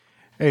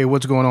Hey,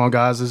 what's going on,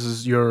 guys? This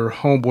is your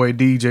homeboy,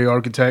 DJ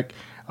Architech.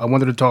 I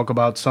wanted to talk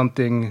about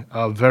something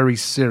very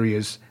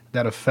serious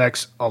that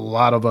affects a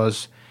lot of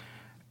us,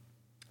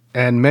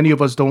 and many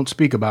of us don't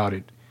speak about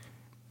it.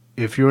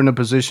 If you're in a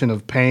position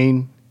of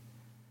pain,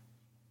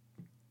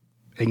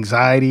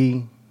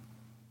 anxiety,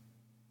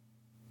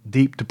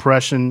 deep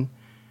depression,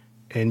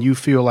 and you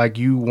feel like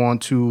you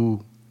want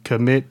to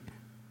commit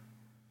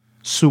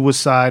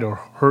suicide or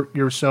hurt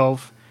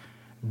yourself,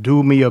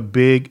 do me a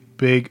big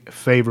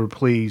favor,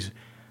 please.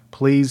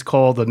 Please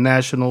call the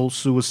National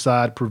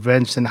Suicide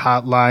Prevention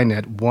Hotline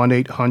at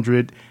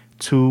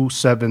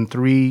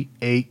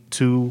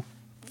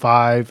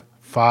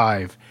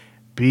 1-800-273-8255.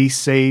 Be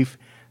safe,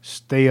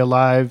 stay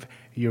alive,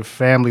 your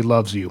family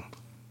loves you.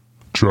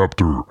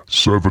 Chapter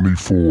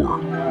 74.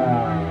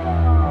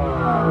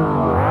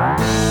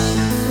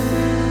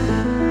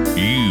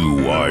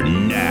 You are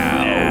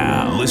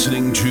now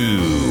listening to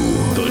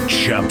the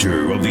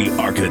Chapter of the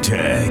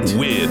Architect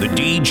with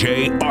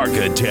DJ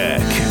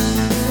Architech.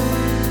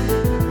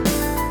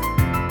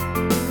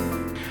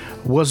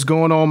 What's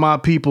going on, my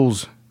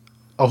peoples?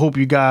 I hope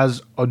you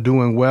guys are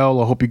doing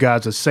well. I hope you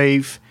guys are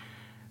safe.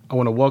 I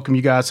want to welcome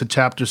you guys to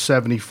Chapter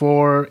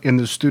 74. In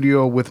the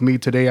studio with me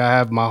today, I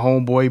have my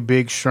homeboy,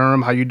 Big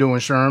Sherm. How you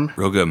doing, Sherm?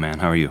 Real good, man.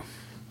 How are you?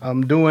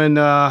 I'm doing,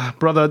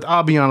 brother,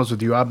 I'll be honest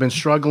with you. I've been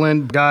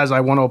struggling. Guys,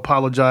 I want to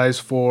apologize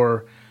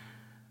for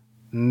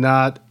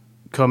not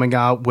coming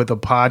out with a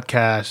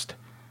podcast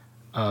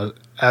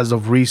as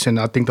of recent.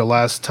 I think the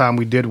last time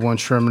we did one,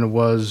 Sherman,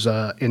 was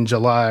in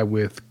July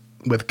with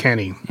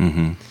Kenny.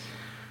 Mm-hmm.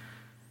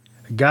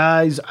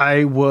 Guys,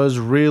 I was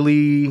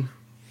really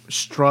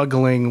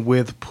struggling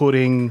with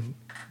putting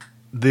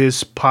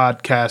this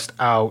podcast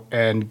out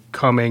and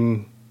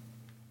coming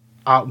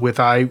out with,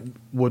 I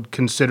would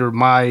consider,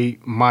 my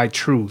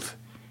truth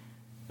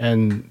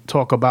and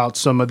talk about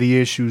some of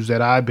the issues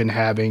that I've been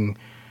having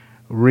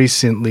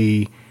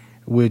recently,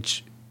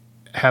 which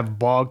have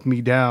bogged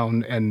me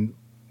down, and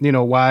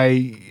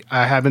why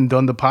I haven't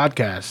done the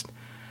podcast.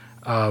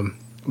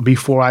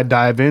 Before I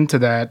dive into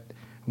that,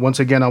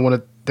 once again, I want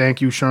to thank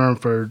you, Sherm,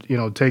 for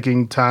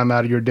taking time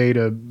out of your day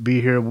to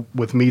be here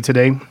with me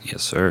today.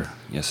 Yes, sir.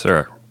 Yes,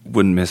 sir.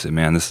 Wouldn't miss it,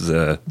 man. It's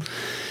a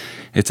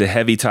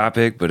heavy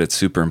topic, but it's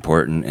super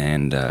important.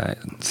 And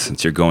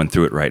since you're going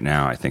through it right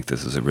now, I think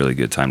this is a really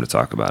good time to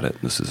talk about it.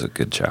 This is a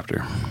good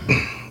chapter.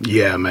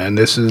 Yeah, man.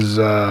 This is,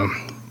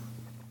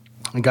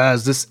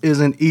 guys, this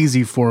isn't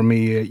easy for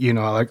me.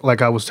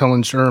 Like I was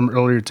telling Sherm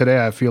earlier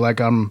today, I feel like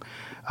I'm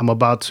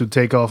about to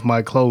take off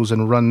my clothes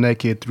and run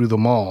naked through the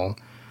mall,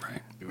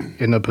 right,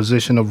 in a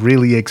position of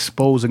really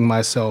exposing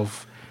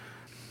myself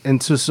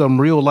into some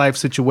real life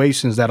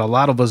situations that a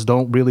lot of us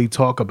don't really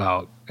talk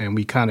about. And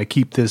we kind of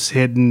keep this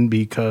hidden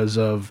because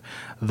of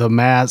the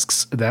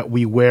masks that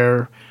we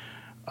wear,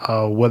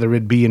 whether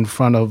it be in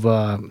front of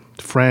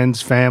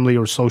friends, family,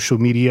 or social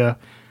media.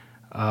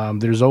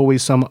 There's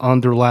always some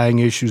underlying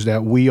issues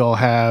that we all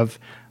have.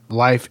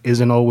 Life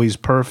isn't always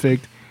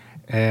perfect.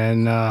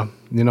 And,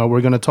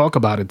 we're going to talk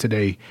about it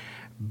today.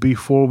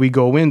 Before we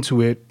go into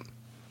it,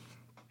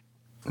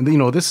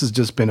 this has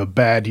just been a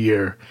bad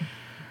year.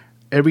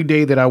 Every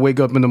day that I wake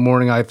up in the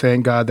morning, I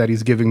thank God that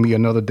he's giving me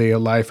another day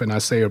of life, and I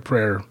say a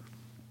prayer.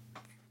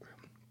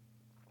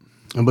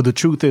 But the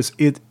truth is,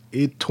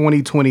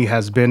 2020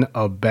 has been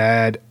a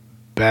bad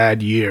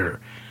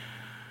year.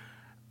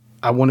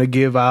 I want to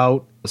give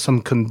out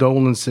some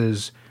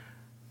condolences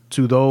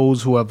to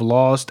those who have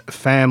lost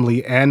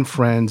family and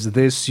friends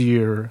this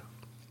year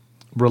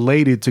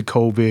related to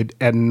COVID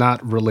and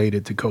not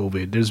related to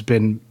COVID. There's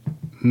been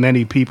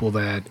many people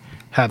that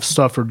have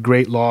suffered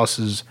great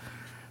losses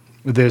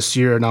this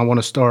year, and I want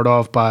to start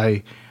off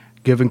by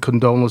giving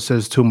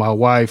condolences to my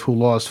wife, who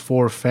lost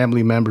 4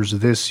 family members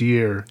this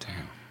year.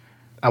 Damn.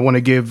 I want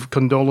to give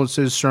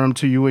condolences, Sherm,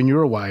 to you and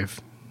your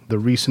wife, the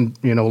recent,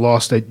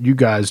 loss that you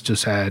guys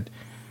just had.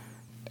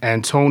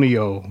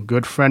 Antonio,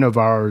 good friend of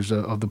ours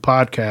of the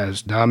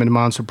podcast, Diamond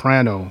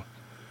Monsoprano,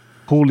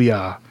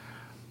 Julia,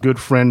 good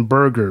friend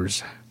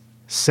Burgers,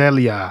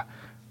 Celia,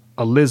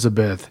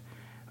 Elizabeth.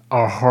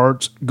 Our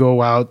hearts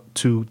go out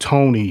to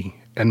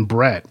Tony and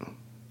Brett,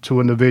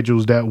 2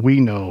 individuals that we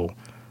know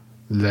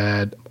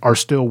that are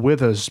still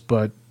with us,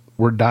 but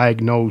were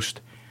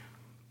diagnosed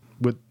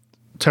with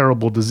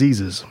terrible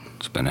diseases.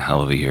 It's been a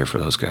hell of a year for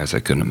those guys.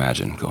 I couldn't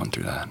imagine going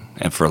through that.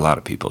 And for a lot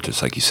of people,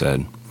 just like you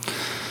said,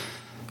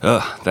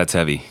 that's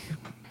heavy.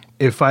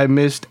 If I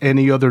missed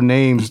any other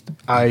names,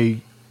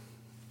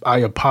 I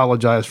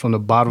apologize from the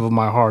bottom of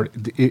my heart.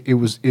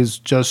 It's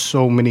just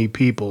so many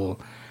people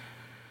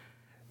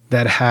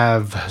that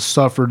have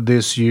suffered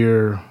this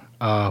year.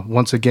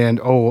 Once again,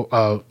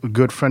 a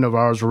good friend of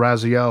ours,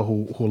 Raziel,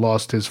 who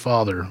lost his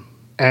father.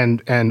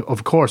 And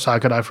of course, how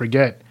could I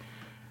forget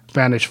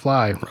Spanish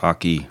Fly?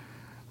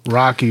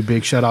 Rocky,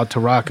 big shout out to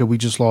Rocky. We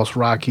just lost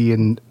Rocky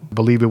in, I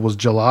believe it was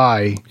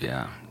July.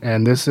 Yeah.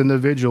 And this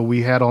individual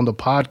we had on the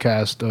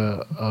podcast,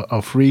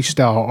 a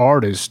freestyle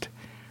artist,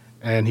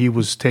 and he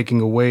was taken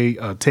away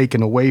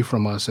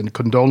from us, and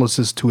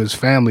condolences to his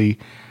family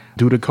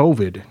due to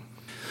COVID.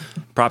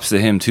 Props to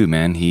him too,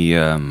 man. He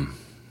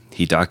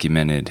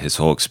documented his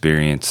whole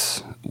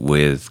experience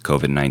with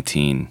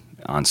COVID-19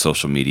 on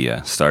social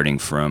media, starting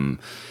from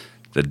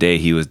the day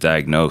he was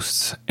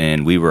diagnosed,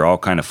 and we were all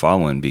kind of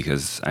following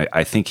because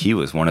I think he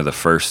was one of the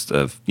first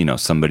of,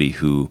 somebody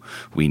who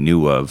we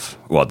knew of.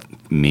 Well,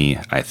 me,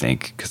 I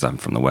think, because I'm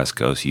from the West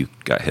Coast. You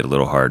got hit a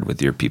little hard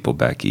with your people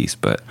back east,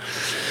 but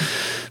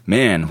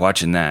man,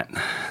 watching that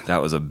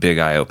was a big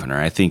eye opener.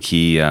 I think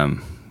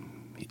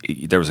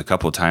there was a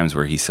couple of times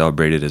where he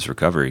celebrated his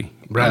recovery.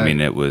 Right. I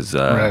mean, it was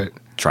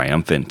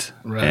triumphant,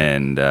 right.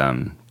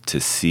 And to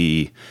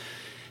see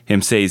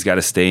him say he's got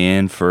to stay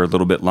in for a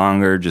little bit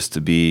longer just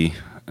to be,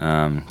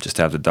 just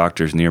have the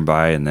doctors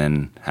nearby, and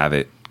then have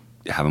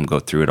him go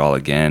through it all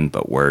again,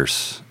 but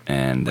worse.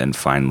 And then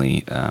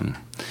finally,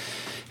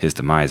 his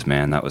demise,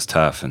 man, that was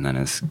tough. And then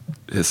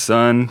his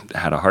son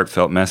had a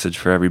heartfelt message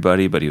for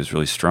everybody, but he was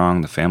really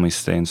strong. The family's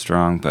staying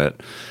strong. But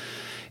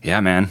yeah,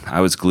 man, I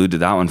was glued to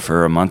that one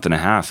for a month and a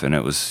half, and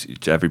it was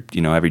every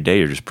day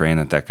you're just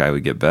praying that guy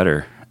would get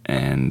better.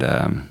 And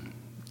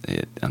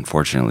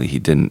unfortunately he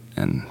didn't.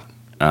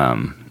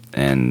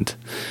 And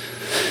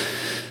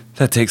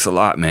that takes a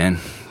lot, man,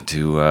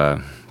 to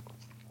I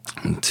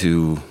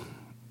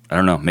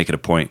don't know, make it a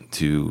point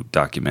to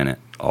document it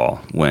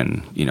all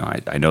when,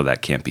 I know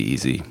that can't be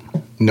easy.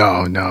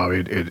 No,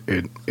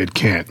 it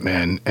can't,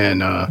 man.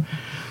 And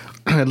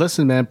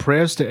listen, man,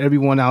 prayers to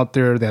everyone out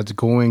there that's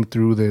going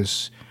through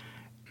this.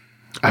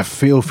 I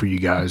feel for you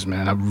guys,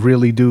 man. I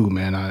really do,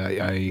 man.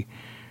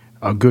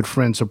 A good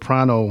friend,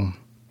 Soprano,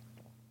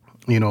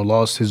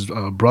 lost his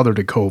brother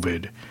to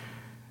COVID.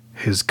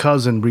 His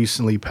cousin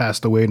recently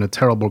passed away in a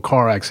terrible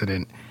car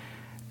accident.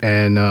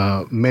 And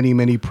many,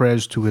 many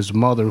prayers to his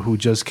mother, who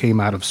just came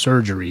out of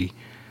surgery.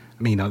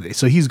 I mean,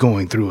 so he's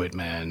going through it,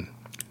 man.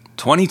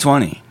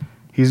 2020.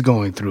 He's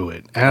going through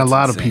it. And That's a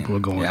lot insane. of people are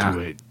going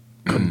through it.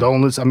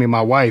 Condolence. I mean,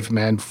 my wife,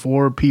 man,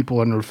 4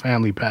 people in her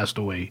family passed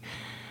away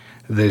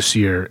this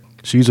year.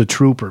 She's a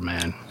trooper,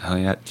 man. Oh,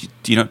 yeah.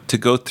 To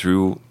go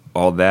through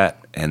all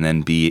that and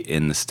then be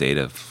in the state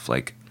of,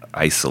 like,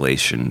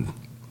 isolation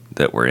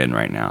that we're in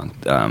right now,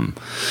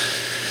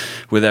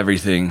 with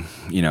everything,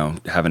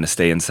 having to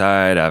stay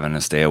inside, having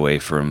to stay away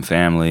from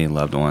family,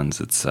 loved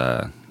ones. It's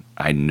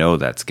I know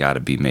that's got to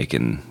be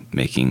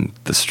making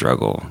the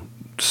struggle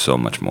so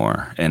much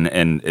more. And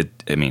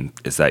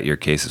is that your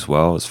case as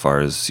well as far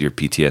as your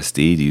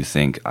PTSD? Do you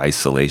think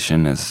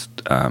isolation has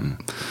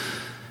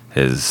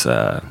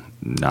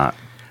not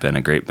been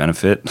a great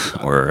benefit,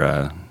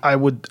 or? I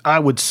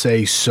would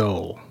say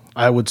so.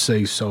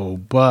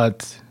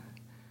 But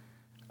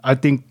I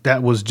think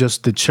that was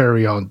just the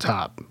cherry on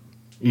top.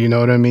 You know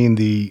what I mean?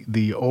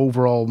 The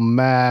overall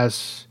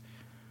mass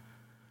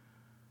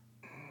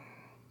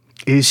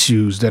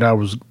issues that I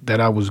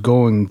was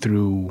going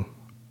through,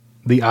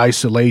 the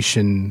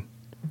isolation,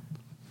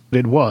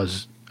 it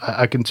was.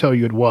 I can tell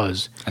you it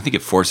was. I think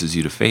it forces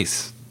you to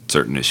face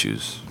certain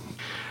issues.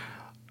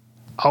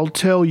 I'll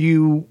tell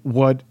you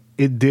what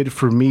it did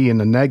for me in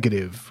the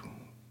negative.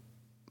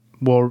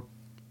 Well,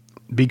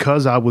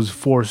 because I was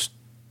forced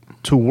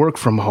to work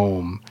from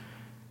home,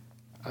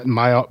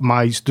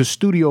 the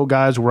studio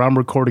guys where I'm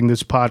recording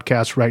this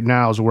podcast right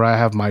now is where I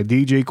have my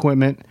DJ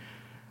equipment.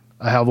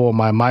 I have all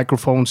my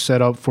microphones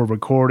set up for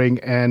recording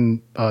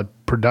and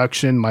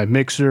production, my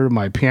mixer,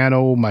 my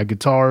piano, my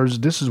guitars.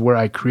 This is where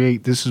I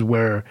create. This is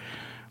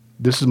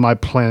my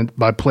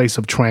place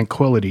of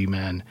tranquility,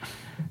 man.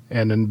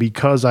 And then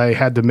because I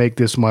had to make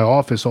this my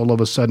office, all of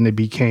a sudden it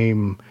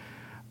became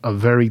a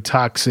very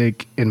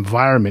toxic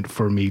environment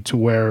for me, to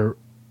where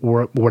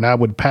when I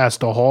would pass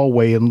the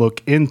hallway and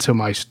look into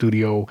my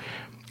studio,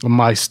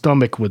 my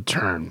stomach would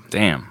turn.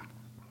 Damn.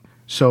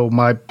 So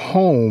my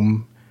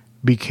home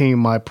became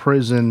my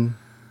prison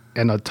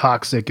and a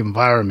toxic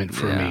environment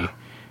for me.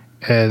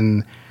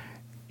 And,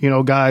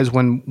 guys,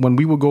 when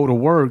we would go to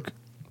work,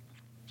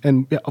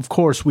 and of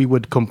course we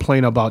would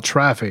complain about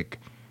traffic,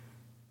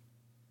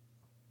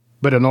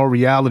 but in all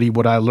reality,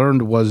 what I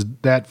learned was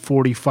that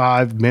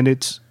 45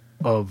 minutes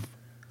of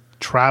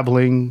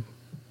traveling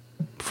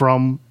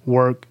from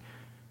work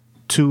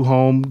to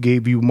home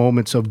gave you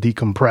moments of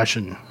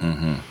decompression.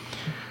 Mm-hmm.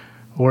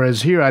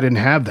 Whereas here, I didn't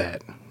have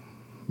that.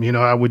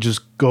 I would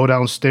just go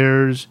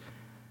downstairs,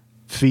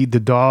 feed the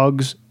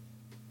dogs,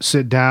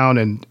 sit down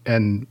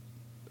and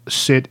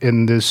sit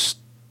in this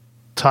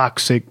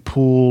toxic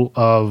pool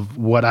of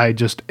what I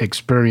just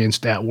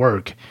experienced at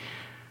work.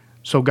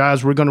 So,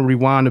 guys, we're going to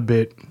rewind a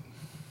bit.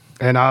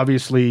 And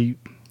obviously,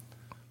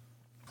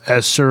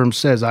 as Sherm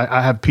says,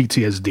 I have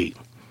PTSD.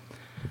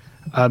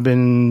 I've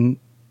been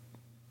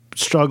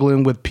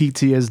struggling with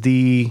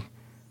PTSD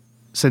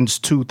since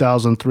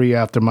 2003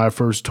 after my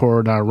first tour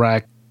in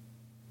Iraq.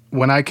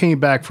 When I came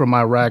back from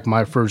Iraq,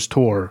 my first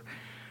tour,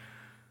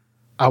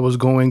 I was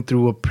going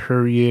through a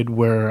period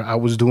where I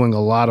was doing a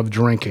lot of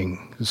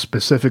drinking,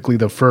 specifically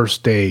the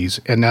first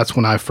days. And that's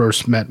when I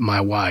first met my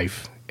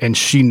wife. And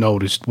she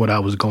noticed what I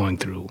was going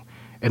through.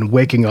 And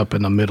waking up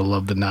in the middle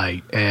of the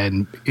night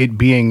and it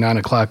being 9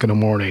 o'clock in the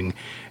morning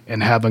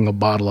and having a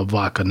bottle of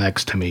vodka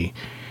next to me.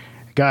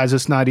 guys,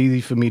 it's not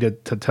easy for me to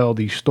tell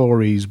these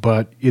stories,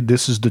 but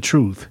this is the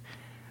truth.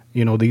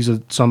 You know, these are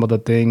some of the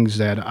things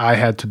that I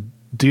had to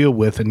deal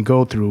with and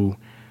go through,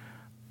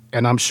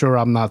 and I'm sure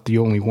I'm not the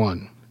only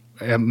one.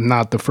 I'm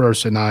not the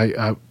first, and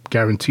I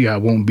guarantee I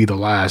won't be the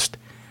last.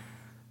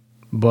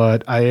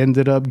 But I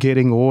ended up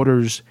getting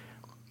orders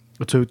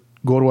to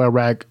go to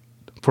Iraq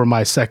for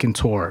my second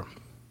tour.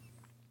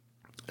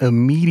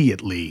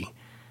 Immediately,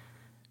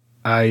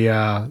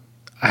 I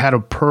had a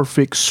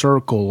perfect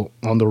circle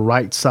on the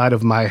right side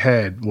of my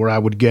head where I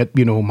would get,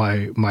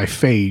 my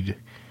fade.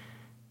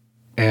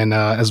 And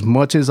as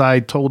much as I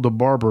told the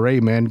barber,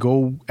 hey, man,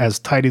 go as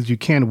tight as you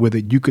can with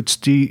it, you could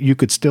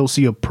still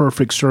see a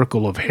perfect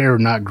circle of hair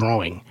not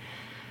growing.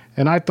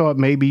 And I thought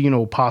maybe,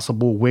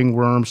 possible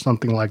wingworm,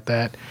 something like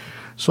that.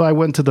 So I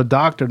went to the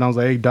doctor and I was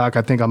like, hey, doc,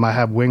 I think I might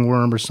have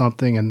wingworm or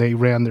something. And they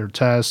ran their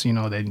tests.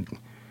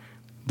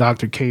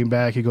 Doctor came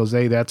back. He goes,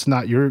 hey, that's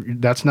not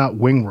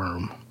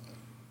wingworm.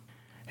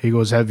 He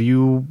goes, have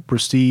you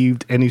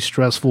received any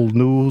stressful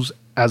news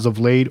as of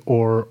late,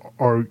 or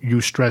are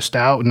you stressed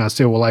out? And I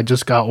said, well, I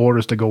just got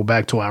orders to go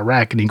back to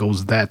Iraq. And he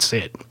goes, that's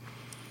it.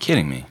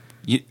 Kidding me.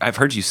 I've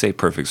heard you say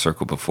perfect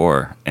circle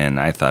before, and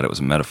I thought it was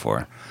a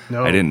metaphor.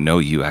 No. I didn't know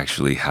you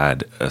actually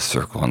had a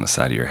circle on the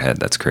side of your head.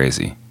 That's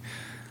crazy.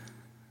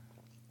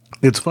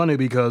 It's funny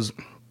because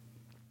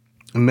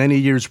many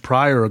years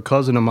prior, a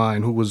cousin of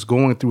mine who was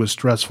going through a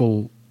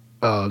stressful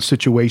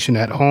situation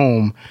at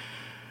home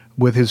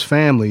with his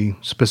family,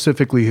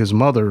 specifically his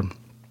mother,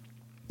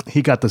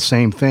 he got the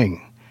same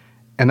thing.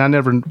 And I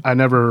never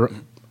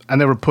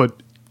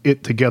put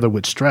it together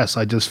with stress.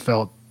 I just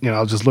felt, I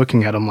was just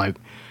looking at him like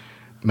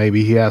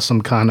maybe he has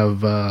some kind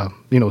of,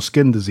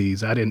 skin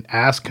disease. I didn't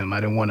ask him. I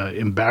didn't want to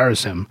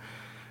embarrass him.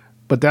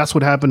 But that's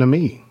what happened to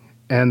me.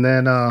 And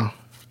then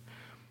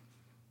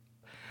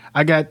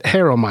I got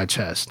hair on my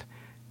chest.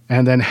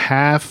 And then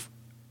half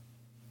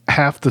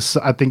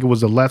I think it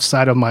was the left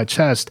side of my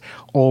chest,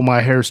 all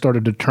my hair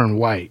started to turn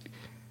white.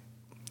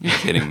 You're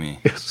kidding me.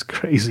 It's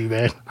crazy,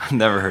 man. I've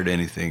never heard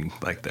anything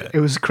like that. It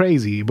was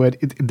crazy, but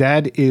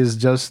that is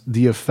just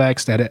the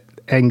effects that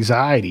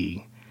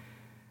anxiety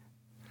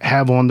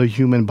have on the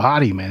human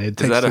body, man. It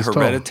takes Is that a toll.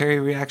 hereditary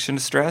reaction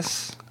to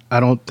stress? I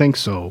don't think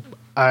so.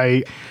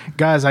 I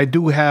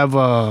do have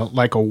a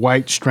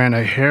white strand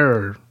of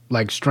hair,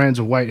 like strands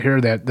of white hair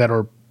that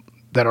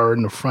are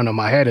in the front of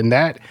my head, and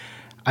that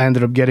I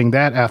ended up getting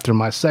that after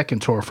my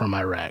second tour from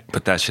Iraq.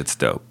 But that shit's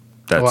dope.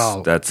 I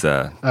That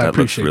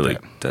appreciate looks really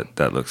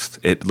that.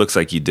 It looks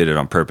like you did it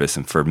on purpose.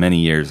 And for many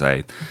years,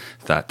 I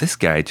thought this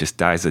guy just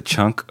dyes a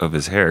chunk of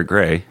his hair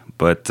gray,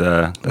 but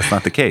that's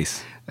not the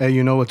case.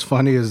 And what's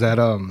funny is that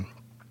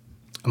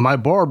my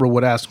barber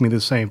would ask me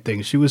the same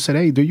thing. She would say,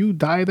 "Hey, do you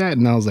dye that?"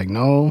 And I was like,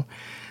 "No."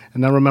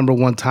 And I remember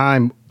one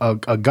time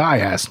a guy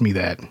asked me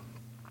that.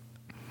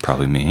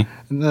 Probably me.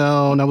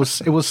 No,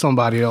 it was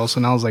somebody else,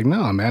 and I was like,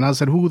 "No, man." I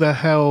said, "Who the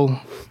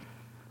hell?"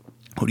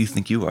 Who do you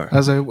think you are? I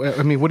was like,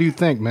 I mean, what do you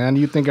think, man?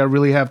 Do you think I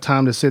really have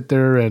time to sit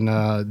there and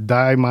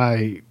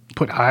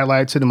put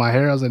highlights into my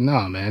hair? I was like,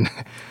 no, man.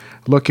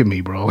 Look at me,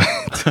 bro.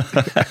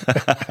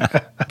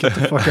 Get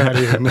the fuck out of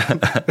here, man.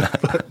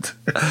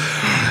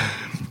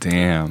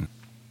 Damn.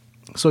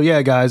 So,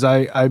 yeah, guys,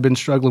 I've been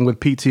struggling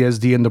with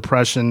PTSD and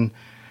depression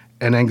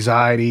and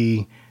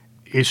anxiety,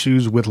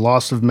 issues with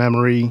loss of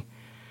memory,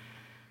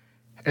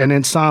 and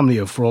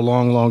insomnia for a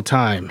long, long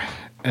time.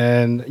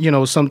 And,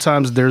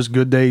 sometimes there's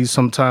good days,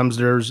 sometimes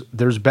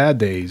there's bad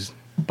days.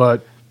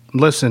 But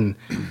listen,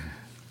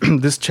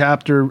 this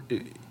chapter,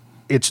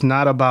 it's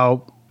not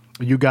about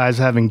you guys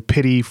having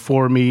pity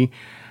for me.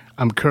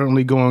 I'm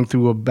currently going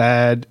through a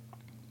bad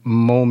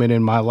moment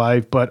in my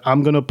life, but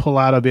I'm going to pull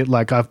out of it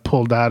like I've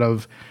pulled out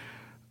of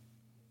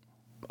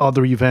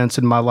other events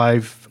in my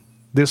life.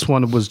 This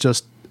one was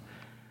just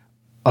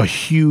a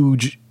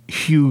huge,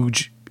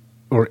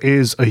 or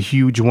is a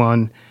huge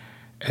one.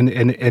 And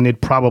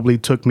it probably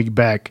took me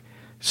back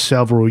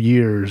several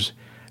years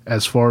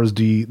as far as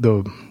the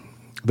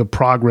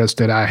progress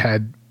that I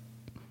had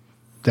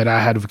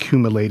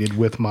accumulated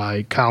with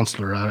my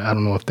counselor. I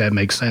don't know if that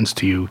makes sense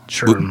to you,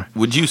 Sherm.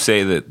 Would you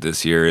say that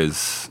this year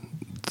is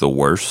the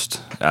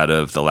worst out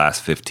of the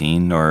last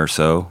 15 or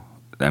so?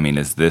 I mean,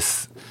 is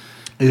this...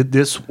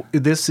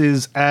 This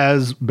is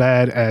as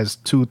bad as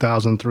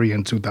 2003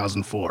 and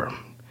 2004.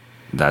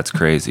 That's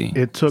crazy.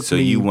 It took so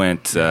me... you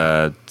went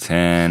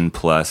 10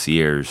 plus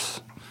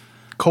years.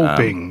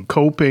 Coping.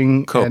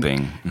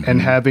 Mm-hmm. And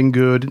having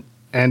good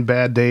and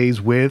bad days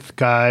with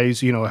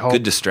guys, help.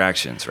 Good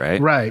distractions,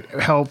 right? Right.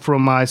 Help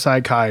from my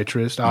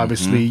psychiatrist,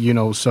 obviously,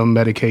 some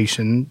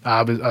medication,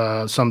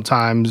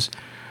 sometimes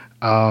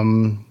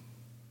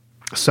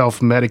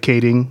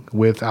self-medicating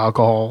with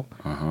alcohol.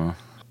 Uh-huh.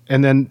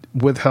 And then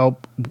with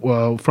help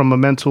from a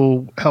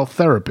mental health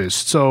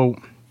therapist. So,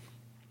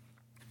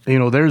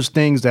 there's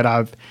things that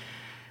I've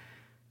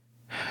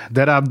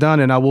done,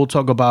 and I will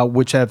talk about,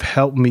 which have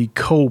helped me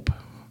cope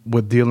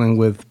with dealing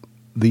with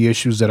the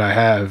issues that I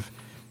have.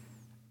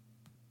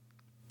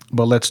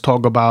 But let's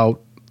talk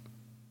about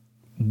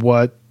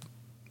what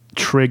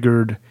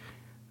triggered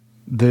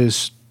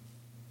this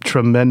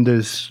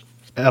tremendous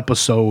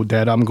episode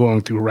that I'm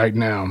going through right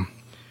now.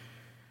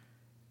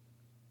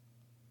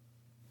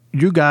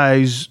 You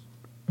guys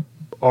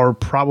are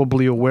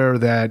probably aware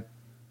that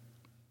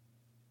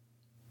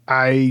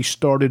I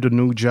started a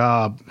new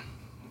job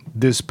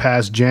this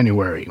past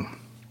January.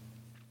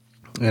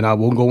 And I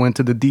won't go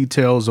into the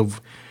details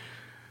of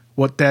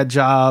what that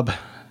job,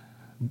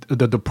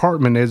 the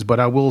department is, but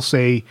I will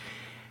say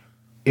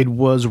it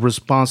was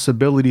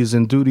responsibilities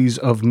and duties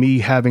of me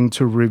having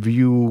to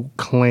review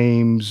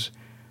claims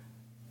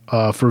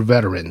for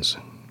veterans.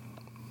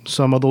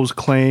 Some of those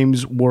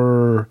claims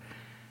were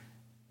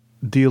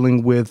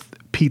dealing with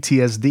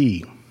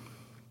PTSD.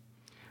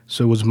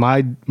 So it was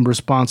my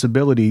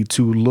responsibility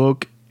to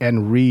look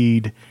and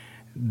read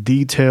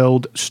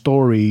detailed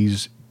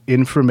stories,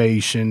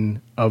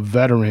 information of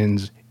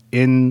veterans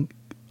in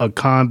a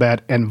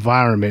combat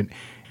environment,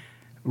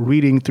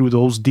 reading through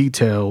those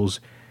details,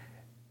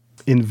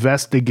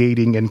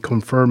 investigating and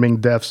confirming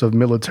deaths of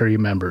military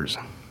members.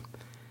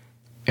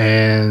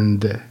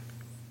 And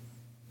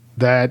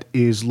that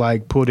is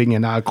like putting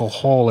an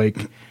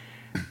alcoholic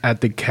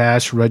at the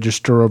cash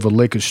register of a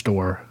liquor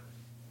store.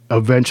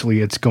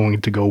 Eventually, it's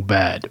going to go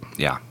bad.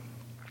 Yeah.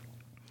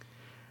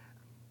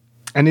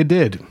 And it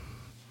did.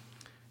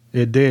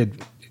 It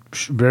did.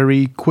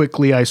 Very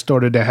quickly, I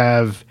started to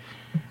have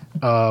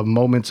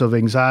moments of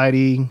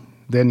anxiety.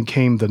 Then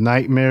came the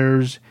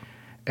nightmares.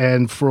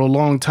 And for a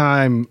long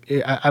time,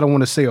 I don't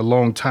want to say a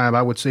long time,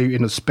 I would say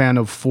in a span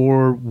of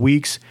 4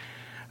 weeks,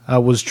 I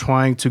was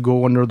trying to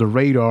go under the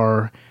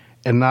radar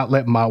and not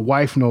let my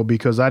wife know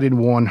because I didn't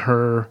want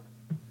her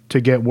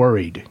to get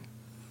worried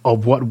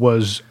of what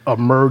was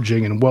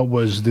emerging and what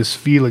was this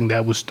feeling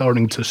that was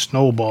starting to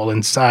snowball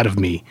inside of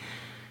me.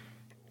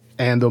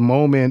 And the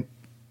moment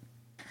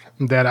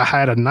that I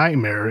had a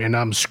nightmare and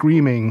I'm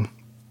screaming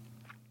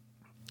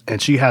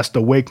and she has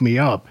to wake me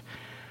up,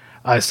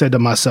 I said to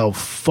myself,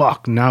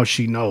 fuck, now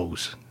she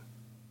knows.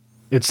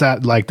 It's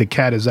that like the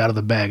cat is out of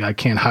the bag. I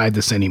can't hide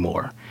this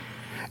anymore.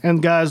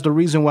 And guys, the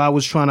reason why I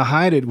was trying to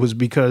hide it was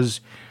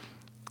because,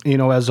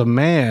 as a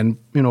man,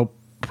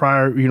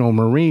 prior,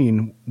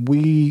 Marine,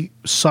 we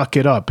suck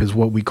it up is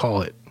what we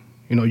call it.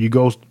 You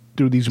go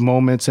through these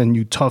moments and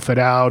you tough it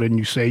out and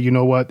you say, you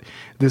know what,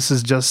 this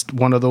is just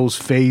one of those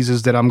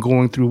phases that I'm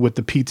going through with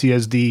the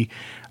PTSD.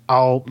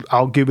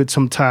 I'll give it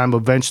some time.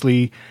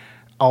 Eventually,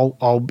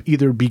 I'll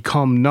either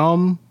become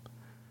numb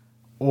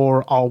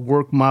or I'll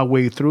work my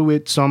way through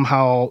it.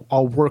 Somehow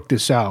I'll work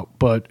this out,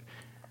 but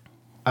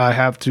I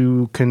have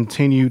to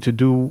continue to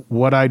do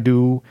what I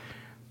do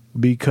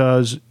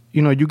because,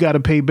 you got to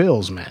pay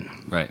bills, man.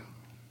 Right.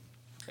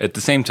 At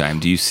the same time,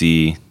 do you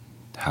see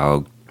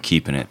how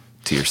keeping it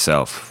to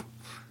yourself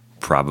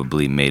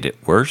probably made it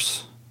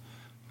worse?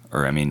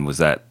 Or, was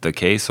that the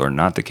case or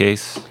not the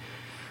case?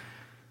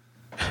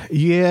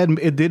 Yeah,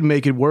 it did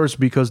make it worse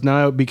because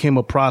now it became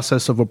a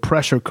process of a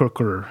pressure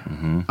cooker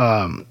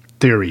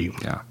theory.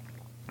 Yeah.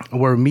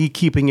 Where me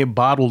keeping it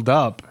bottled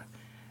up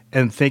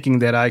and thinking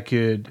that I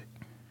could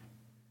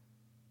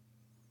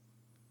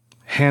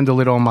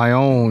handle it on my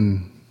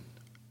own,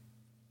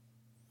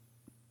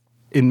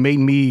 it made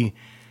me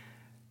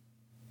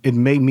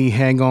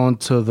hang on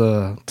to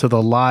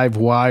the live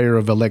wire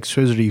of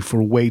electricity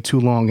for way too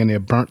long, and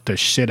it burnt the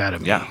shit out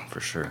of me. Yeah, for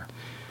sure.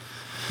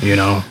 Do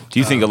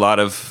you think a lot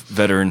of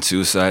veteran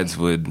suicides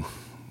would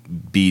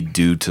be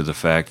due to the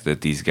fact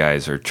that these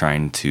guys are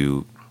trying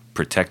to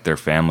protect their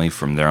family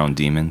from their own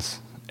demons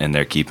and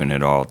they're keeping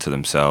it all to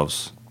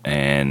themselves?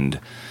 And,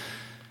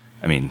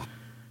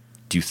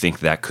 do you think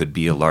that could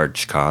be a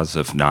large cause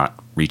of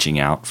not reaching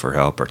out for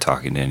help or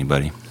talking to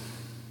anybody?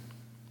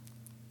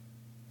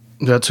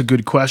 That's a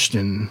good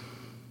question.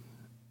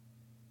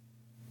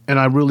 And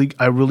I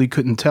really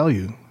couldn't tell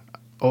you.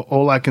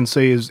 All I can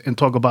say is and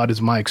talk about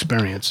is my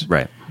experience.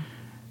 Right.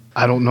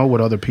 I don't know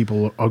what other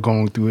people are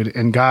going through it.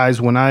 And guys,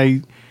 when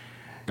I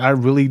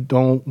really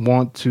don't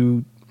want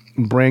to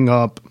bring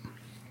up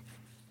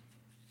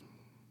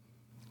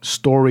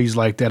stories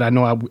like that. I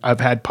know I've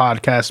had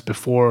podcasts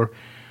before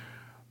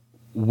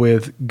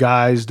with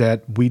guys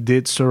that we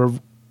did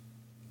serve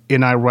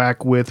in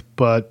Iraq with,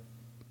 but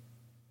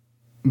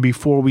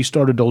before we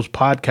started those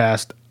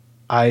podcasts,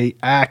 I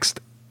asked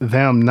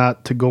them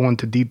not to go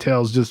into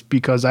details just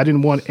because I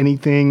didn't want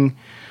anything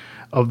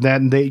of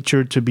that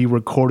nature to be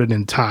recorded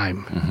in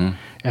time. Mm-hmm.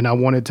 And I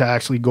wanted to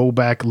actually go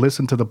back,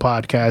 listen to the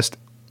podcast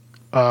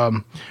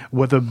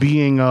with a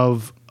being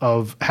of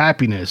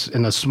happiness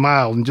and a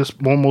smile and just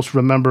almost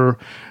remember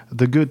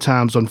the good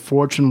times.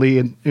 Unfortunately,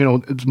 and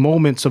it's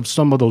moments of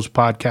some of those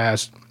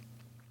podcasts,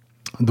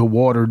 the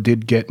water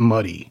did get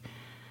muddy.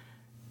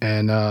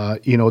 And,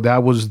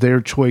 that was their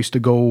choice to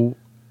go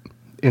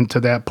into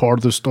that part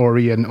of the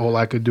story, and all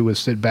I could do is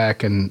sit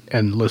back and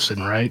listen,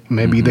 right?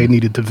 Maybe they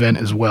needed to vent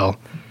as well.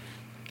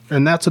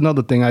 And that's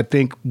another thing I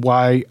think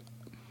why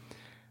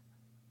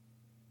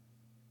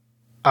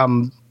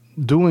I'm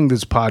doing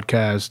this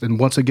podcast, and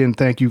once again,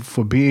 thank you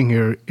for being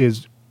here,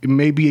 is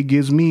maybe it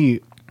gives me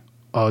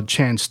a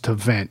chance to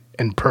vent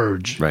and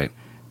purge. Right.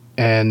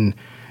 And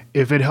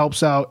If it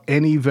helps out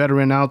any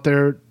veteran out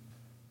there,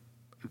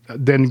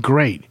 then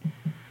great.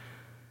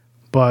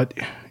 But,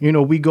 you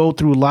know, we go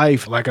through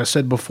life, like I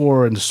said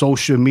before, in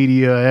social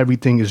media,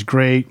 everything is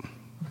great.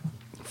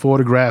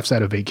 Photographs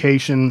at a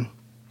vacation,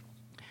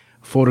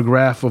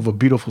 photograph of a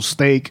beautiful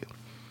steak,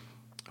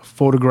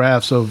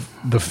 photographs of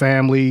the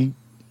family,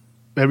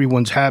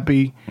 everyone's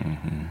happy.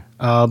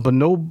 But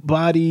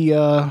nobody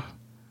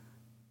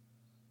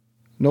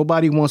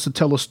wants to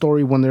tell a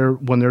story when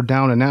they're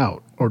down and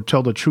out, or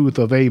tell the truth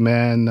of, hey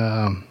man,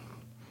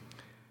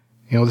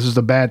 you know, this is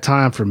a bad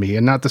time for me.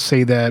 And not to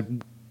say that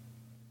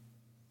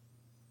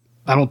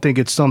I don't think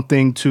it's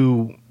something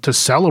to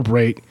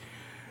celebrate,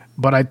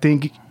 but I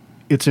think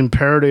it's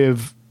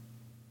imperative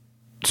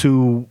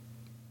to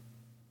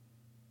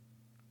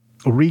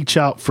reach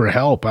out for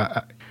help.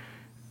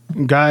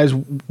 Guys,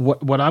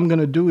 what I'm going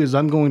to do is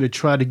I'm going to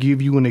try to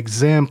give you an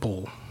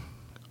example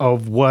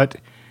of what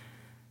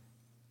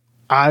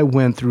I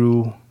went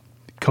through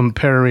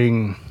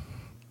comparing.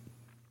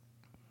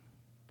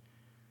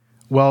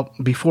 Well,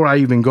 before I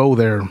even go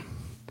there,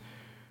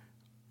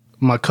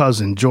 my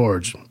cousin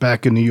George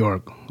back in New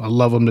York, I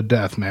love him to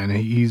death, man.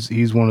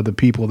 He's one of the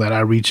people that I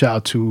reach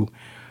out to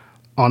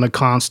on a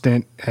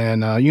constant,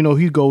 and you know,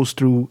 he goes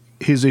through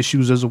his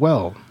issues as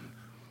well.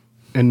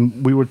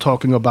 And we were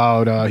talking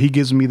about, he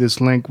gives me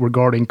this link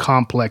regarding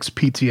complex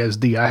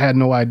PTSD. I had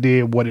no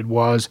idea what it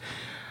was.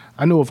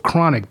 I know of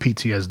chronic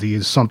PTSD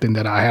is something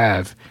that I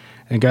have.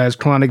 And guys,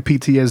 chronic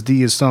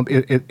PTSD is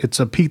it's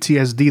a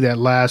PTSD that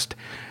lasts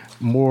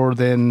more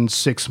than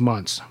 6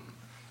 months.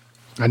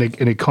 And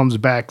it comes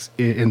back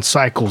in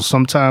cycles.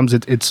 Sometimes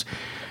it's,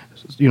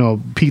 you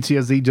know,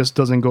 PTSD just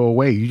doesn't go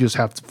away. You just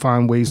have to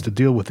find ways to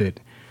deal with it.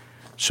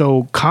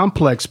 So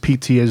complex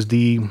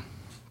PTSD,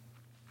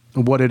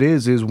 what it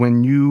is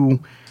when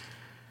you,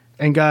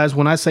 and guys,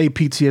 when I say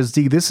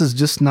PTSD, this is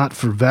just not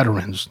for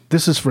veterans.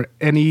 This is for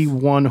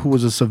anyone who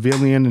is a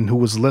civilian and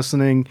who is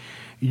listening.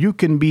 You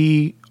can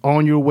be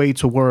on your way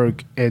to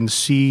work and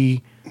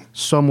see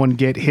someone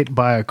get hit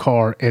by a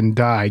car and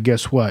die.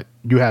 Guess what?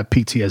 You have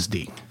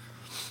PTSD.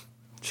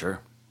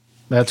 Sure.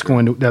 That's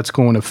going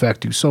to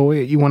affect you. So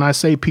when I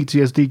say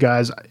PTSD,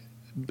 guys,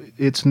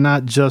 it's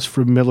not just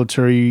for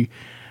military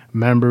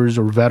members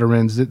or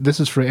veterans. This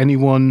is for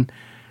anyone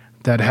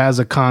that has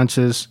a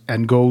conscience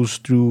and goes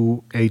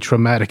through a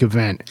traumatic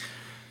event.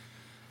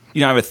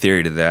 You know, I have a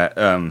theory to that.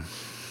 I'm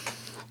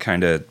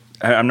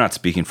not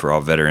speaking for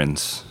all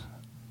veterans,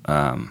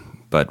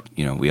 but,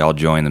 you know, we all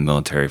join the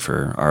military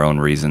for our own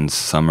reasons.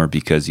 Some are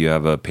because you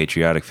have a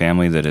patriotic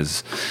family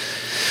that's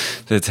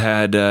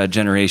had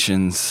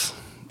generations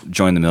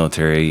join the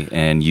military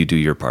and you do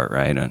your part,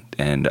 right?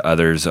 And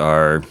others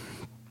are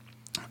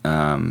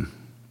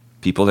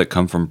people that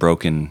come from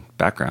broken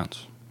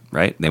backgrounds,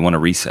 right? They want to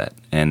reset,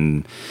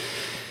 and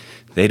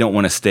they don't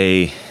want to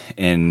stay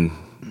and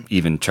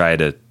even try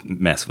to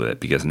mess with it,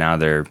 because now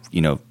they're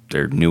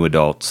new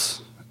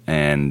adults.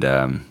 And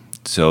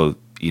so,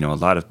 you know, a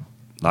lot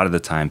of the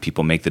time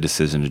people make the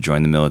decision to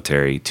join the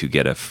military to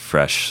get a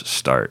fresh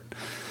start.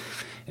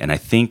 And I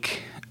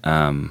think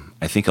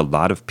a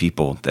lot of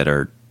people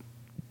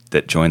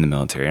that join the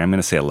military, I'm going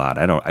to say a lot,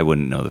 I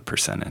wouldn't know the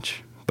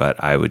percentage,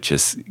 but I would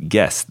just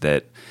guess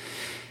that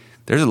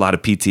there's a lot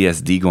of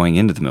PTSD going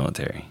into the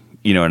military,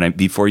 you know, and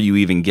before you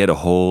even get a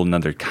whole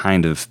nother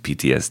kind of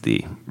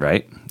PTSD,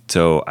 right?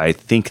 So I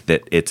think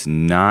that it's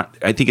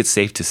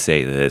safe to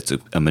say that it's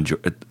a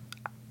majority.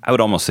 I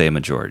would almost say a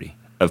majority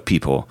of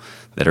people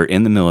that are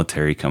in the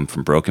military come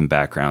from broken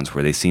backgrounds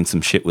where they've seen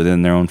some shit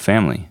within their own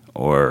family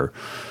or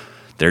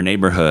their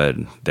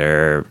neighborhood.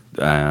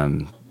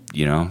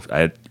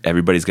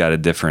 Everybody's got a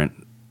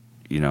different,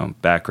 you know,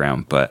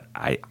 background, but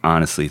I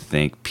honestly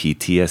think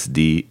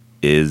PTSD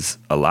is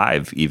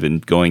alive, even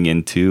going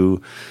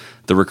into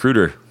the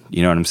recruiter.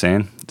 You know what I'm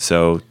saying?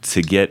 So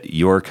to get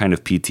your kind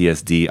of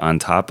PTSD on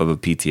top of a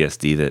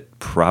PTSD that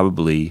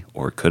probably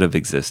or could have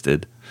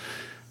existed,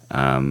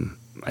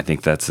 I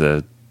think that's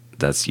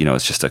it's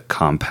just a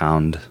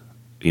compound,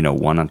 you know,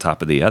 one on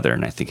top of the other.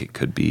 And I think it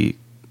could be,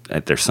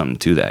 there's something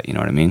to that. You know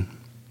what I mean?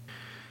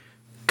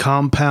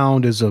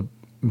 Compound is a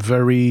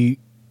very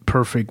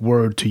perfect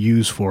word to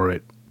use for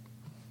it.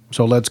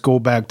 So let's go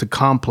back to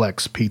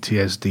complex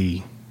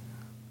PTSD.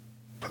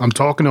 I'm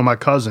talking to my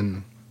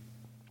cousin,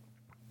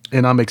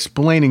 and I'm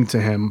explaining to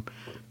him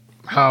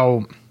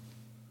how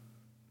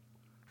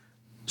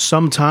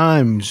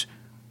sometimes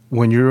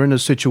when you're in a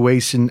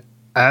situation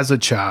as a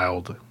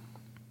child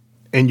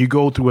and you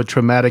go through a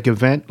traumatic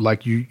event,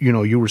 like you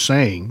were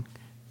saying,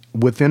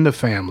 within the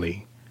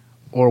family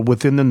or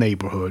within the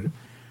neighborhood,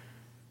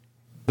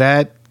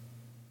 that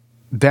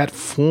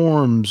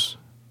forms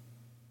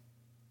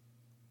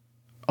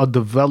a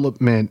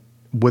development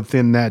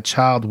within that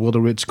child,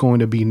 whether it's going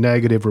to be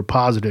negative or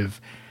positive.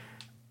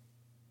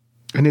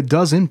 And it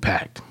does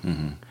impact.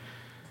 Mm-hmm.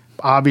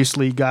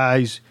 Obviously,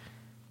 guys,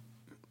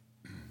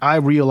 I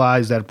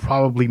realize that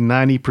probably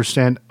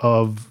 90%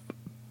 of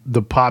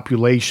the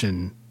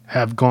population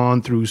have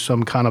gone through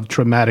some kind of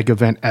traumatic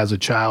event as a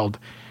child.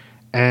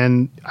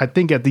 And I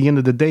think at the end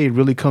of the day, it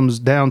really comes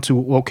down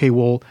to, okay,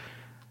 well,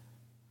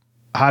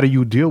 how do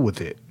you deal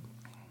with it?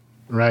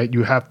 Right?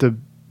 You have to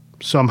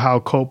somehow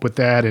cope with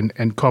that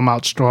and come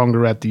out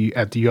stronger at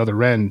the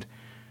other end.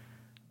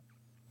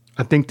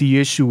 I think the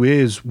issue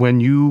is when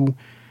you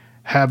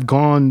have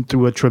gone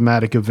through a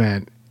traumatic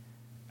event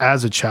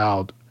as a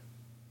child,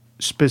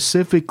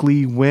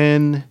 specifically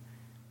when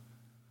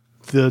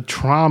the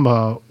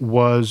trauma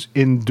was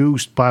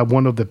induced by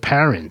one of the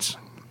parents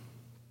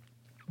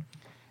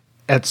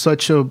at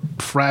such a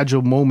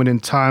fragile moment in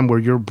time where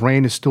your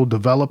brain is still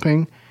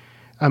developing.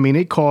 I mean,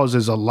 it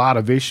causes a lot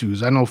of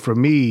issues. I know for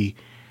me,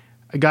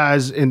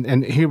 guys,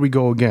 and here we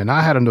go again.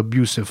 I had an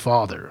abusive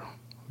father,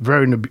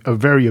 a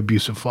very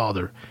abusive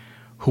father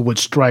who would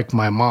strike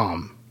my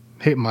mom,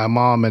 hit my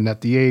mom. And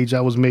at the age,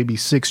 I was maybe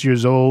 6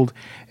 years old,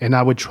 and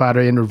I would try to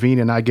intervene,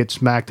 and I'd get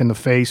smacked in the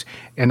face,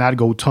 and I'd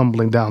go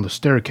tumbling down the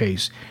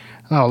staircase.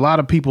 Now, a lot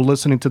of people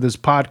listening to this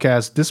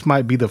podcast, this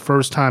might be the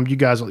first time you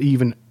guys will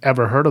even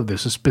ever heard of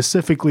this,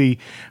 specifically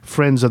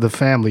friends of the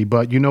family.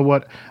 But you know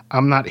what?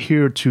 I'm not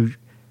here to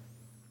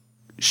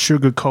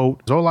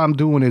sugarcoat. All I'm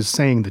doing is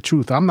saying the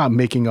truth. I'm not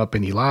making up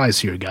any lies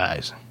here,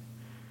 guys.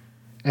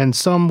 In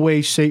some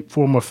way, shape,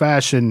 form, or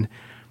fashion,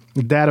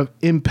 that have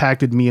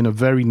impacted me in a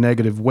very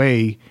negative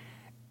way.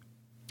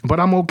 But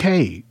I'm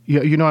okay.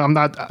 You know, I'm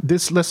not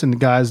listen,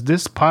 guys,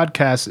 this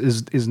podcast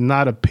is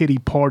not a pity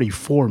party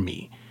for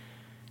me.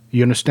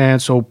 You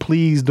understand? So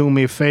please do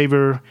me a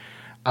favor.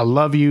 I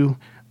love you,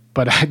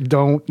 but I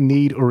don't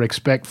need or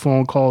expect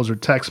phone calls or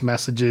text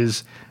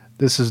messages.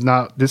 This is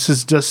a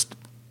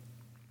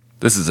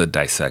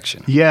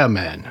dissection. Yeah,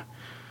 man.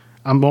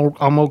 I'm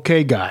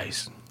okay,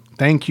 guys.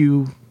 Thank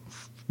you.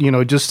 You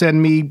know, just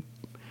send me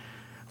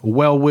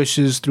well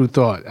wishes through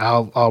thought.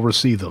 I'll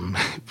receive them.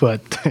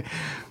 But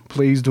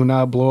please do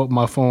not blow up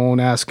my phone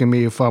asking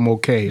me if I'm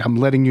okay. I'm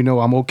letting you know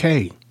I'm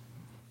okay.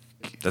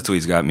 That's what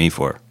he's got me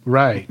for.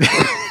 Right.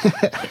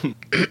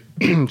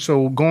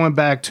 So going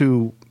back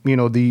to, you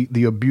know,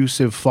 the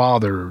abusive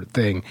father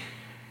thing.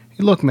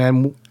 Look,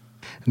 man,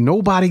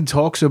 nobody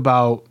talks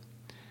about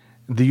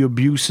the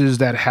abuses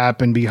that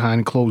happen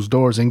behind closed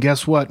doors. And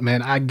guess what,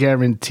 man? I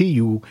guarantee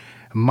you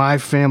my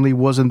family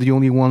wasn't the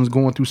only ones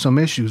going through some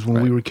issues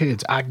when we were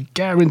kids. I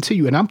guarantee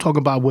you. And I'm talking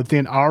about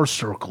within our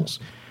circles.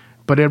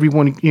 But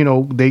everyone, you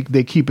know,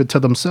 they keep it to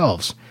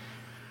themselves.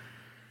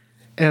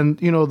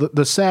 And, you know,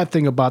 the sad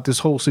thing about this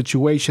whole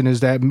situation is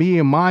that me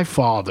and my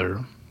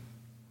father,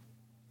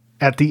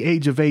 at the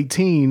age of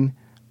 18,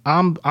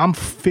 I'm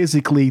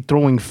physically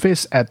throwing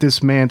fists at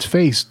this man's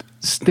face,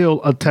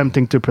 still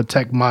attempting to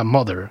protect my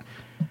mother.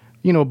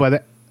 You know, by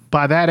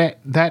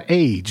that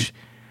age.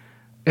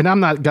 And I'm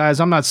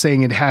not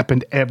saying it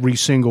happened every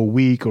single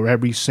week or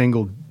every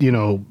single, you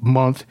know,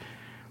 month.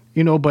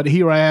 You know, but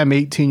here I am,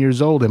 18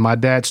 years old, and my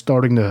dad's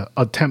starting to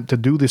attempt to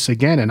do this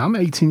again. And I'm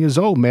 18 years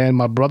old, man.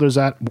 My brother's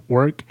at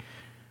work.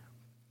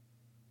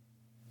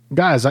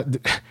 Guys,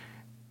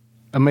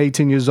 I'm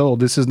 18 years old.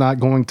 This is not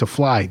going to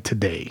fly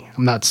today.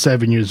 I'm not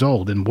 7 years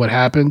old. And what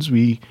happens?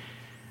 We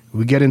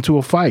get into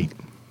a fight.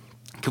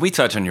 Can we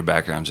touch on your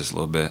background just a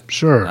little bit?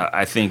 Sure.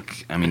 I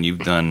mean, you've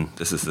done,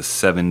 this is the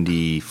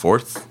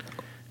 74th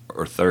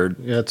or third?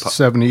 Yeah, it's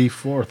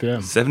 74th, yeah.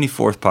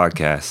 74th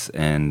podcast,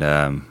 and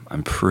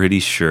I'm pretty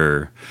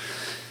sure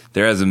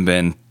there hasn't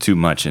been too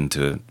much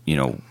into, you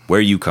know,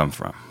 where you come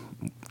from,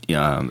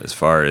 as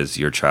far as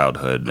your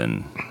childhood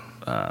and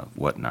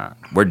whatnot.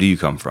 Where do you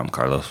come from,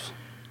 Carlos?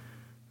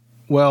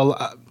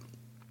 Well,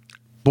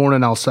 born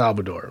in El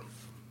Salvador.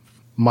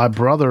 My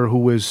brother,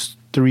 who is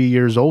 3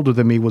 years older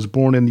than me, was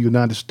born in the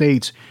United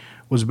States,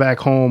 was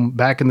back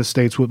in the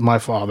States with my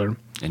father.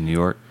 In New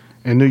York?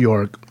 In New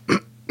York.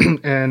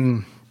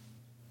 And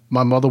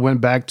my mother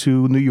went back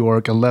to New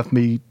York and left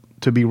me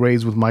to be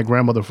raised with my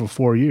grandmother for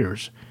 4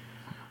 years.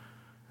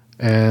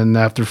 And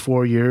after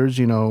 4 years,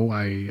 you know,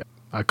 I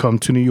come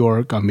to New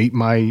York. I meet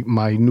my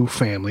new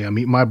family. I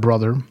meet my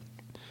brother.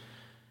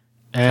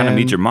 Kind of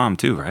meet your mom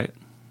too, right?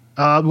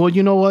 Well,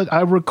 you know what?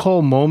 I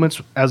recall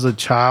moments as a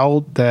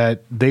child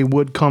that they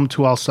would come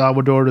to El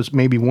Salvador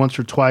maybe once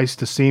or twice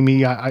to see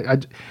me.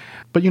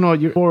 But, you know,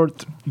 you're 4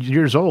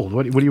 years old.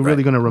 What are you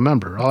really going to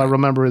remember? All I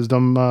remember is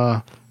them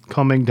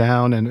coming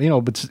down and, you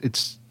know, but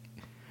it's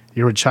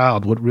you're a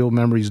child. What real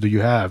memories do you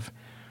have?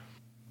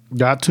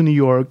 Got to New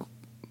York.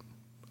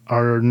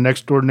 Our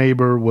next door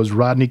neighbor was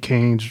Rodney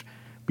Keynes.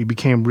 We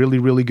became really,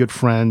 really good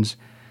friends.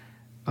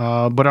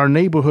 But our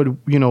neighborhood,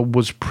 you know,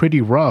 was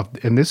pretty rough.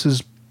 And this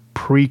is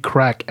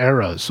pre-crack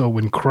era. So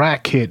when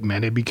crack hit,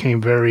 man, it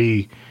became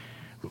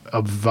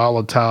a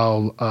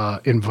volatile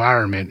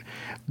environment.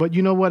 But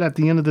you know what? At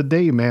the end of the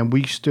day, man,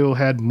 we still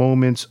had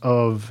moments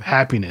of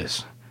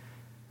happiness.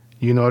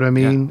 You know what I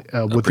mean?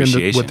 Yeah.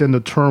 Within the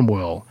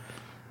turmoil.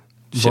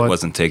 Shit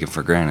wasn't taken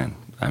for granted.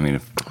 I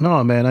mean,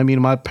 no, man. I mean,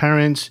 my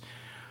parents,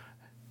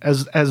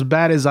 as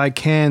bad as I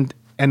can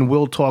and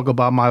will talk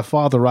about my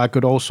father, I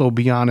could also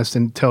be honest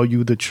and tell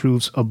you the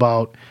truths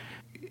about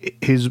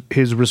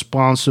his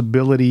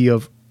responsibility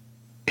of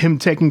him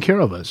taking care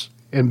of us.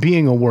 and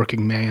being a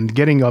working man,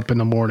 getting up in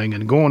the morning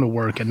and going to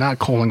work and not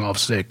calling off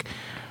sick.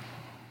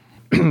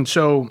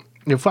 So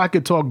if I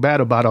could talk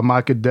bad about him,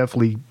 I could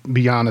definitely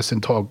be honest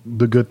and talk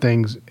the good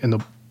things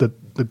and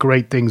the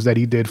great things that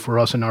he did for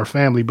us and our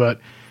family.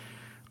 But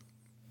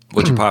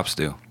what'd your pops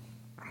do?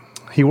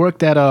 He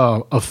worked at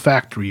a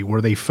factory where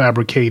they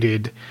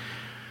fabricated.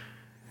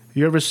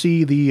 You ever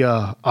see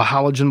a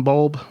halogen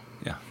bulb?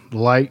 Yeah.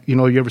 Light.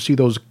 You ever see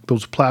those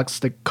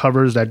plastic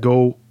covers that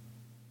go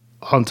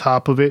on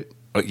top of it?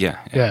 Oh, yeah.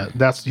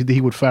 He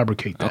would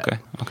fabricate that.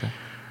 Okay.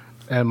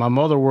 And my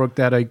mother worked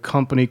at a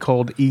company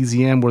called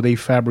EZM where they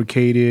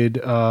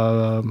fabricated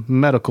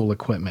medical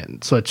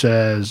equipment, such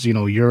as,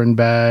 urine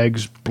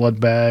bags, blood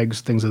bags,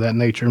 things of that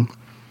nature.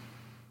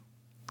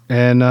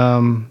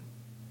 And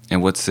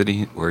what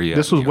city were you at?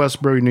 This was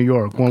Westbury, New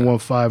York,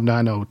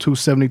 11590,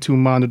 272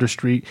 Monitor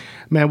Street.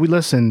 Man,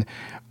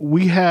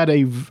 we had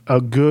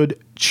a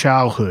good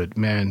childhood,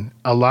 man.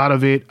 A lot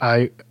of it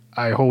I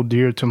hold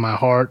dear to my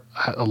heart.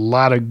 A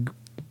lot of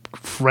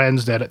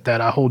friends that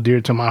I hold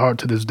dear to my heart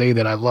to this day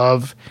that I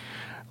love.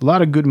 A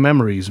lot of good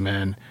memories,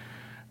 man.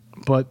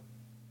 But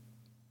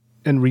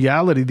in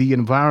reality, the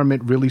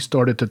environment really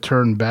started to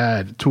turn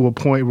bad to a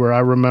point where I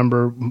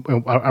remember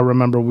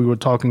we were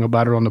talking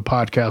about it on the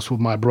podcast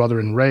with my brother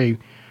and Ray,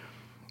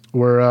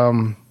 where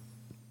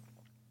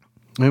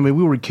we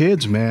were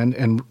kids,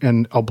 man,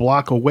 and a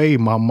block away,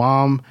 my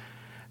mom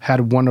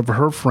had one of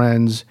her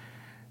friends.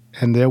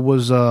 And there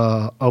was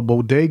a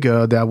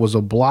bodega that was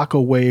a block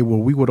away where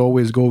we would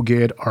always go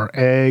get our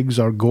eggs,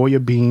 our Goya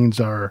beans,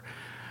 our,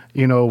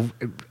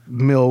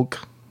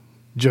 milk,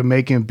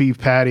 Jamaican beef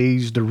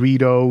patties,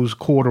 Doritos,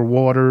 quarter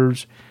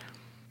waters.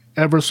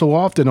 Ever so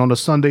often on a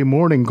Sunday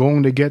morning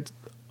going to get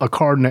a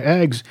carton of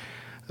eggs,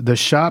 the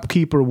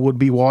shopkeeper would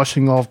be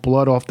washing off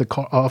blood off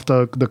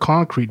the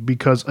concrete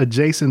because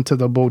adjacent to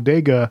the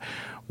bodega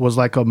was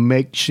like a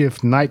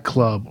makeshift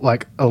nightclub,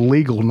 like a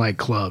legal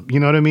nightclub. You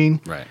know what I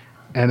mean? Right.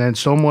 And then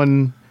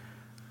someone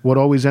would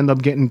always end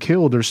up getting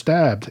killed or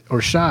stabbed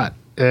or shot.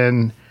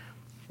 And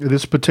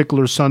this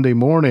particular Sunday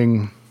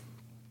morning,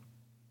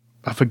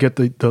 I forget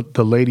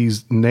the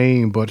lady's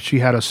name, but she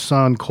had a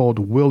son called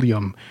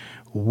William.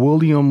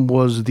 William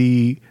was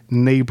the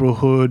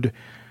neighborhood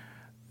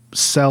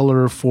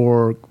seller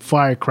for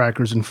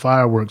firecrackers and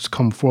fireworks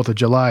come 4th of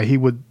July.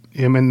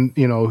 Him and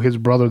his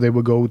brother, they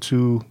would go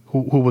to,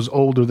 who was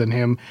older than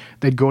him,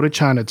 they'd go to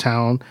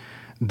Chinatown.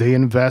 They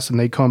invest and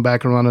they come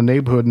back around the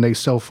neighborhood and they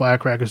sell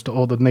firecrackers to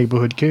all the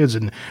neighborhood kids.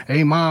 And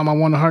hey, mom, I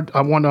want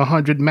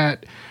 100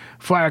 matte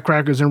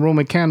firecrackers and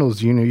Roman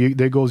candles.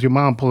 There goes your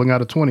mom pulling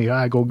out a 20. All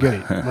right, go get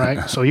it.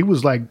 Right. So he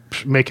was like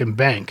making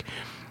bank.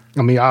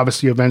 I mean,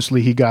 obviously,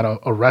 eventually he got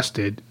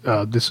arrested.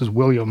 This is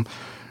William,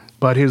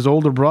 but his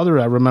older brother.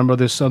 I remember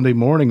this Sunday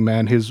morning,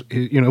 man. His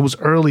it was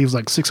early. It was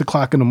like 6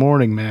 o'clock in the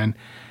morning, man.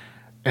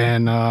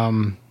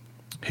 And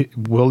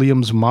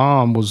William's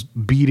mom was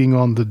beating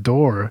on the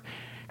door,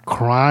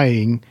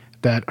 crying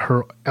that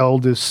her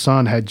eldest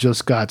son had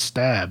just got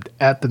stabbed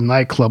at the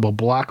nightclub a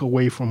block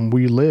away from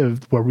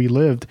where we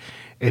lived,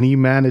 and he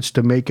managed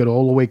to make it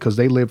all the way because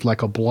they lived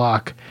like a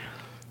block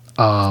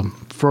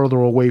further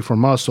away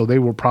from us, so they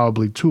were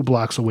probably 2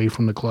 blocks away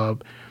from the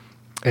club,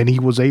 and he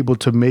was able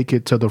to make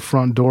it to the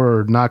front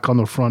door, knock on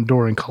the front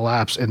door, and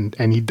collapse, and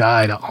he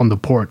died on the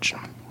porch.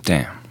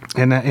 Damn.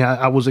 And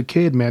I was a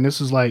kid, man.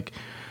 This is like,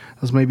 I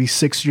was maybe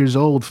 6 years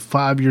old,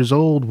 5 years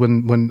old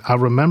when I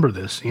remember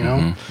this,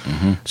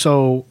 Mm-hmm.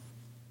 So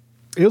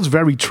it was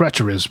very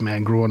treacherous,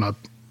 man, growing up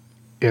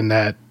in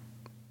that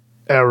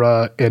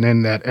era and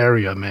in that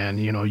area, man.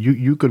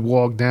 You could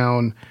walk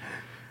down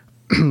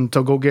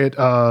to go get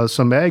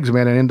some eggs,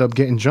 man, and end up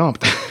getting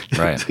jumped.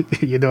 Right.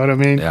 You know what I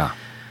mean? Yeah.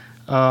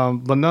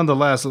 But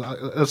nonetheless,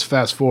 let's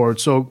fast forward.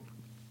 So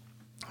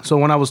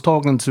when I was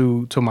talking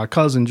to my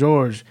cousin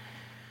George,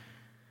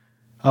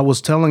 I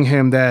was telling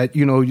him that,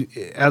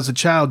 as a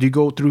child, you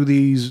go through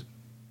these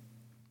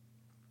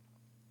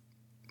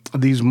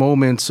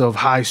moments of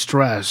high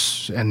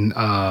stress and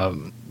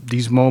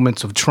these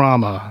moments of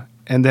trauma.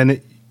 And then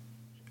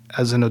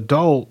as an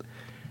adult,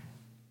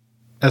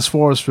 as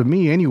far as for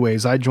me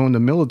anyways, I joined the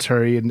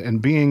military and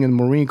being in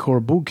Marine Corps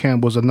boot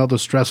camp was another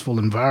stressful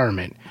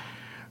environment.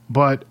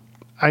 But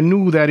I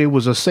knew that it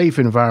was a safe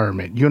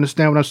environment. You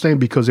understand what I'm saying?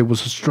 Because it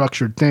was a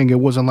structured thing.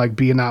 It wasn't like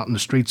being out in the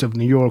streets of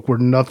New York where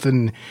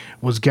nothing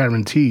was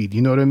guaranteed.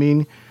 You know what I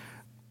mean?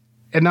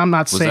 And I'm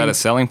not saying... Was that a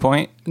selling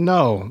point?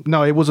 No,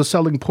 it was a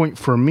selling point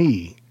for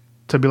me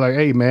to be like,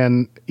 hey,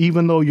 man,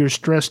 even though you're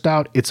stressed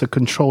out, it's a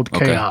controlled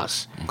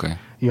chaos. Okay.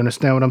 You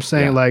understand what I'm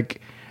saying? Yeah.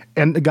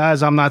 And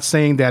guys, I'm not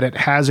saying that it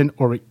hasn't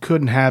or it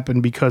couldn't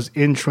happen because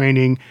in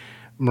training,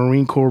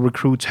 Marine Corps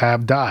recruits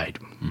have died.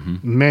 Mm-hmm.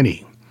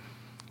 Many.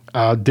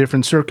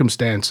 Different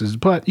circumstances,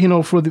 but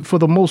for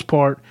the most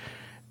part,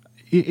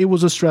 it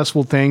was a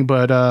stressful thing.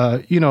 But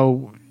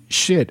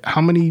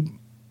how many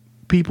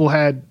people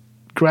had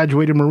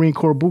graduated Marine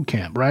Corps boot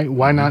camp, right?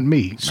 Why not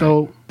me?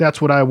 So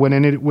that's what I went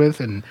in it with,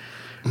 and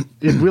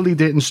it really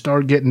didn't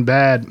start getting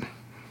bad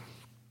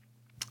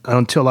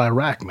until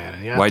Iraq,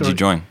 man. Why'd you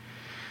join?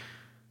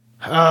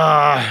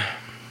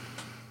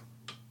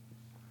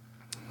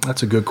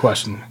 That's a good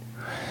question.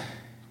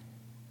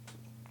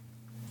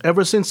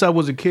 Ever since I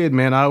was a kid,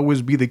 man, I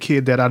always be the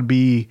kid that I'd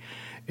be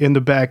in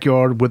the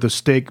backyard with a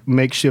stick,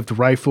 makeshift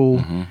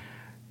rifle,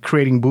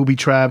 creating booby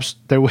traps.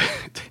 There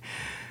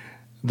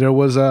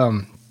was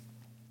a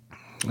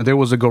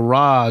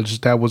garage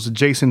that was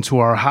adjacent to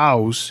our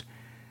house,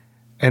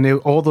 and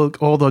all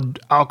the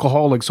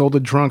alcoholics, all the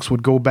drunks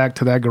would go back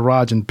to that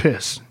garage and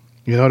piss.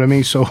 You know what I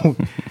mean? So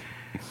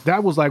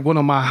that was like one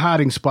of my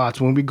hiding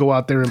spots when we go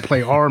out there and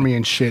play army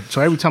and shit.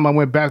 So every time I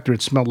went back there,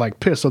 it smelled like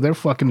piss. So they're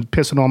fucking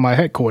pissing on my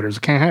headquarters.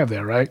 I can't have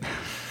that, right?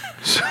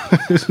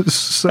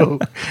 So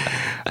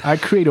I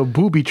create a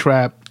booby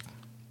trap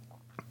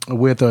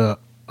with a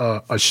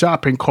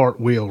shopping cart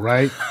wheel,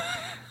 right?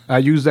 I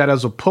use that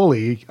as a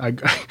pulley.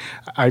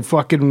 I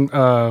fucking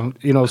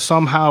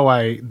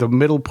somehow the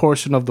middle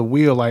portion of the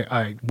wheel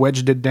I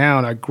wedged it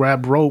down. I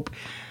grabbed rope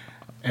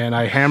and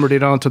I hammered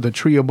it onto the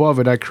tree above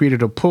it. I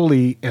created a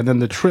pulley, and then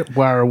the trip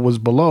wire was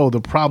below.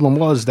 The problem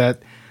was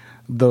that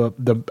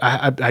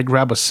I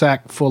grabbed a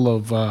sack full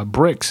of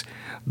bricks.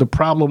 The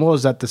problem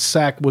was that the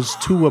sack was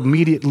too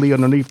immediately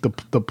underneath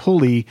the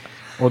pulley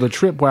or the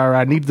trip wire.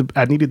 I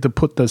needed to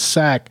put the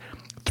sack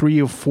 3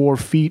 or 4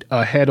 feet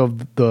ahead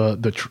of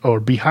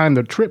or behind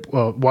the trip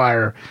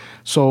wire.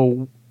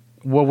 So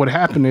what would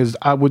happen is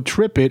I would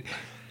trip it,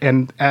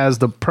 and as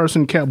the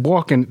person kept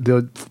walking,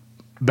 the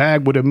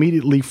bag would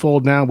immediately fall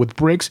down with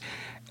bricks,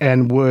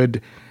 and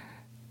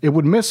it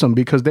would miss them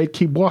because they'd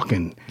keep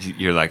walking.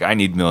 You're like, I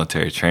need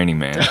military training,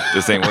 man.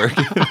 This ain't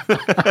working.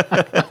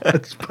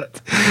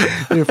 But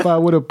if I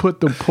would have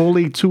put the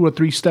pulley 2 or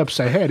 3 steps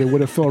ahead, it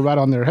would have fell right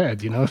on their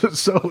head, you know?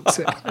 So,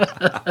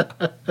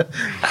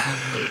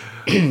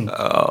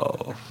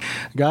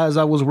 guys,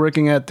 I was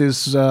working at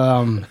this.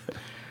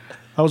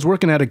 I was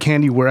working at a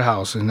candy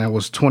warehouse, and I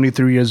was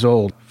 23 years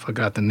old.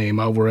 Forgot the name.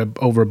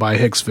 Over by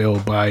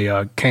Hicksville, by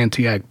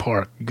Cantiac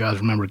Park. You guys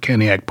remember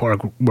Cantiac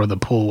Park, where the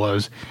pool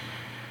was?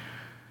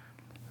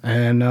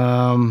 And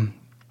I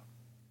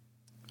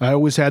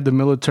always had the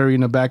military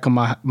in the back of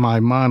my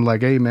mind,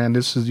 like, hey, man,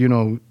 this is,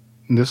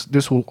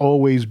 this will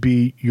always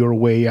be your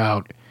way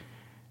out.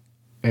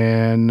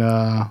 And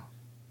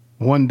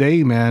one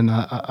day, man,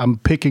 I'm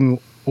picking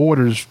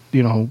orders,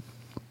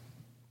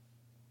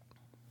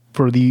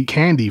 for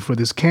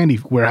this candy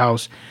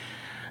warehouse.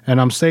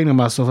 And I'm saying to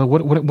myself,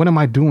 what am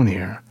I doing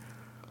here?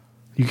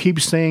 You keep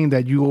saying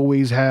that you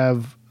always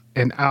have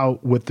an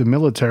out with the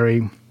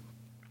military,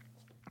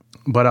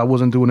 but I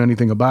wasn't doing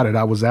anything about it.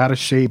 I was out of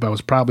shape. I was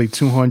probably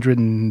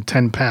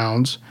 210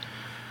 pounds.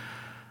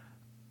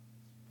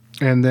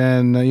 And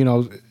then,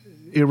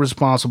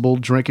 irresponsible,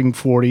 drinking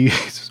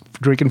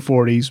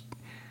 40s,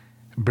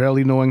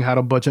 barely knowing how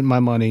to budget my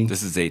money.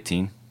 This is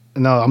 18?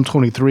 No, I'm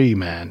 23,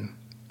 man.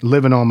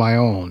 Living on my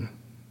own.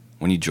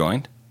 When you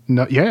joined?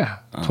 No, yeah.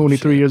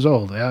 23 years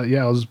old.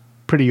 Yeah, I was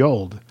pretty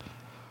old.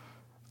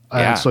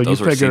 Yeah, so those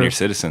you were figure senior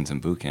citizens in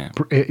boot camp.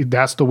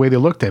 That's the way they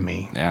looked at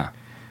me. Yeah.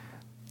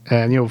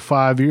 And,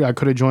 5 years, I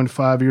could have joined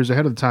 5 years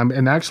ahead of the time.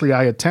 And actually,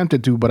 I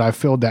attempted to, but I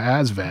failed the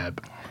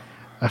ASVAB.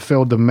 I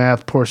failed the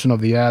math portion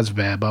of the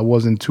ASVAB. I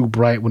wasn't too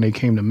bright when it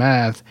came to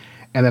math.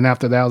 And then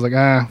after that, I was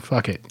like,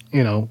 fuck it.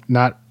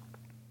 Not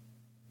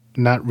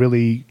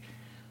really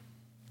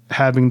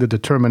having the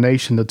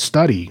determination to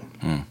study.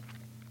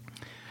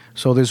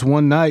 So this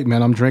one night,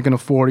 man, I'm drinking a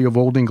 40 of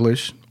Old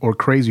English or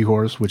Crazy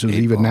Horse, which is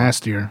even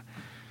nastier.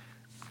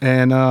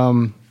 And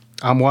I'm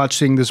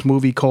watching this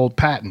movie called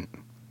Patton.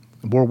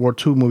 World War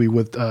II movie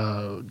with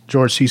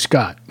George C.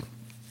 Scott.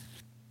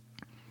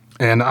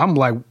 And I'm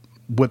like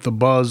with the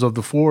buzz of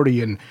the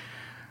 40, and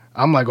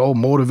I'm like all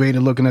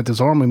motivated looking at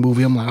this army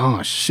movie. I'm like,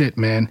 oh shit,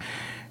 man.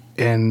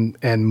 And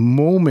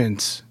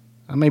moments,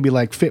 maybe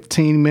like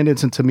 15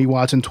 minutes into me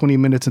watching, 20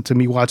 minutes into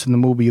me watching the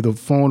movie, the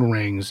phone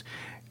rings,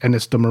 and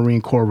it's the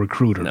Marine Corps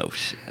recruiter. No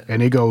shit.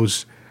 And he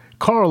goes,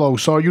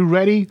 Carlos, are you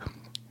ready?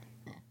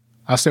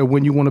 I said,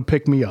 when you want to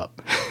pick me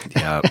up?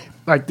 Yeah.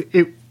 Like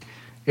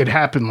it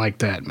happened like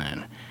that,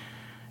 man.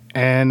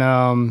 And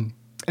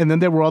then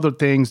there were other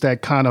things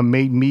that kind of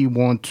made me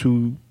want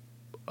to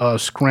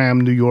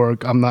scram New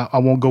York. I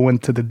won't go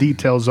into the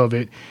details of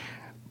it,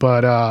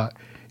 but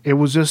it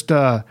was just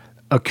a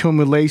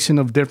accumulation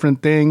of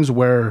different things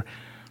where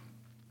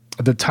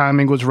the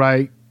timing was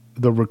right.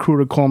 The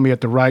recruiter called me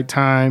at the right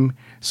time.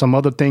 Some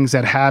other things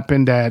that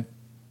happened that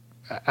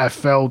I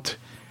felt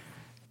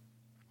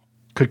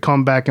could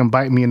come back and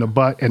bite me in the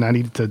butt, and I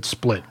needed to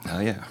split. Oh,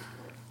 yeah.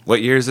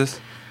 What year is this?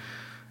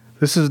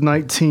 This is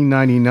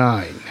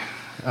 1999.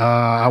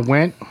 I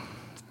went,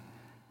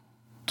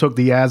 took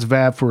the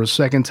ASVAB for a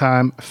second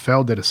time,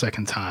 failed it a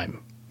second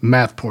time.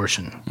 Math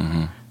portion.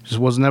 Mm-hmm. Just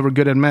was never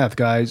good at math,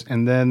 guys.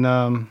 And then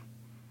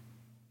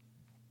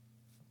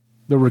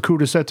the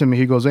recruiter said to me,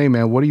 he goes, hey,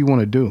 man, what do you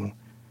want to do?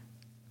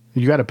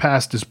 You got to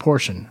pass this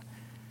portion.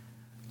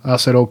 I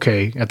said,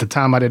 okay. At the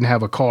time, I didn't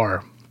have a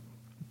car.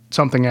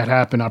 Something had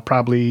happened. I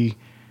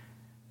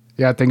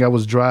think I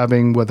was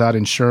driving without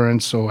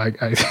insurance. So I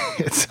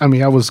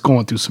was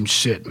going through some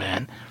shit,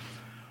 man.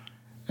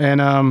 And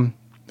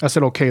I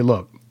said, okay,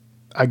 look,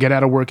 I get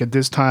out of work at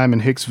this time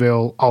in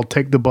Hicksville. I'll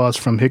take the bus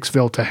from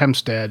Hicksville to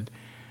Hempstead.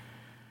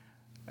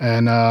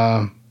 And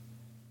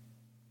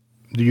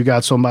do you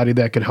got somebody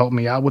that could help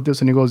me out with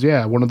this? And he goes,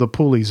 yeah, one of the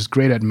pulleys is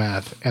great at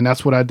math. And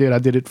that's what I did. I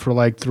did it for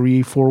like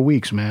 3-4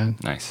 weeks, man.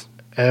 Nice.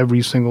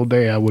 Every single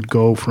day I would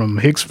go from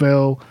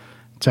Hicksville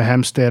to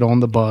Hempstead on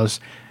the bus,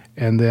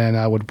 and then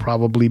I would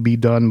probably be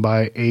done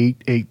by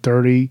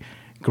 8:30,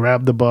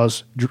 grab the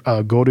bus,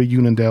 go to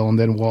Unionville, and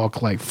then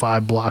walk like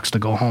 5 blocks to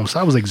go home. So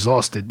I was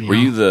exhausted. Were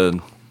you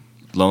the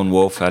lone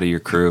wolf out of your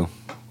crew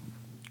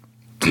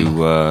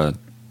to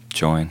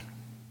join?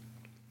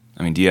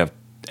 I mean, do you have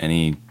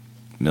any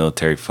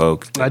military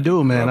folk? I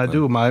do, man. I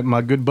do.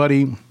 My good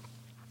buddy,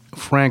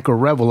 Frank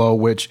Arevalo,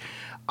 which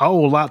I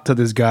owe a lot to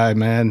this guy,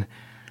 man.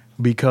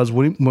 Because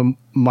when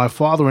my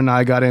father and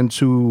I got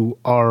into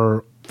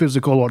our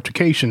physical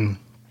altercation,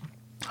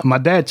 my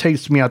dad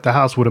chased me out the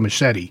house with a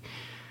machete.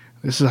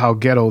 This is how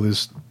ghetto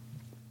this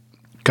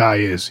guy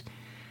is.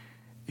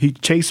 He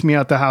chased me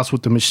out the house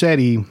with the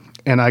machete,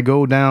 and I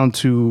go down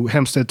to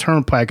Hempstead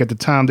Turnpike. At the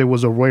time, there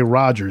was a Roy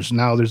Rogers.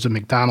 Now there's a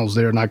McDonald's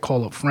there, and I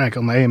call up Frank.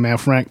 I'm like, hey, man,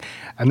 Frank,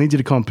 I need you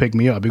to come pick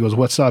me up. He goes,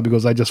 what's up? He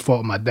goes, I just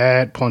fought my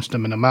dad, punched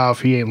him in the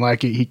mouth. He ain't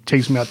like it. He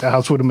chased me out the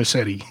house with a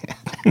machete.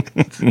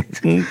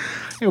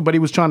 But he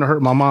was trying to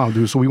hurt my mom,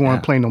 dude, so we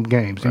weren't playing them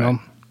games, you know?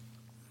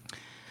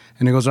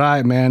 And he goes, all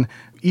right, man,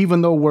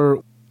 even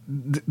though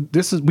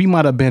this was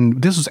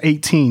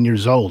 18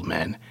 years old,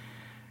 man.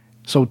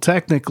 So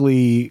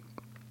technically,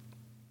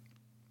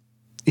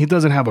 he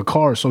doesn't have a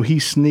car, so he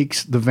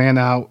sneaks the van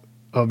out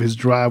of his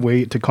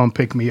driveway to come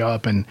pick me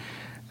up. And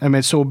I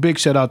mean, so a big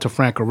shout out to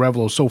Frank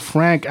Arevalo. So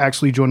Frank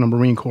actually joined the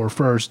Marine Corps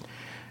first,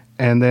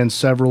 and then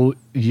several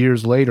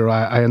years later,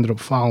 I ended up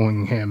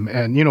following him.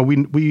 And you know,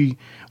 we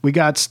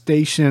got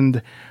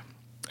stationed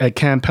at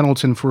Camp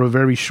Pendleton for a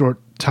very short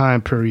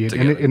time period,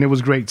 and it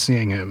was great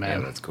seeing him, man.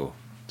 Yeah, that's cool.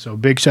 So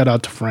big shout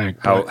out to Frank.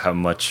 How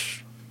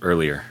much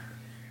earlier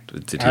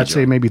did he I'd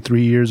say maybe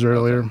 3 years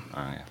earlier. Okay.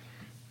 Oh, yeah.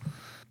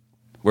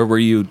 Where were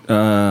you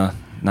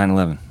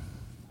 9/11?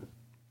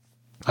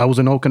 I was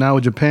in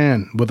Okinawa,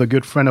 Japan, with a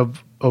good friend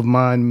of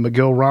mine,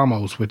 Miguel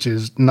Ramos, which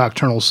is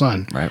Nocturnal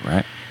Sun.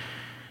 Right.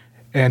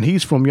 And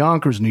he's from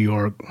Yonkers, New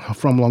York,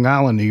 from Long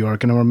Island, New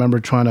York. And I remember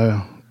trying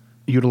to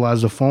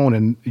utilize the phone,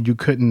 and you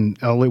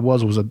couldn't. All it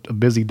was a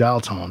busy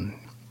dial tone.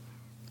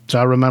 So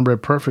I remember it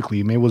perfectly.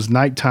 I mean, it was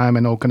nighttime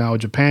in Okinawa,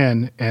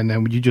 Japan, and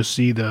then you just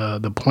see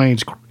the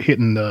planes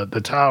hitting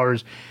the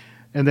towers,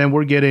 and then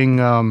we're getting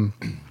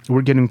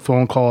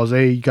phone calls.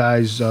 Hey, you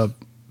guys,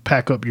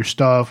 pack up your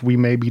stuff. We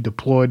may be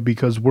deployed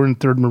because we're in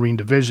 3rd Marine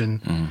Division.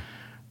 Mm-hmm.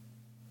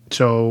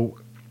 So,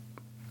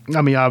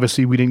 I mean,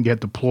 obviously we didn't get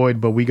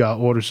deployed, but we got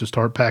orders to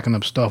start packing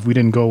up stuff. We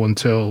didn't go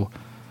until,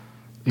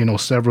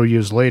 several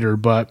years later.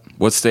 But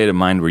what state of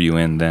mind were you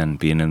in then,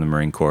 being in the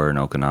Marine Corps in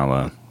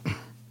Okinawa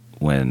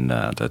when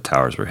the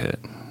towers were hit?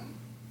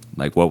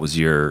 Like, what was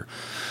your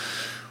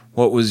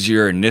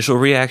initial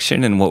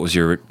reaction, and what was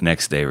your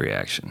next day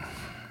reaction?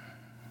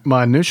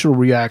 My initial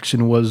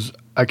reaction was,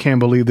 I can't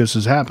believe this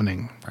is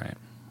happening. Right.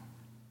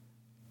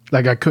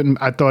 Like,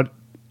 I thought,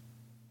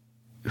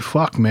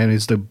 fuck, man,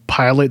 is the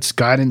pilot's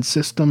guidance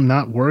system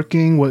not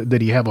working?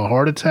 Did he have a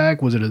heart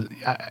attack? Was it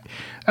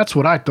that's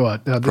what I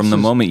thought. From the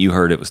moment you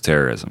heard it was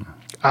terrorism.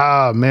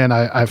 Man,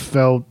 I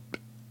felt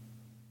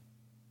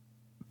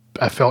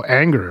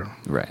anger.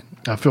 Right.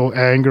 I felt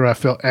anger. I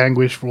felt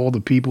anguish for all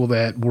the people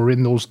that were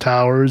in those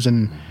towers,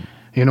 and,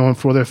 and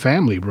for their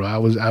family, bro. I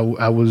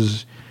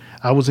was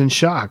in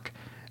shock.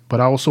 But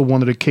I also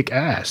wanted to kick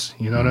ass.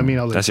 You know what I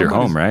mean? That's your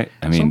home, right?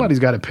 I mean, somebody's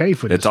got to pay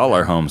for this. It's all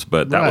our homes,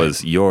 but that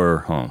was your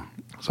home.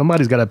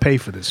 Somebody's got to pay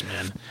for this,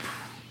 man.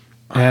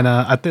 And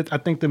I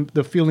think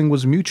the feeling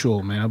was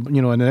mutual, man.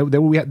 And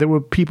there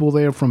were people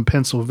there from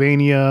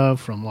Pennsylvania,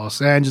 from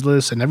Los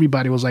Angeles, and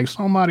everybody was like,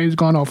 somebody's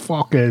gonna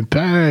fucking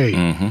pay.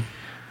 Mm-hmm.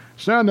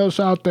 Send us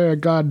out there,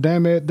 God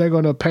damn it! They're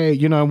gonna pay.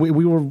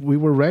 We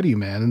were ready,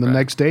 man. And the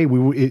next day,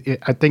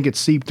 I think it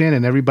seeped in,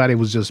 and everybody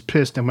was just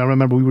pissed. And I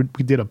remember we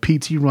did a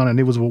PT run, and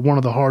it was one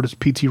of the hardest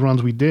PT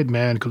runs we did,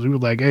 man, because we were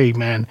like, hey,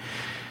 man,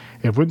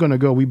 if we're gonna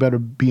go, we better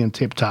be in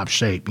tip top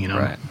shape,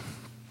 Right.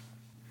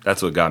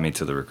 That's what got me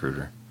to the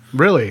recruiter.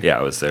 Really? Yeah,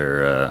 I was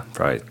there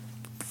probably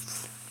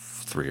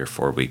 3 or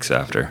 4 weeks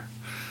after.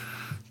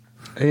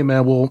 Hey,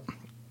 man. Well,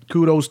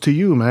 kudos to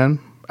you, man.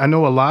 I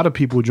know a lot of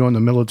people join the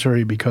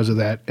military because of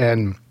that,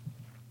 and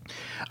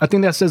I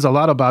think that says a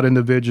lot about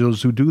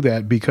individuals who do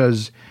that,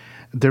 because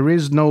there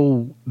is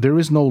no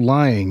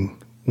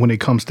lying when it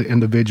comes to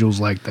individuals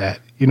like that.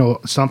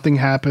 Something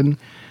happened.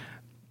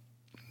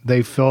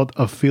 They felt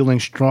a feeling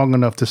strong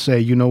enough to say,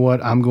 you know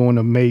what, I'm going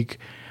to make.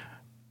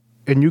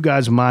 And you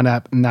guys might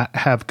not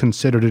have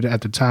considered it at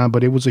the time,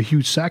 but it was a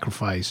huge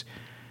sacrifice.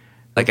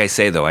 Like I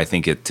say, though, I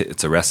think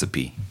it's a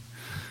recipe.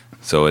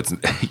 So it's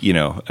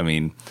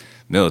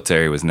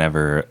military was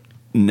never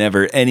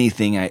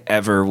anything I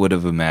ever would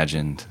have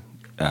imagined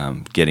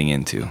getting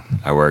into.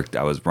 I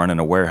was running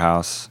a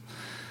warehouse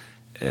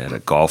at a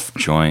golf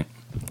joint,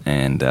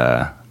 and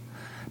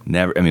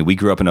we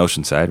grew up in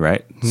Oceanside,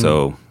 right? Mm.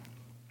 So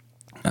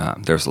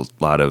There's a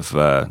lot of,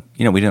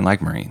 we didn't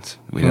like Marines.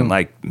 We didn't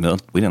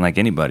like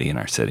anybody in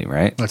our city,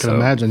 right? I can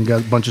imagine. You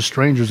got a bunch of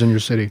strangers in your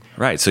city.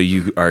 Right. So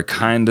you are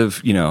kind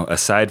of,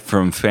 aside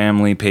from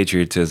family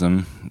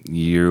patriotism,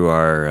 you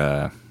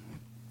are,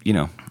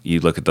 you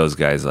look at those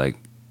guys like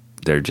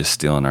they're just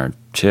stealing our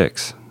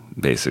chicks,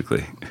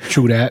 basically.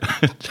 True that.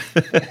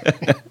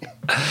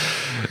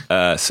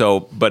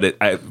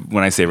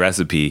 When I say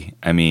recipe,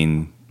 I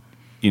mean,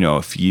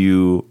 if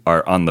you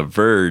are on the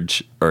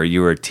verge or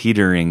you are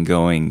teetering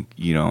going,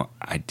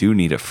 I do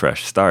need a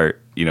fresh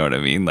start. You know what I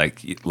mean?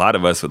 Like a lot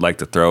of us would like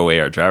to throw away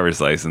our driver's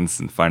license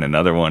and find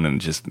another one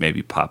and just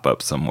maybe pop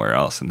up somewhere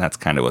else. And that's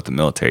kind of what the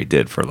military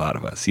did for a lot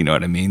of us. You know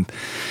what I mean?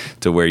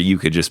 To where you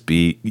could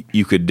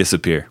you could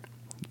disappear,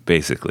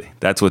 basically.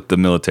 That's what the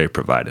military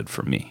provided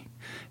for me.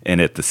 And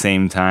at the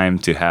same time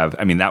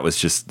that was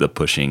just the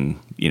pushing,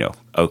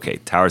 okay,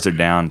 towers are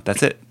down.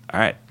 That's it. All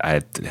right,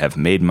 I have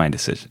made my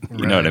decision.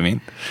 You know what I mean?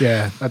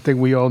 Yeah, I think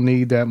we all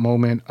need that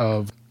moment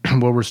of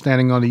where we're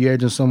standing on the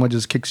edge and someone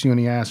just kicks you in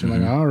the ass. You're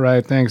like, all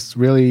right, thanks.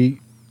 Really,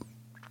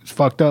 it's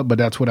fucked up, but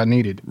that's what I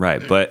needed.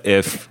 Right, but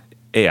if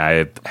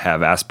I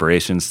have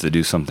aspirations to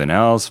do something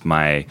else,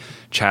 my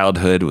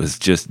childhood was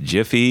just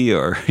Jiffy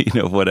or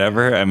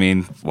whatever. I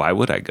mean, why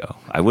would I go?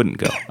 I wouldn't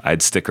go.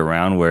 I'd stick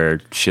around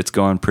where shit's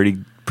going pretty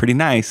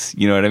nice.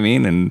 You know what I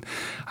mean? And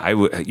I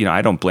would,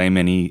 I don't blame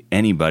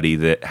anybody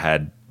that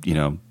had,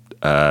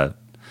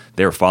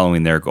 they were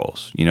following their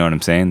goals. You know what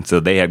I'm saying? So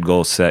they had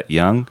goals set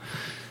young.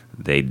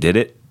 They did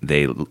it.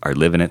 They are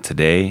living it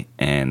today.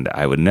 And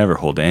I would never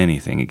hold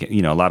anything against,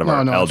 a lot of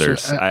our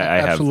elders. Sure.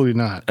 Absolutely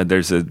not.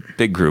 There's a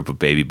big group of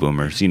baby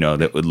boomers,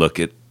 that would look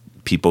at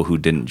people who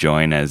didn't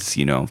join as,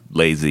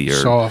 lazy or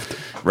soft.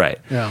 Right.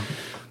 Yeah.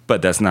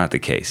 But that's not the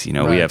case. We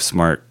have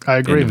smart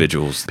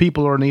individuals.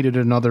 People are needed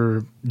in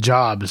other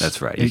jobs.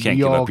 That's right. You can't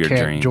give up your dream.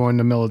 You can't join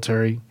the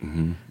military.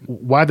 Mm-hmm.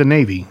 Why the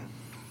Navy?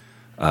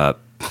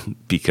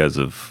 Because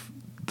of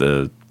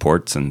the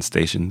ports and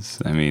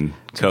stations. I mean,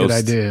 coast. Good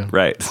idea.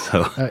 Right.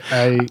 So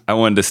I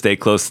wanted to stay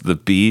close to the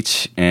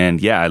beach.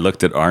 And I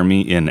looked at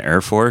Army and Air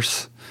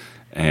Force.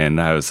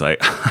 And I was like,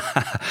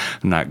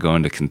 I'm not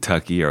going to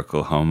Kentucky or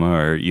Oklahoma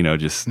or,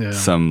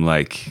 some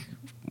like...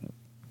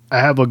 I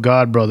have a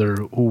god brother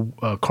who,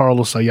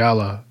 Carlos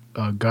Ayala,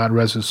 God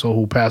rest his soul,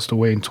 who passed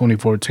away in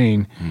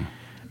 2014.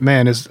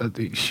 Man, I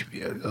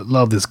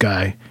love this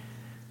guy.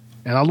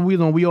 And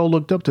we all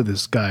looked up to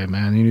this guy,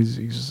 man.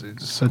 He's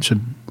such a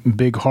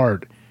big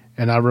heart.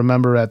 And I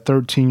remember at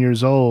 13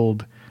 years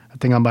old, I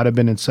think I might have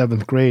been in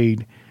 7th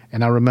grade,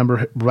 and I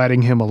remember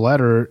writing him a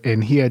letter,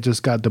 and he had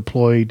just got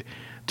deployed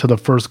to the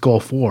first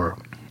Gulf War.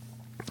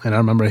 And I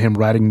remember him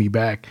writing me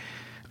back,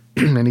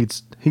 and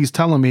he's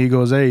telling me, he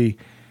goes, hey,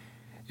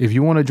 if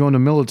you want to join the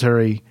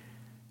military,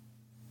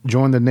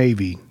 join the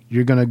Navy.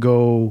 You're going to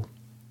go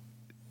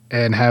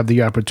and have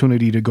the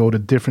opportunity to go to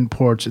different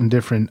ports and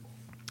different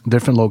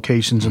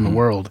locations in the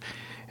world.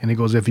 And he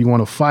goes, if you want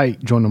to fight,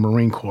 join the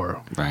Marine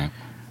Corps. Right.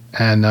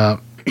 And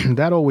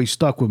that always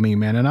stuck with me,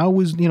 man. And I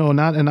always, and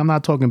I'm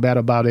not talking bad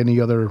about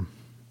any other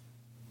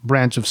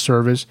branch of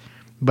service,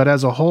 but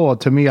as a whole,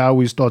 to me, I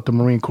always thought the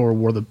Marine Corps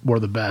were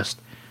the best.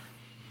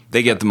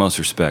 They get the most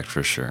respect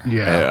for sure.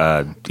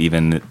 Yeah.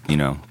 Even,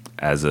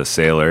 as a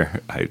sailor,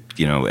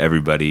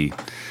 everybody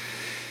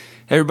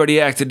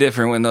acted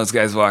different when those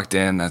guys walked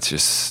in. That's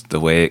just the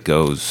way it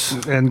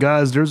goes. And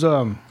guys, there's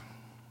a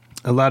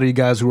lot of you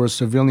guys who are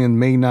civilian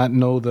may not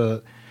know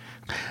the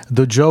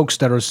jokes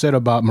that are said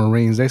about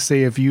Marines. They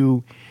say if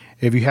you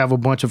have a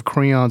bunch of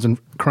crayons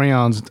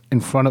in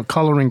front of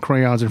coloring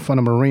crayons in front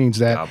of Marines,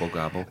 that gobble,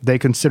 gobble. They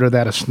consider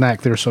that a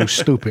snack. They're so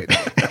stupid.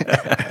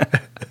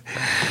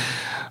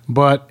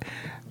 But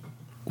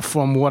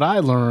from what I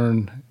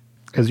learned,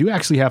 is you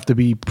actually have to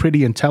be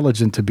pretty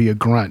intelligent to be a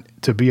grunt,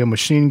 to be a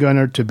machine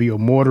gunner, to be a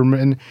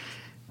mortarman,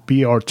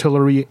 be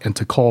artillery, and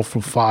to call for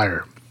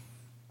fire.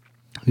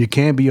 You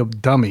can't be a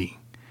dummy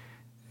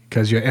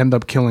because you end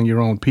up killing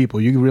your own people.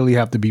 You really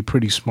have to be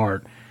pretty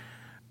smart.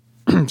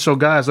 So,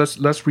 guys,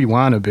 let's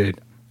rewind a bit.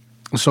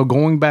 So,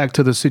 going back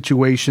to the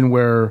situation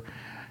where,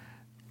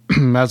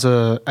 as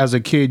a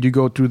kid, you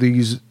go through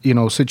these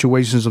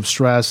situations of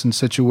stress and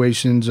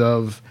situations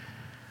of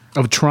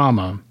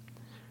trauma,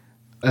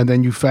 and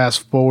then you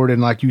fast forward,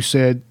 and like you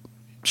said,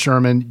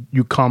 Sherman,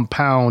 you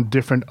compound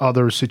different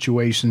other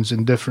situations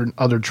and different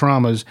other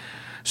traumas.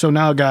 So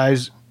now,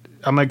 guys,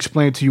 I'm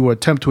going to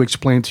attempt to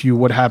explain to you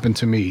what happened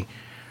to me.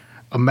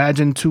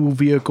 Imagine 2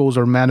 vehicles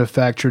are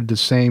manufactured the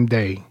same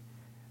day.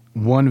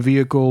 One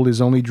vehicle is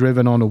only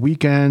driven on the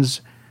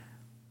weekends.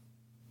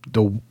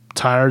 The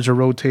tires are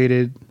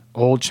rotated.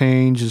 Oil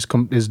change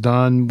is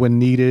done when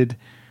needed.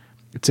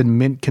 It's in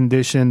mint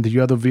condition. The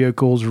other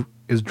vehicle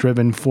is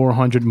driven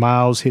 400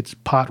 miles, hits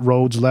pot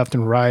roads left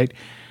and right.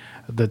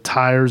 The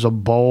tires are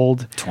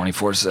bald.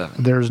 24/7.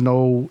 There's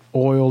no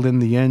oil in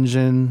the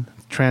engine.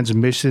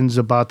 Transmission's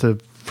about to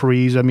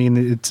freeze. I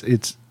mean,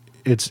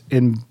 it's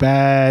in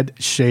bad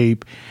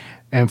shape.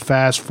 And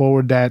fast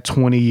forward that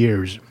 20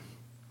 years.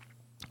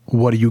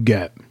 What do you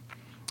get?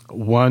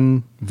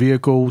 One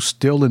vehicle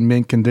still in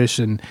mint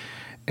condition,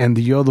 and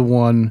the other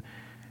one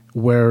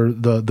where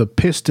the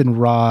piston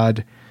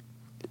rod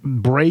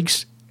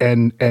breaks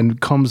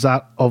and comes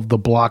out of the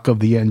block of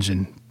the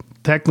engine.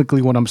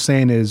 Technically, what I'm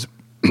saying is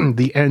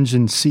the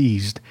engine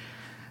seized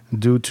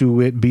due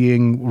to it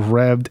being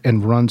revved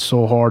and run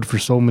so hard for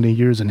so many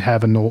years and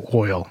having no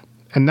oil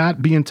and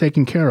not being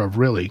taken care of,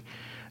 really.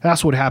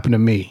 That's what happened to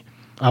me.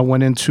 I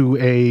went into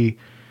a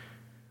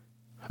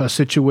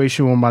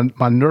situation where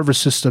my nervous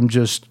system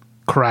just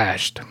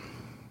crashed.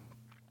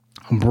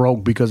 I'm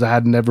broke because I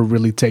had never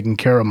really taken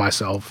care of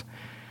myself.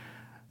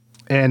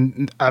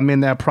 And I'm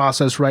in that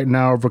process right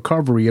now of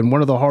recovery. And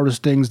one of the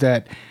hardest things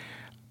that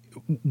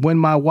when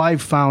my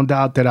wife found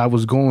out that I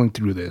was going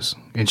through this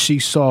and she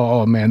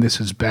saw, oh man, this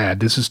is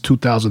bad. This is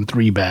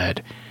 2003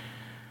 bad.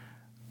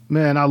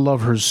 Man, I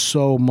love her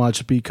so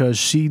much because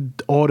she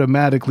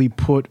automatically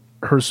put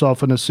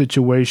herself in a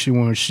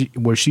situation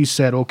where she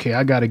said, okay,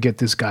 I got to get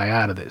this guy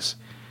out of this.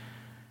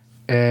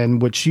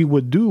 And what she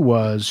would do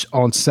was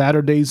on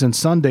Saturdays and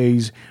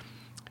Sundays,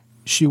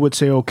 she would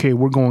say, okay,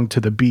 we're going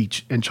to the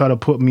beach, and try to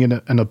put me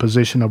in a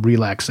position of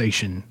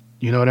relaxation.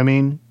 You know what I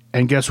mean?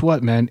 And guess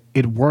what, man?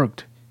 It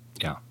worked.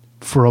 Yeah.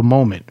 For a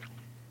moment.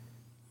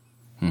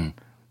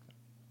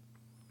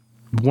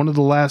 One of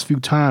the last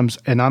few times,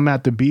 and I'm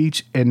at the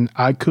beach, and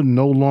I could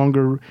no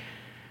longer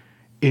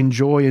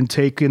enjoy and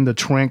take in the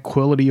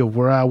tranquility of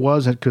where I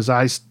was, because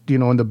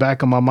in the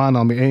back of my mind,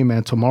 I'm like, hey,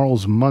 man,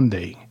 tomorrow's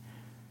Monday.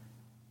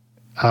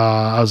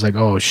 I was like,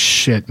 oh,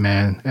 shit,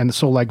 man. And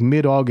so like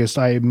mid-August,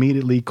 I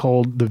immediately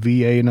called the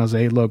VA and I was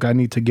like, hey, look, I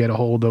need to get a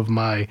hold of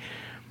my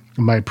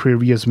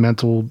previous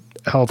mental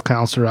health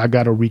counselor. I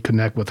got to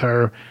reconnect with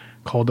her.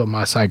 Called up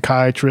my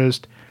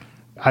psychiatrist.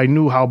 I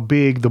knew how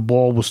big the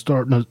ball was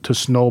starting to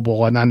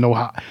snowball, and I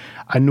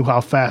knew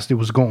how fast it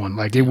was going.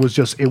 Like it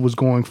was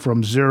going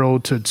from 0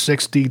 to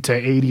 60 to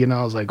 80, and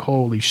I was like,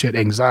 holy shit,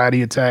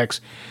 anxiety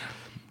attacks.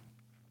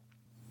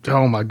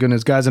 Oh my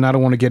goodness, guys, and I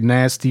don't want to get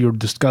nasty or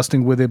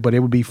disgusting with it, but it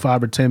would be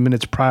 5 or 10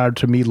 minutes prior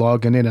to me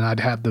logging in, and I'd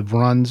have the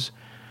runs.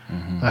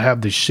 Mm-hmm. I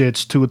have the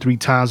shits 2 or 3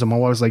 times, and my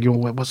wife's like,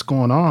 what's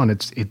going on?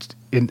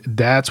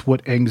 That's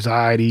what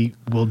anxiety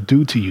will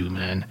do to you,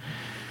 man.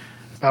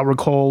 I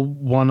recall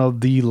one of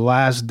the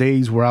last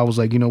days where I was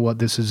like, you know what,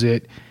 this is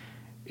it.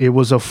 It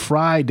was a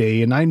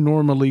Friday, and I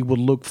normally would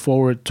look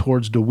forward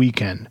towards the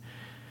weekend.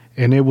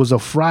 And it was a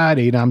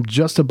Friday, and I'm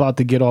just about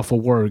to get off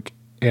of work,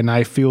 and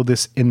I feel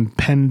this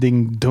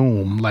impending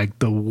doom, like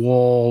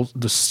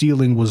the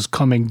ceiling was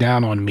coming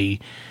down on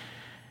me.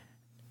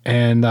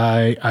 And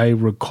I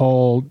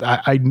recalled,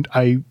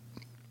 I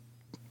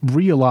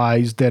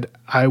realized that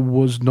I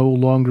was no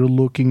longer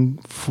looking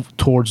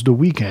towards the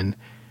weekend.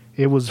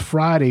 It was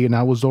Friday, and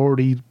I was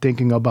already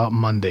thinking about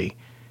Monday,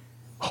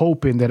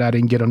 hoping that I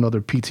didn't get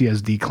another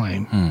PTSD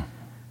claim.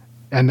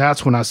 And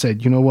that's when I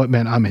said, you know what,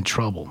 man, I'm in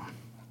trouble.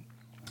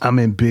 I'm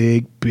in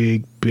big,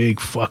 big, big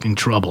fucking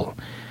trouble.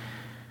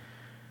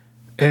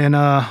 And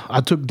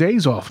I took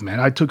days off, man.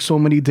 I took so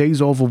many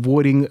days off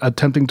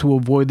attempting to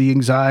avoid the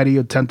anxiety,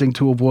 attempting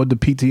to avoid the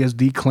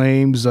PTSD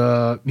claims,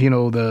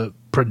 the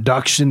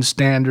production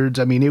standards.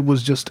 I mean, it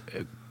was just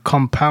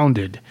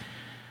compounded.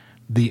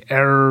 The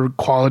error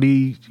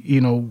quality,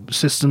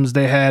 systems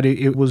they had,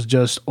 it was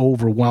just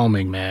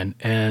overwhelming, man.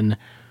 And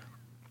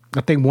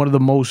I think one of the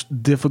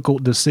most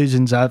difficult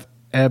decisions I've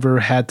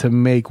ever had to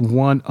make,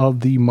 one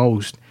of the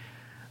most,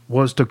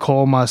 was to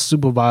call my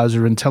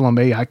supervisor and tell him,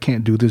 hey, I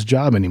can't do this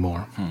job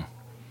anymore.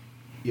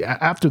 Yeah,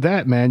 after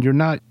that,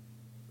 man,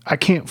 I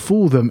can't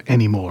fool them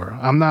anymore.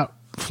 I'm not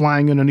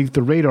flying underneath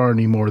the radar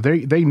anymore.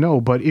 They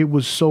know, but it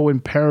was so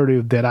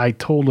imperative that I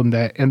told him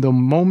that. And the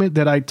moment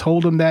that I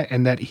told him that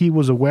and that he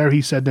was aware,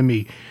 he said to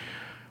me,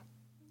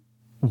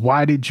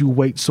 why did you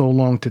wait so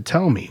long to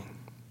tell me?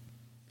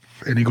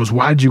 And he goes,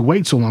 why did you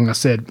wait so long? I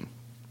said,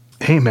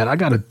 hey, man, I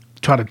got to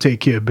try to take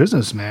care of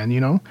business, man,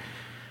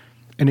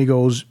 And he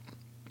goes,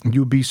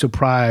 you'd be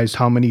surprised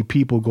how many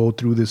people go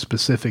through this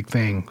specific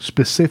thing,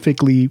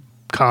 specifically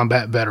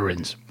combat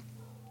veterans.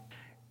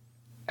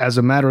 As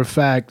a matter of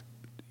fact,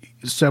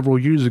 several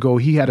years ago,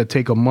 he had to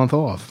take a month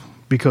off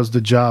because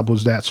the job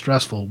was that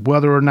stressful.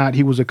 Whether or not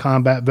he was a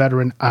combat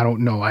veteran, I don't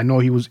know. I know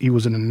he was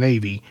in the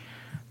Navy,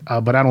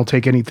 but I don't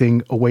take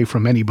anything away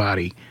from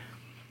anybody.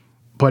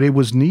 But it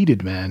was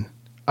needed, man.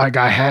 Like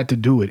I had to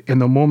do it. And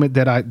the moment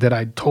that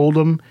I told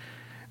him,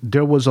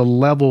 there was a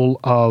level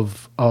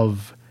of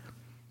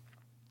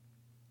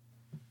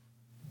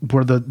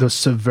where the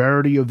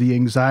severity of the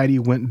anxiety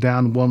went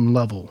down one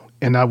level,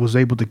 and I was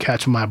able to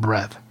catch my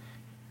breath.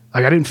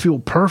 Like I didn't feel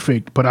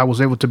perfect, but I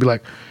was able to be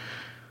like,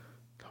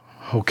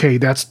 okay,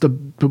 that's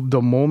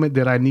the moment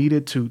that I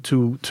needed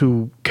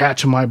to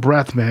catch my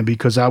breath, man,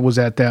 because I was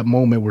at that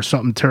moment where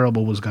something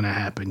terrible was going to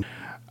happen.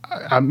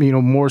 I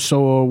more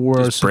so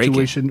where a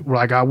situation where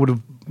like I would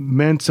have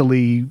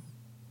mentally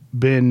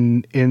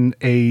been in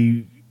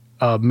a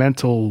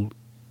mental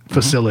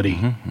facility.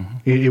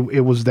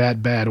 It was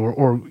that bad,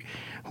 or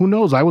who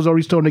knows? I was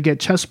already starting to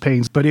get chest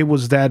pains, but it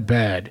was that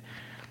bad.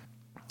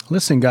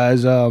 Listen,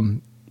 guys,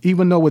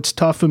 even though it's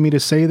tough for me to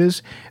say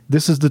this,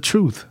 this is the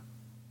truth.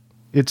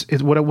 It's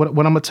what I'm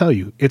gonna tell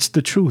you. It's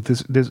the truth.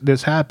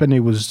 This happened.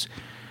 It was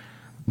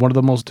one of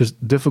the most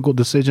difficult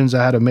decisions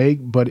I had to make,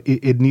 but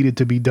it needed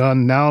to be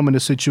done. Now I'm in a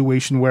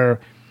situation where,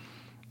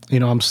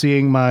 I'm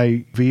seeing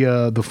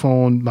via the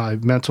phone, my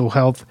mental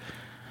health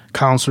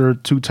counselor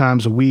 2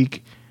 times a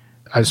week.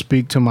 I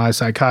speak to my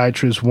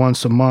psychiatrist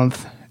once a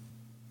month.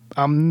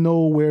 I'm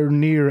nowhere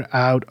near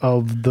out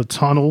of the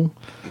tunnel,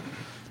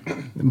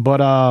 but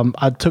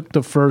I took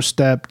the first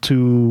step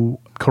to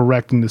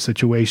correcting the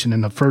situation,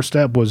 and the first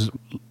step was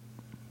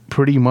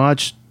pretty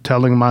much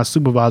telling my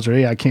supervisor,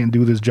 hey, I can't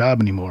do this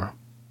job anymore.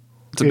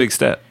 It's a big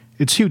step.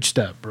 It's a huge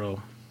step,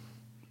 bro.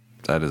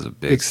 That is a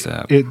big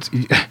step. I'm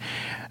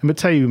gonna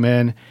tell you,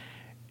 man,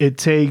 it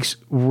takes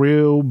a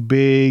real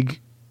big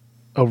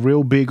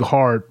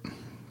heart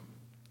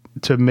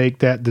to make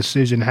that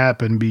decision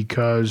happen,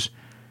 because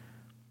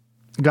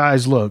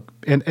guys, look,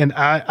 and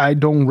I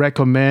don't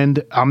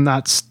recommend, I'm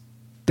not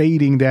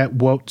stating that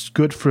what's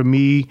good for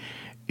me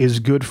is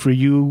good for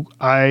you.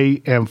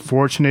 I am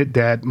fortunate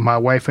that my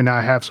wife and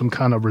I have some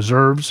kind of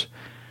reserves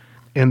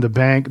in the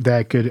bank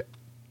that could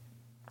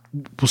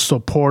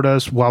support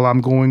us while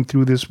I'm going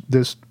through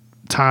this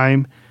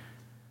time.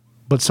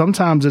 But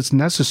sometimes it's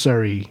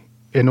necessary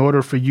in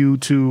order for you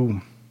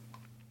to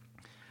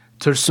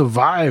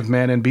survive,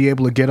 man, and be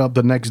able to get up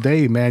the next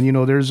day, man.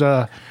 There's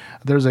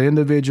an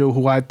individual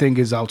who I think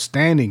is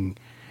outstanding,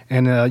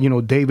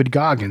 and David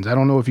Goggins. I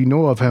don't know if you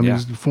know of him. Yeah.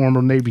 He's the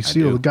former Navy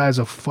SEAL. The guy's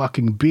a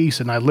fucking beast,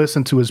 and I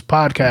listened to his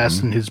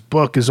podcast, and his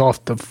book is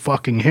off the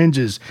fucking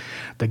hinges.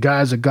 The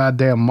guy's a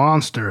goddamn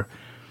monster,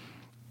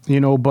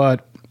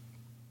 but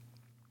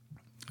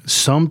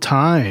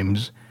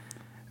sometimes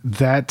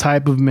that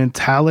type of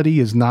mentality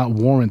is not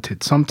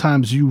warranted.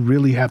 Sometimes you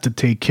really have to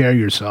take care of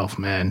yourself,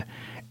 man,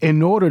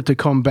 in order to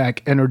come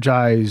back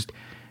energized,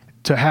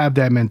 to have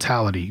that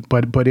mentality.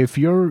 But if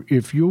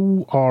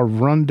you are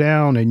run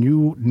down, and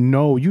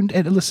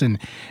and listen,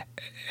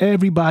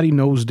 everybody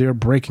knows their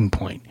breaking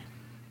point.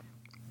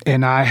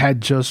 And I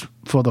had just,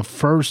 for the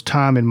first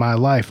time in my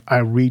life, I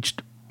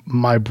reached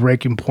my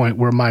breaking point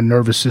where my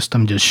nervous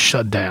system just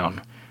shut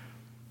down.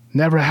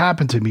 Never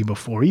happened to me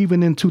before.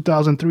 Even in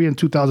 2003 and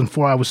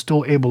 2004, I was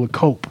still able to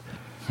cope.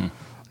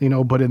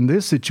 But in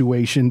this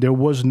situation, there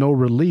was no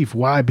relief.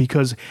 Why?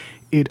 Because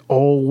it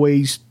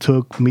always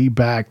took me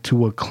back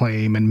to a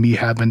claim and me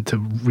having to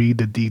read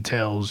the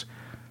details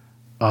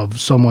of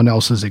someone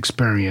else's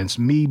experience,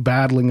 me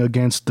battling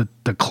against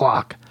the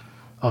clock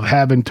of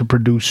having to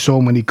produce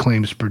so many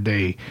claims per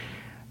day,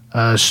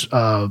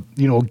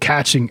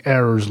 catching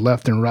errors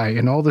left and right.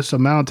 And all this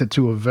amounted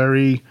to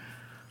it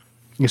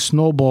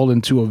snowballed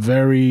into a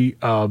very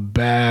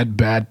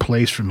bad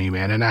place for me,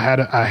 man. And I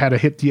had to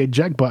hit the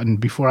eject button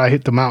before I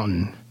hit the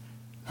mountain.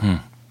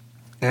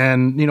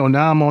 And,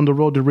 now I'm on the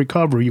road to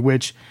recovery,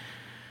 which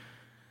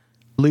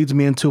leads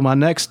me into my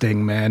next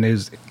thing, man,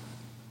 is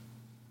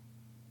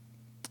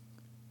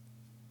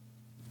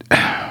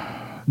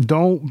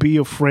don't be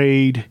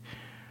afraid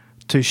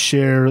to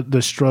share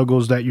the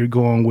struggles that you're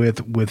going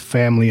with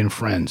family and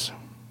friends.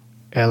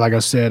 And like I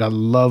said, I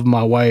love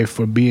my wife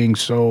for being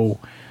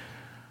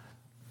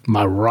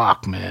my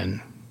rock,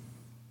 man.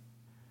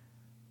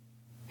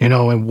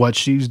 And what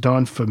she's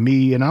done for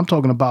me, and I'm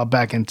talking about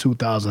back in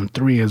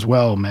 2003 as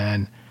well,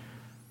 man.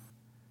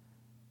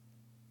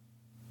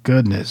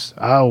 Goodness,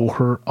 I owe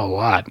her a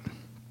lot.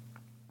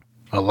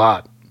 A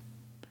lot.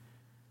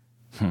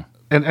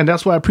 And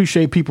that's why I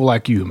appreciate people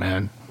like you,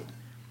 man,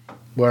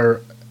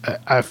 where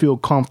I feel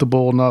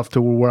comfortable enough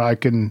to where I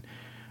can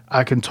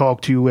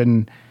talk to you.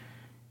 And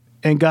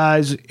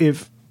guys,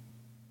 if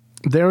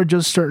there are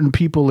just certain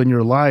people in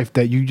your life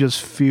that you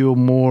just feel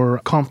more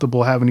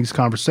comfortable having these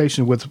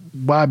conversations with.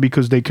 Why?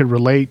 Because they can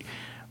relate,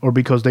 or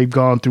because they've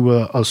gone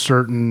through a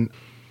certain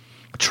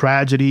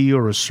tragedy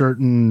or a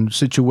certain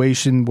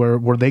situation where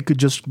they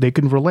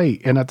can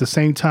relate. And at the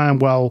same time,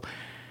 while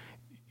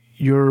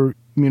they're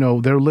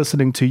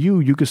listening to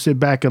you, you can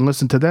sit back and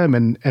listen to them.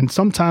 And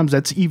sometimes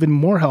that's even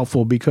more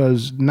helpful,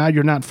 because now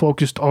you're not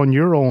focused on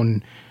your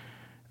own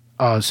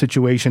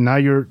situation. Now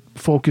you're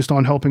focused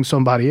on helping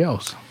somebody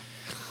else.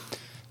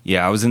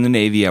 Yeah, I was in the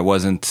Navy. I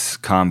wasn't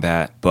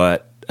combat,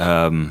 but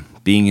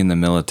being in the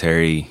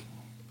military,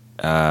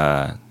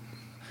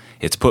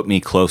 it's put me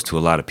close to a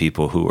lot of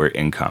people who were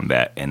in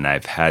combat, and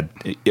I've had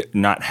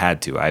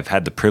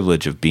the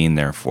privilege of being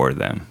there for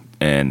them.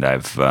 And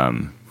I've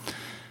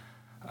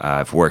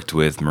worked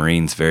with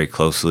Marines very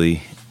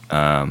closely.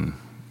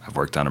 I've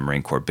worked on a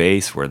Marine Corps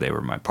base where they were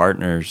my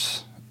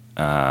partners.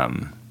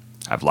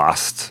 I've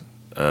lost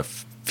a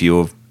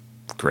few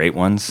great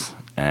ones.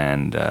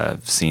 And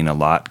I've seen a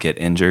lot get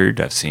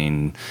injured. I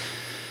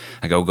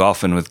go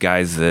golfing with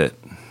guys that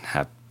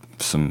have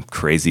some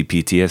crazy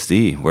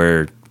PTSD,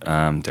 where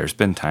there's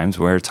been times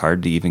where it's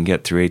hard to even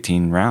get through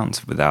 18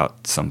 rounds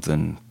without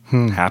something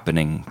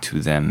happening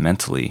to them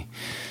mentally,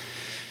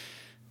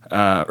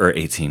 or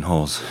 18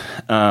 holes.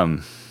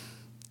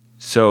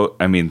 So,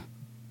 I mean,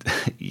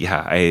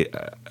 yeah,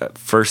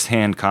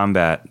 firsthand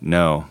combat,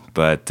 no,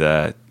 but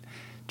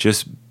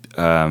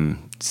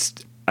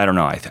I don't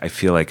know. I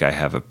feel like I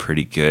have a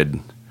pretty good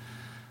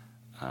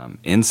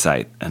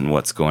insight on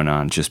what's going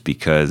on, just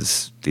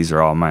because these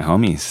are all my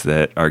homies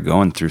that are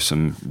going through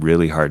some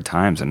really hard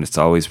times, and it's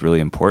always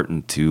really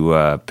important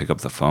to pick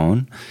up the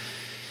phone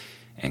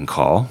and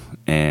call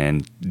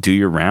and do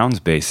your rounds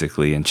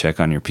basically and check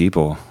on your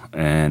people.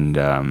 And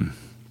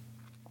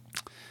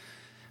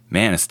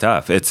man, it's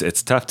tough.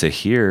 It's tough to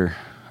hear.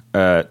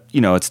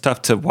 It's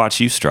tough to watch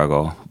you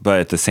struggle, but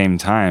at the same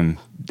time,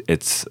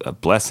 it's a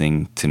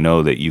blessing to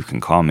know that you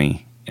can call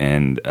me,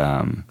 and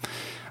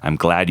I'm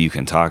glad you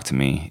can talk to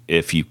me.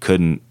 If you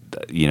couldn't,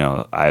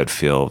 I would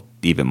feel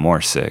even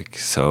more sick.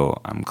 So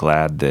I'm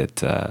glad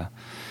that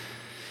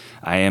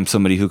I am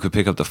somebody who could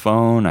pick up the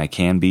phone. I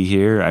can be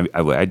here.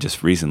 I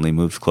just recently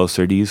moved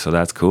closer to you, so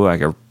that's cool. I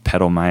could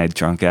pedal my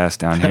drunk ass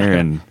down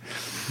here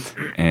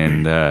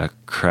and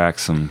crack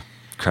some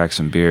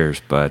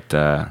beers. But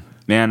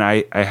man,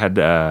 I had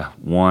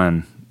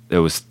one. It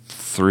was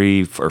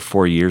 3 or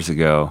 4 years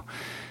ago.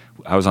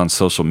 I was on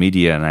social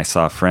media and I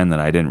saw a friend that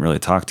I didn't really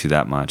talk to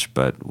that much,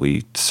 but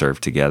we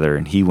served together,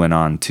 and he went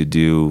on to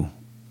do.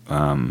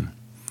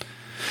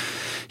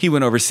 He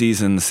went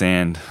overseas in the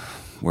sand,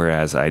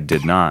 whereas I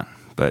did not.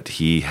 But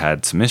he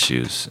had some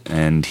issues,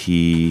 and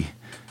he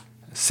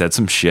said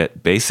some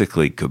shit,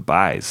 basically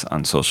goodbyes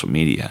on social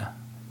media.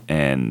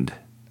 And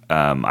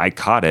I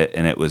caught it,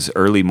 and it was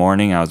early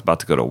morning. I was about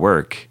to go to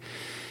work,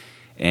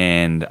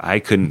 and I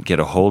couldn't get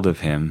a hold of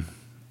him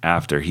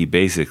after he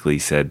basically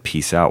said,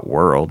 "Peace out,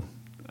 world."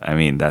 I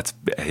mean,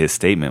 his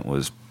statement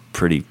was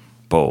pretty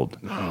bold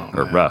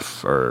or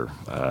rough or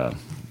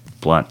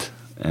blunt.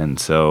 And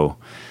so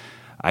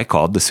I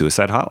called the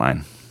suicide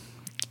hotline,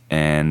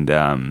 and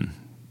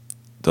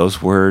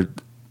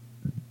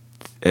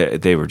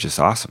they were just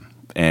awesome.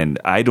 And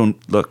I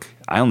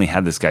only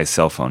had this guy's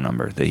cell phone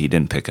number that he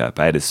didn't pick up.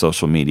 I had his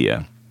social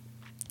media.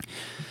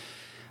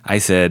 I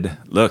said,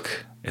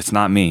 "Look, it's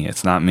not me.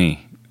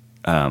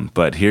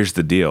 But here's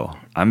the deal.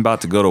 I'm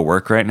about to go to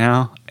work right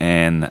now,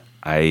 and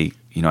I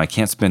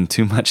can't spend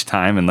too much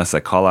time unless I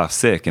call off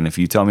sick. And if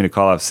you tell me to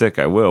call off sick,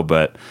 I will.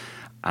 But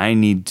I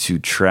need to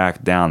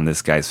track down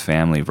this guy's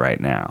family right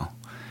now.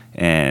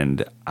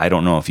 And I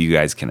don't know if you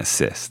guys can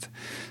assist."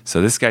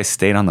 So this guy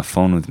stayed on the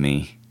phone with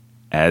me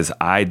as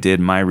I did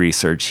my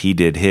research. He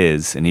did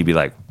his, and he'd be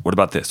like, "What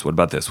about this? What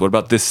about this? What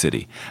about this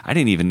city?" I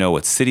didn't even know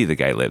what city the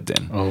guy lived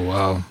in. Oh,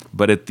 wow.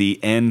 But at the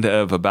end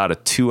of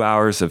about 2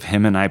 hours of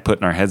him and I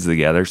putting our heads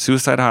together,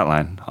 suicide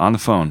hotline on the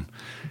phone,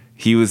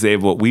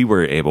 we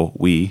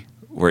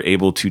were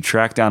able to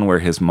track down where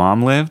his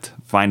mom lived,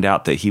 find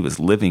out that he was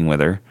living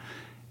with her,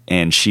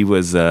 and she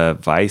was a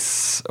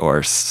vice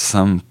or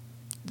some,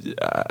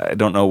 I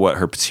don't know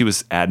what she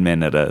was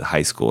admin at a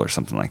high school or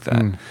something like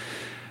that.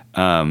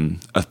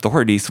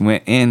 Authorities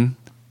went in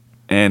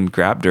and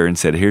grabbed her and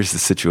said, "Here's the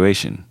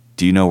situation.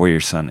 Do you know where your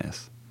son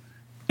is?"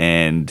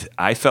 And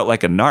I felt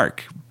like a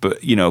narc,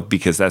 but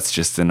because that's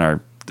just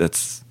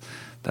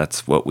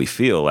that's what we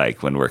feel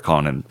like when we're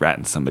calling and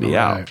ratting somebody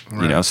out,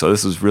 right. So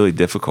this was really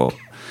difficult.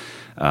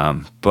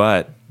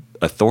 But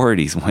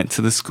authorities went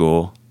to the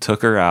school,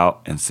 took her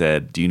out and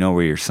said, "Do you know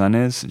where your son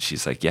is?" And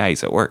she's like, "Yeah,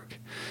 he's at work."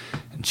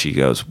 And she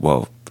goes,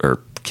 "Well, or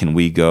can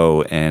we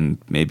go and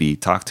maybe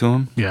talk to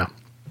him?" Yeah.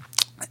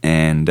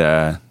 And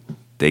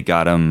they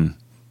got him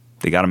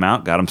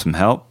out, got him some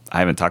help. I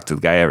haven't talked to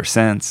the guy ever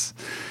since.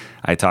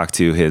 I talked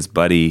to his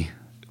buddy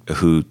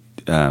who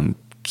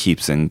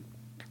keeps in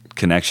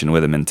connection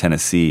with him in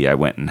Tennessee. I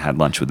went and had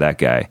lunch with that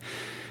guy,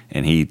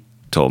 and he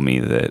told me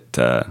that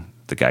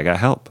the guy got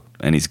help,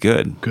 and he's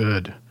good.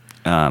 Good.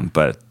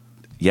 But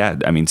yeah,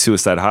 I mean,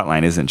 suicide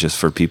hotline isn't just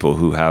for people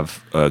who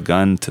have a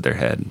gun to their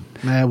head.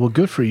 Man, well,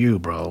 good for you,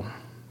 bro.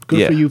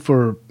 Good for you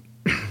for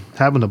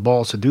having the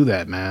balls to do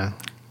that, man.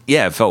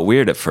 Yeah, it felt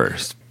weird at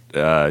first.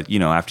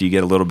 After you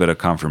get a little bit of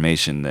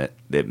confirmation that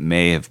it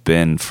may have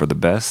been for the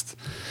best,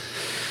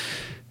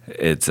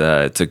 it's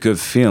a good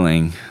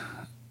feeling.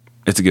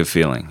 It's a good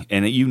feeling.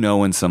 And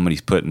when somebody's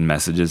putting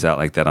messages out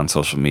like that on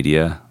social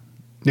media,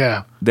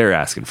 yeah, they're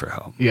asking for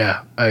help.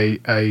 Yeah,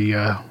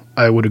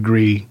 I would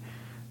agree.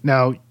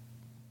 Now,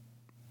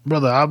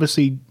 brother,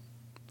 obviously,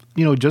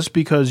 just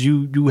because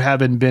you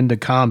haven't been to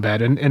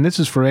combat, and this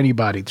is for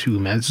anybody too,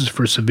 man. This is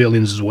for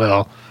civilians as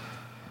well.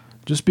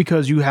 Just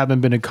because you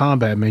haven't been in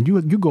combat, man,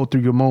 you go through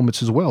your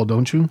moments as well,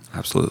 don't you?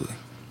 Absolutely.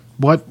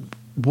 What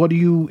do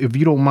you, if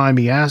you don't mind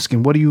me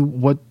asking, what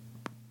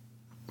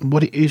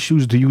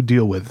issues do you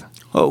deal with?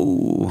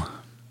 Oh,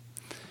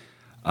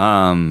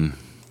 I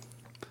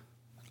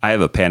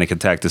have a panic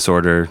attack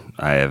disorder.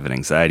 I have an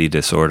anxiety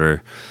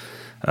disorder.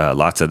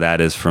 Lots of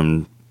that is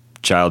from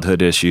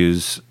childhood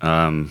issues.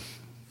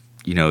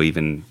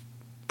 Even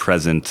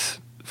present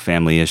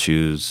family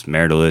issues,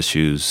 marital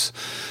issues.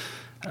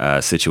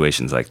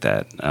 Situations like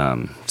that.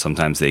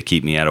 Sometimes they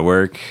keep me out of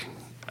work.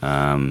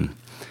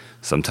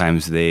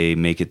 Sometimes they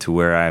make it to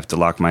where I have to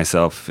lock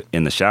myself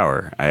in the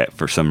shower.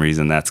 For some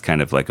reason, that's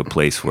kind of like a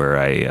place where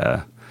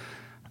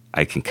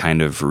I can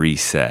kind of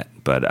reset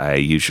But I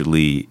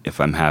usually,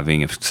 if I'm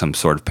having some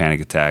sort of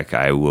panic attack,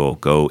 I will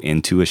go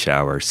into a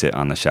shower, sit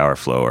on the shower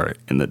floor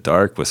in the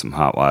dark with some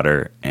hot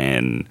water,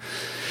 and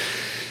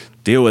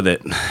deal with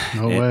it.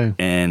 No way.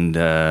 And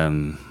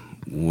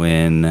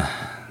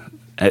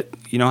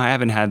I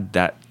haven't had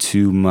that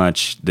too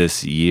much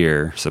this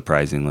year,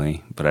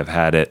 surprisingly, but I've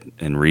had it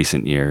in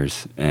recent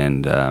years,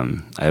 and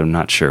I'm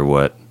not sure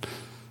what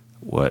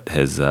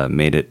has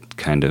made it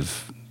kind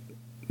of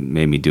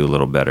made me do a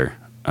little better.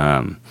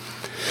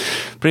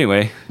 But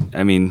anyway,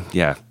 I mean,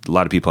 yeah, a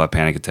lot of people have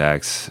panic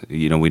attacks.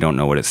 We don't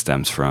know what it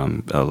stems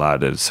from. A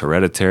lot is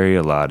hereditary.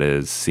 A lot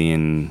is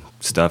seeing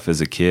stuff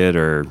as a kid,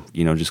 or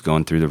just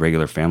going through the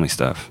regular family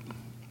stuff.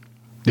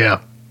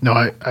 Yeah, no,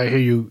 I hear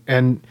you.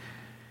 And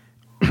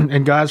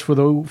guys, for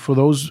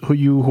those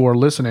who are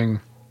listening,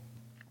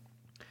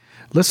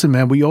 listen,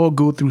 man, we all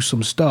go through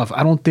some stuff.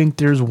 I don't think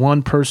there's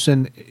one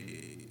person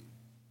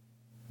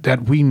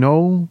that we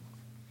know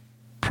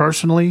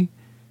personally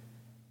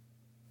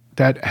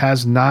that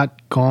has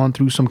not gone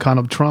through some kind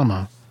of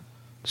trauma,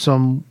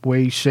 some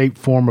way, shape,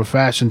 form, or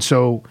fashion.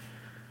 So,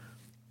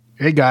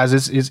 hey guys,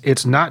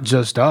 it's not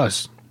just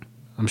us.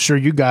 I'm sure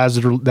you guys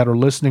that are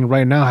listening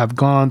right now have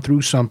gone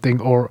through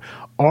something or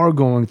are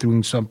going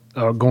through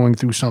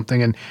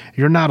something, and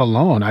you're not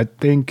alone. I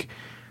think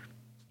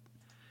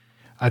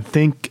at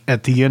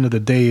the end of the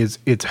day,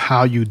 it's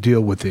how you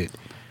deal with it.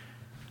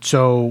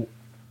 So,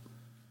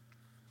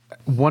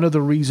 one of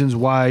the reasons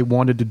why I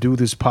wanted to do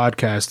this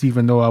podcast,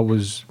 even though I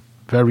was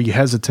very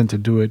hesitant to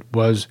do it,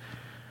 was,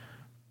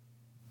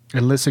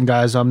 and listen,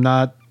 guys, I'm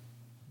not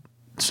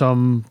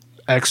some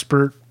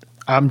expert.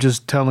 I'm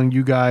just telling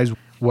you guys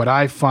what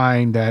I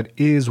find that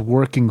is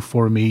working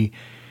for me,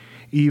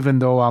 even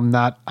though I'm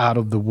not out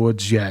of the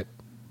woods yet.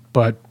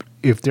 But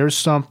if there's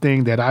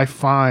something that I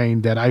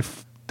find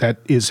that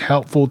is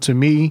helpful to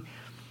me,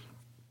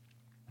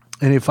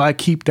 and if I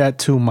keep that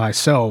to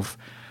myself,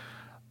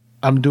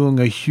 I'm doing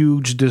a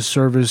huge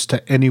disservice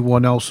to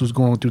anyone else who's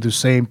going through the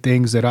same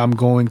things that I'm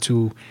going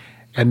to,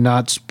 and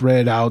not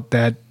spread out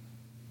that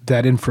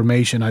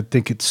information. I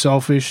think it's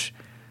selfish.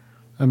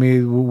 I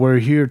mean, we're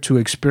here to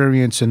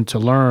experience and to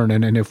learn,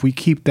 and if we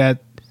keep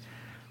that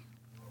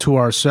to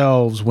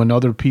ourselves when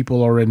other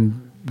people are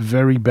in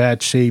very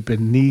bad shape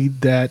and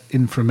need that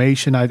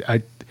information,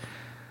 I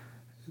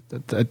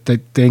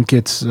think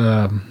it's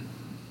a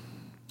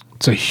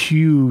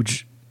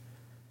huge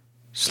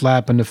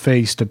slap in the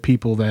face to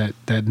people that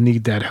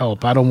need that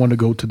help. I don't want to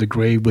go to the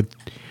grave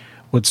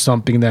with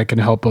something that can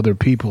help other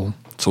people.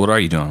 So what are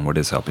you doing? What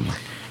is helping you?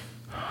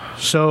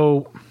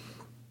 So,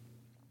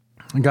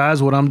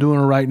 guys, what I'm doing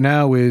right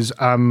now is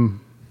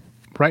I'm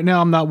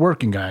not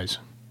working, guys,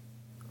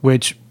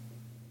 which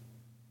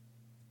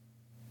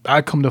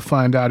I come to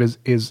find out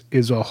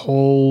is a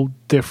whole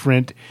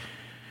different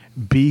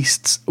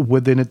beast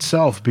within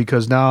itself,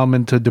 because now I'm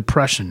into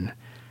depression.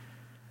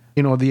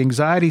 The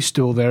anxiety's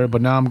still there,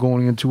 but now I'm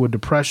going into a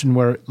depression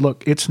where,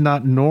 look, it's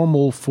not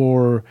normal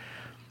for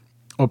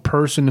a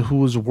person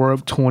who has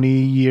worked 20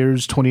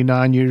 years,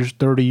 29 years,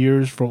 30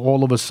 years for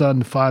all of a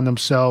sudden find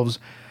themselves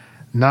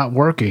not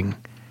working.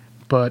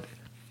 But,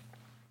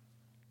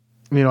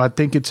 I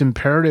think it's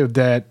imperative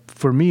that,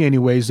 for me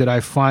anyways, that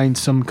I find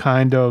some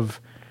kind of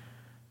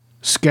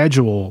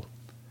schedule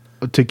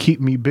to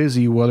keep me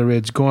busy, whether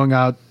it's going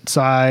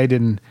outside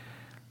and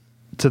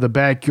to the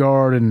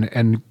backyard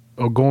and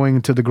or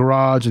going to the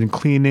garage and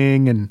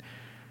cleaning and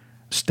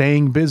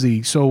staying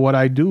busy. So what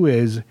I do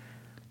is,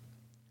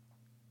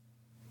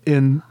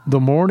 in the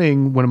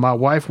morning when my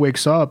wife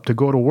wakes up to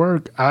go to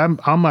work, I'm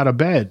out of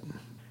bed.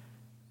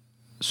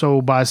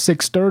 So by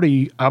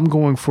 6:30, I'm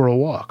going for a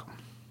walk.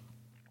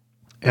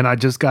 And I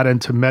just got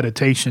into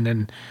meditation.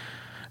 And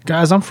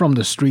guys, I'm from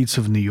the streets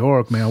of New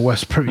York, man,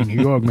 Westbury,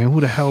 New York, man.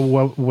 Who the hell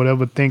would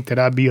ever think that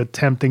I'd be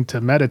attempting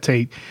to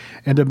meditate?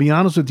 And to be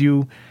honest with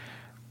you,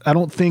 I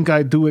don't think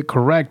I do it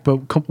correct,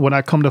 but what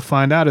I come to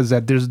find out is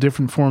that there's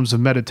different forms of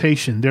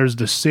meditation. There's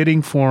the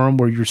sitting form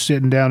where you're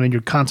sitting down and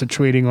you're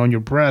concentrating on your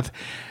breath.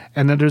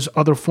 And then there's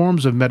other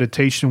forms of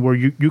meditation where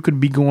you could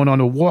be going on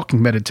a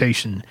walking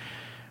meditation.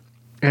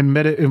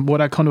 And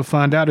what I come to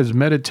find out is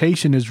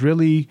meditation is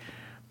really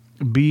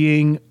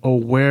being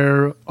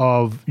aware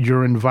of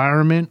your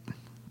environment,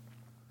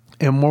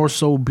 and more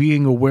so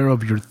being aware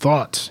of your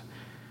thoughts.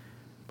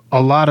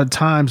 A lot of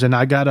times, and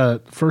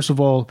first of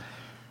all,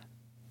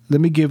 let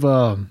me give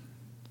a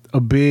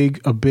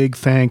big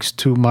thanks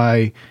to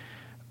my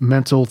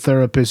mental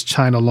therapist,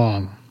 China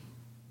Long.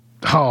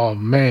 Oh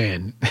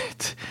man,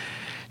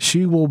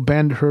 she will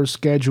bend her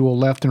schedule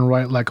left and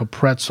right like a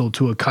pretzel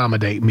to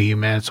accommodate me,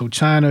 man. So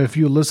China, if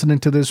you're listening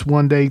to this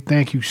one day,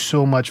 thank you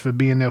so much for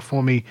being there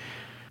for me.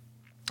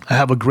 I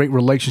have a great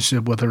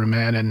relationship with her,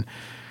 man, and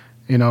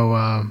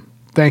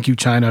thank you,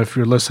 China, if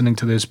you're listening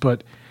to this.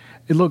 But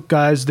look,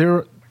 guys,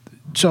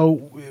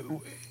 so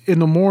in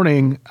the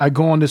morning, I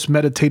go on this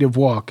meditative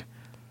walk.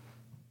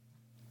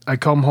 I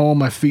come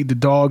home, I feed the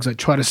dogs, I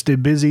try to stay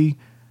busy.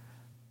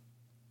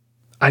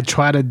 I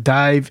try to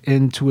dive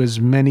into as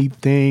many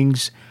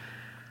things,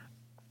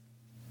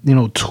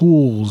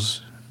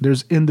 tools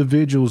There's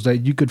individuals that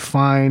you could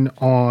find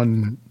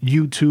on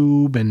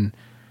YouTube and,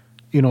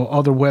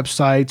 other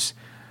websites.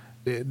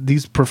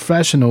 These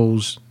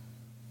professionals,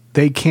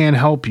 they can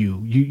help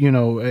you.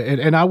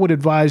 And I would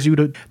advise you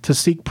to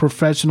seek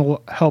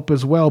professional help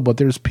as well. But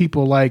there's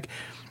people like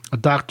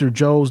Dr.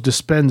 Joe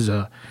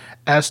Dispenza,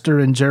 Esther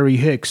and Jerry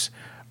Hicks,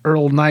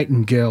 Earl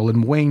Nightingale,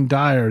 and Wayne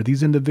Dyer.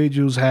 These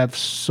individuals have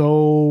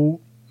so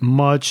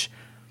much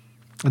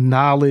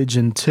knowledge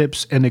and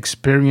tips and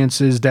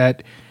experiences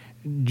that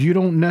you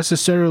don't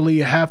necessarily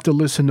have to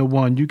listen to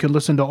one. You can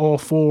listen to all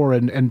four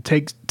and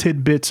take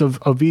tidbits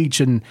of each,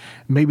 and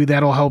maybe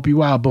that'll help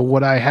you out. But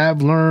what I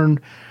have learned,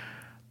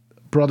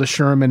 Brother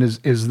Sherman,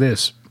 is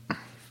this.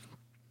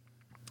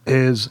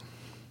 I'm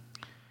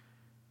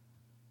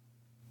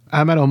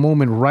at a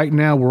moment right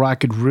now where I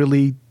could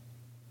really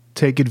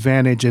take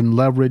advantage and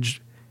leverage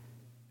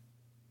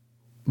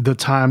the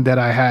time that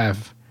I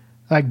have.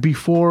 Like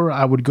before,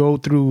 I would go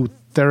through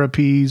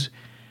therapies,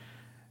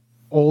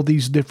 all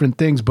these different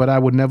things, but I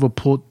would never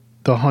put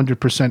the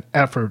 100%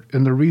 effort.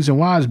 And the reason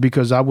why is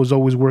because I was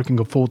always working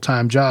a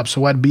full-time job,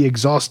 so I'd be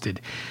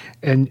exhausted.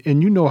 And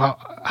you know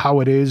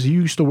how it is.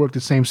 You used to work the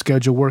same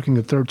schedule, working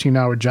a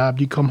 13-hour job.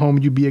 You come home,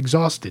 you'd be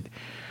exhausted.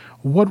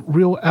 What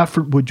real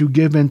effort would you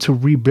give in to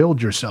rebuild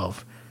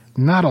yourself?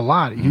 Not a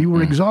lot. You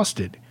were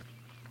exhausted.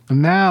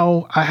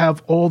 Now I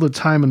have all the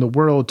time in the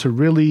world to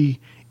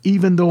really,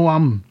 even though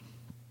I'm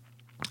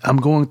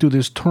going through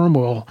this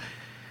turmoil,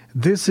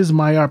 this is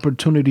my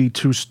opportunity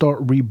to start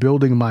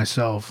rebuilding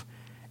myself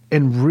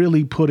and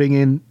really putting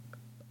in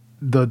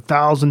the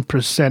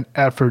 1,000%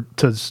 effort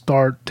to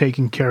start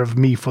taking care of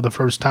me for the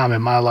first time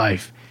in my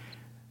life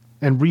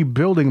and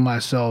rebuilding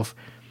myself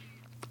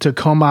to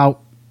come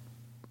out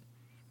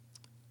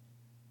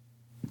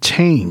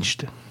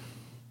changed.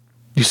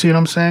 You see what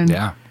I'm saying?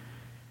 Yeah.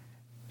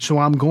 So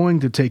I'm going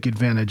to take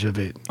advantage of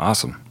it.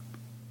 Awesome.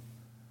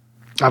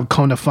 I've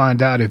come to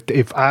find out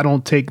if I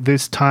don't take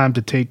this time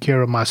to take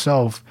care of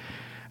myself,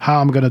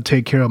 how I'm going to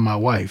take care of my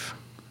wife.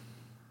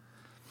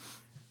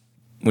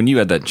 When you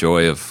had that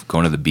joy of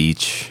going to the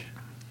beach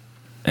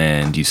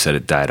and you said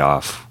it died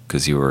off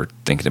because you were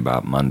thinking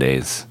about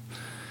Mondays,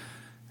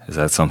 is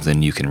that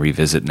something you can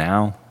revisit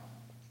now?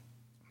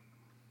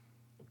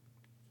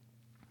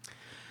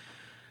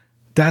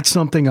 That's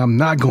something I'm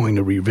not going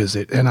to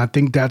revisit. And I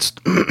think that's,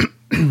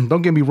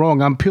 don't get me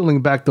wrong, I'm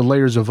peeling back the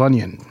layers of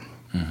onion.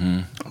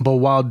 Mm-hmm. But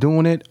while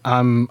doing it,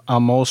 I'm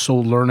also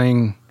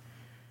learning.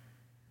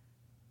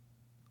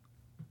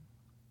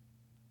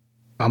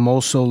 I'm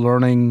also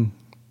learning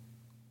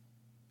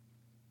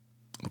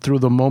through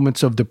the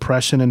moments of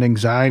depression and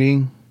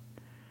anxiety.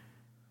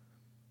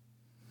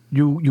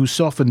 You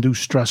self-induce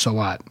stress a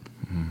lot.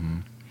 Mm-hmm.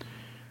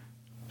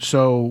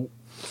 So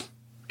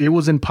it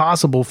was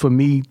impossible for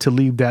me to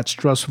leave that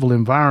stressful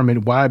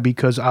environment. Why?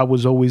 Because I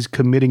was always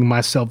committing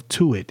myself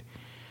to it.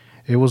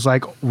 It was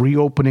like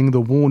reopening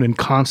the wound and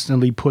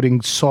constantly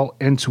putting salt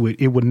into it.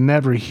 It would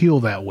never heal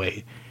that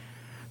way.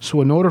 So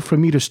in order for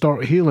me to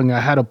start healing, I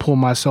had to pull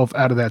myself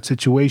out of that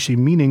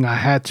situation, meaning I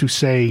had to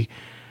say,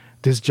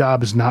 this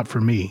job is not for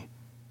me.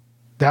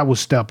 That was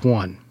step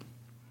one.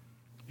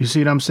 You see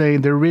what I'm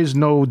saying? There is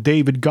no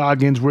David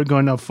Goggins, we're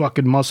going to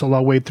fucking muscle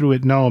our way through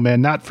it. No,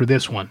 man, not for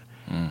this one.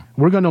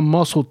 We're going to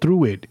muscle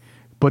through it,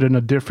 but in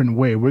a different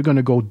way. We're going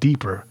to go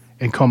deeper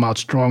and come out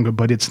stronger,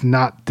 but it's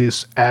not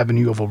this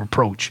avenue of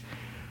approach.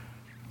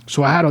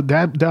 So I had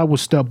that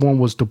was step one,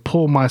 was to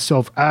pull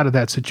myself out of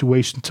that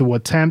situation, to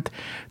attempt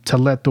to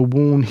let the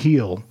wound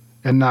heal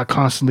and not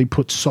constantly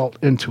put salt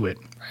into it.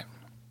 Right.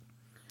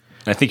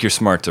 I think you're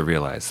smart to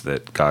realize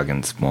that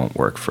Goggins won't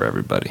work for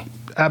everybody.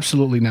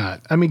 Absolutely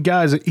not. I mean,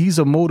 guys, he's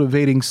a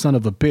motivating son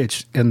of a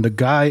bitch, and the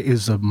guy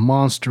is a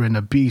monster and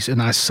a beast,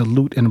 and I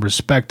salute and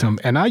respect him.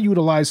 And I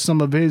utilize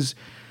some of his,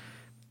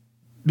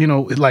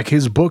 like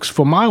his books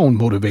for my own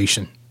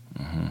motivation.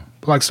 Mm-hmm.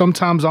 Like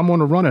sometimes I'm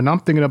on a run and I'm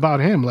thinking about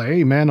him, like,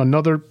 hey, man,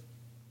 another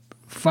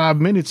 5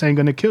 minutes ain't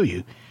going to kill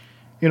you.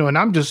 And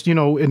I'm just,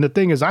 and the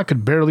thing is, I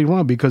could barely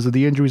run because of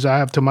the injuries I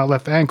have to my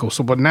left ankle.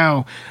 So, but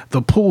now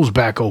the pool's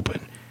back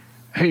open.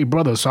 Hey,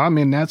 brother, so I'm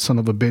in that son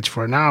of a bitch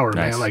for an hour,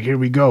 nice. Man. Like, here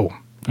we go.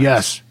 Nice.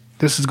 Yes,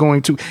 this is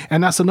going to.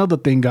 And that's another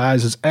thing,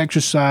 guys, is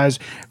exercise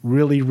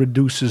really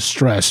reduces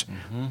stress.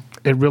 Mm-hmm.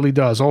 It really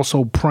does.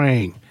 Also,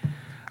 praying,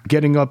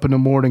 getting up in the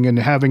morning and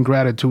having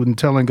gratitude and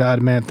telling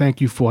God, man, thank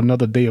you for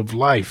another day of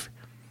life.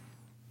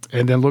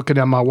 And then looking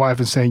at my wife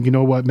and saying, you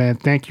know what, man,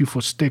 thank you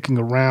for sticking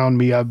around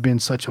me. I've been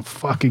such a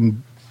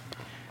fucking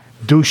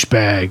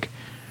douchebag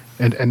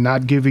and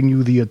not giving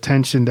you the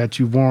attention that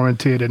you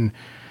warranted. And,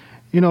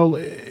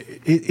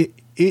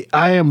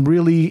 I am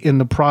really in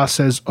the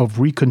process of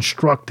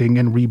reconstructing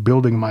and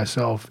rebuilding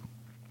myself.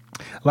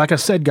 Like I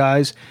said,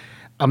 guys,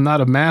 I'm not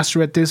a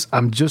master at this.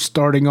 I'm just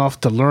starting off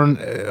to learn,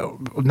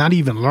 not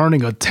even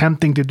learning,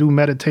 attempting to do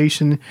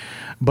meditation,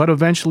 but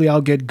eventually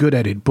I'll get good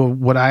at it. But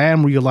what I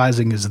am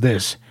realizing is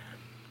this.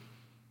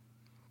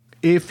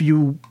 If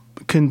you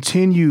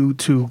continue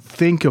to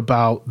think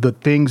about the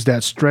things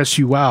that stress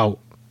you out,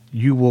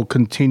 you will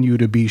continue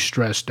to be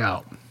stressed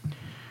out.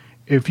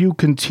 if you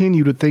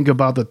continue to think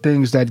about the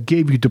things that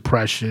gave you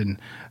depression,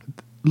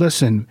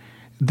 listen,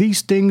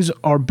 these things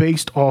are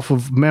based off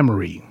of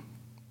memory,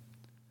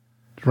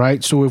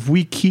 right? So if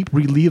we keep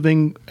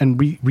reliving and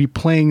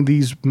replaying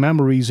these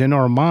memories in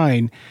our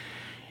mind,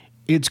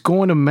 it's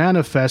going to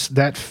manifest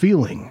that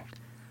feeling.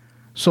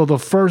 So the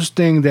first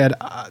thing that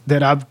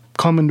I've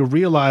come to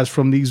realize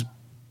from these,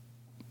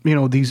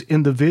 these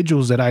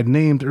individuals that I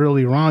named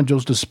earlier on, Joe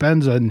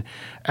Dispenza and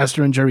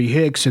Esther and Jerry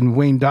Hicks and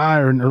Wayne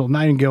Dyer and Earl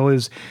Nightingale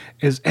is,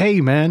 hey,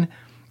 man,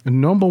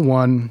 number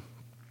one,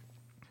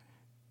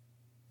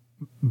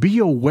 be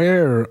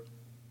aware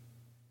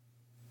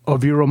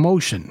of your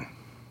emotion.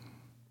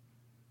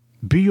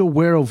 Be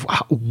aware of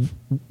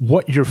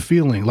what you're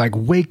feeling. Like,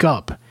 wake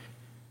up.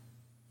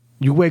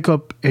 You wake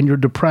up and you're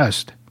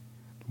depressed.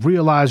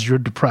 Realize you're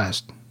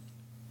depressed.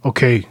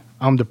 Okay,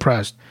 I'm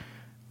depressed.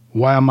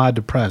 Why am I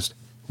depressed?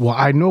 Well,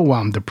 I know why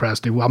I'm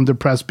depressed. I'm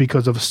depressed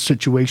because of a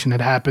situation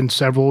that happened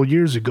several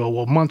years ago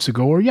or months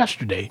ago or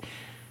yesterday.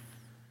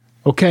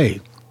 Okay,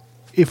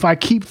 if I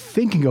keep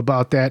thinking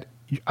about that,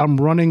 I'm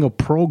running a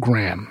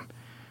program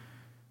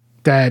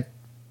that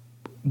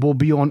will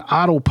be on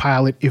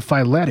autopilot if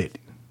I let it.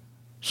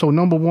 So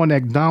number one,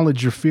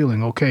 acknowledge your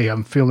feeling. Okay,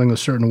 I'm feeling a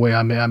certain way.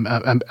 I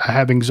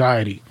have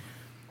anxiety.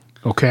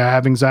 Okay, I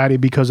have anxiety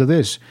because of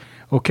this.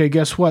 Okay,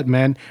 guess what,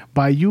 man?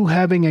 By you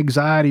having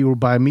anxiety or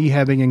by me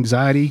having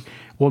anxiety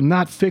will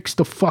not fix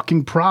the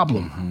fucking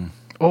problem. Mm-hmm.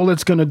 All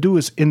it's going to do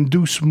is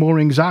induce more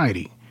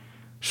anxiety.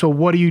 So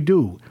what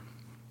do?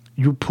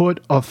 You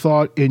put a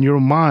thought in your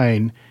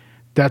mind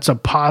that's a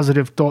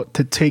positive thought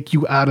to take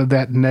you out of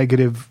that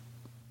negative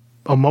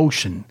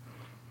emotion.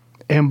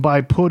 And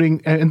by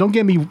putting, and don't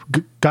get me,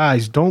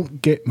 guys,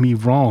 don't get me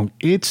wrong.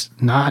 It's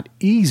not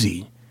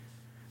easy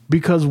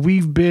because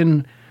we've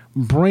been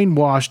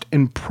brainwashed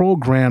and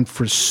programmed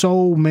for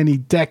so many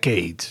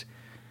decades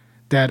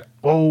that,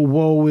 oh,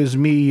 woe is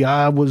me.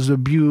 I was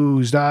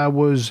abused. I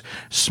was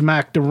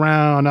smacked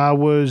around. I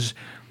was,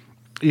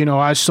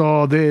 I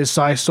saw this.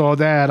 I saw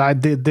that. I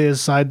did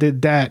this. I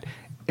did that.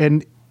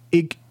 And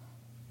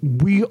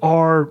we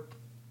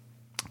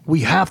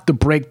have to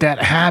break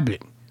that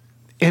habit.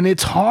 And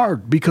it's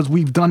hard because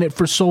we've done it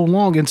for so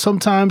long. And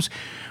sometimes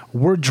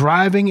we're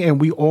driving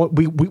and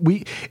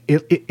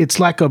it's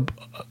like a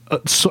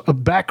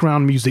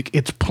background music.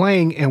 It's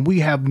playing and we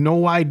have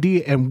no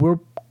idea, and we're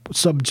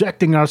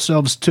subjecting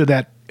ourselves to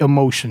that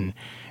emotion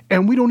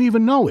and we don't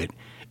even know it.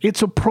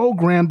 It's a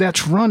program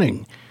that's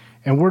running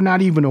and we're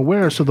not even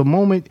aware. So the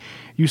moment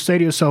you say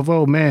to yourself,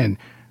 oh man,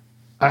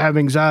 I have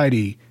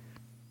anxiety.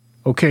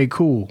 Okay,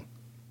 cool.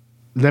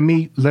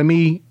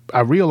 I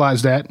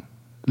realize that.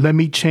 Let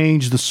me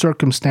change the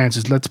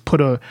circumstances. Let's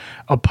put a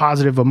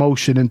positive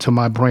emotion into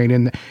my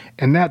brain.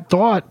 And that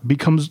thought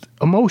becomes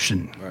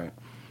emotion. Right.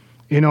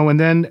 And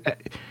then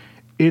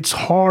it's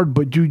hard,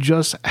 but you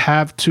just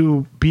have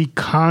to be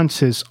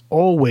conscious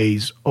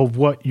always of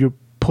what you're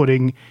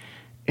putting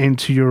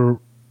into your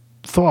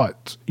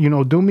thoughts.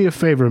 Do me a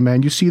favor,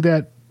 man. You see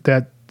that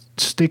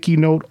sticky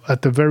note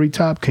at the very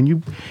top? Can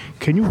you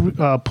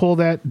pull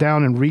that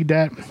down and read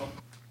that?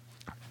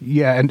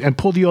 Yeah, and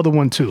pull the other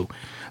one too.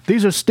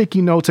 These are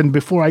sticky notes, and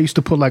before I used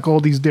to put like all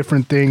these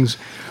different things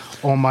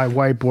on my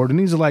whiteboard, and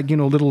these are like,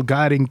 little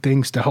guiding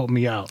things to help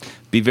me out.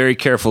 Be very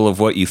careful of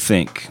what you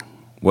think.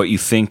 What you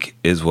think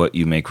is what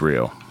you make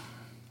real.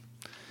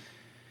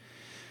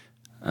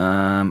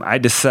 I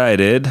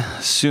decided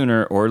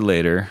sooner or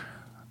later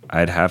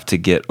I'd have to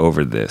get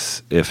over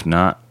this. If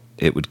not,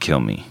 it would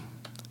kill me.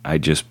 I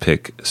just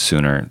pick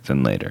sooner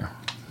than later.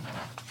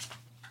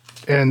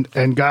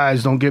 And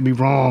guys, don't get me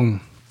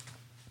wrong.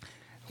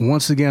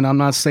 Once again, I'm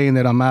not saying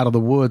that I'm out of the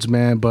woods,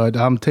 man, but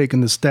I'm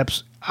taking the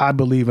steps, I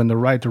believe, in the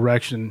right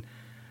direction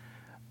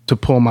to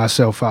pull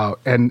myself out.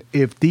 And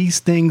if these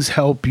things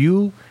help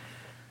you,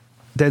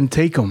 then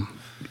take them.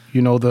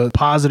 The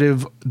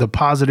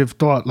positive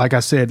thought. Like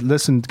I said,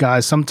 listen,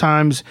 guys,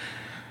 sometimes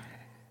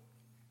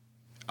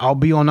I'll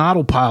be on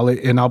autopilot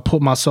and I'll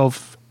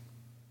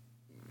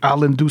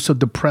induce a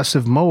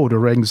depressive mode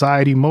or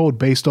anxiety mode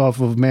based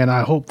off of, man,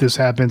 I hope this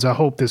happens. I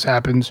hope this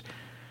happens.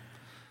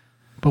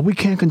 But we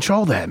can't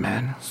control that,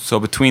 man. So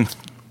between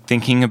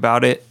thinking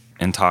about it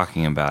and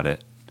talking about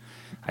it,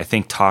 I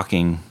think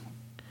talking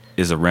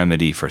is a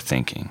remedy for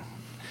thinking.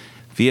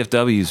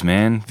 VFWs,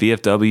 man.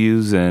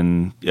 VFWs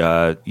and,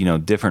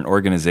 different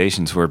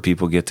organizations where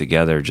people get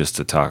together just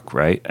to talk,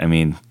 right? I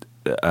mean,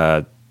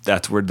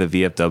 that's where the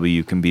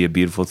VFW can be a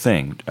beautiful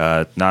thing.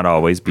 Not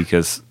always,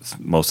 because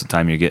most of the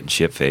time you're getting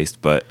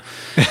shit-faced, but...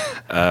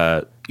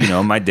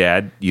 my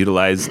dad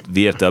utilized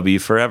VFW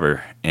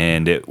forever,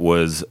 and it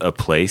was a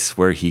place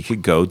where he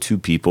could go to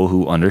people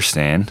who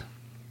understand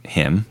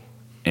him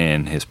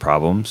and his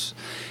problems.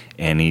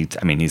 And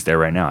he's there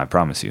right now, I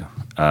promise you.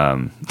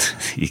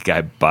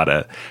 Guy bought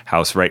a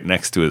house right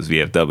next to his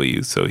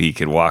VFW, so he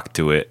could walk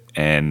to it.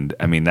 And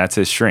that's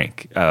his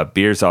shrink.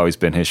 Beer's always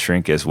been his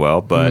shrink as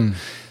well, but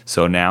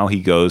so now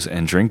he goes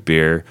and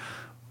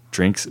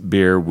drinks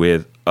beer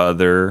with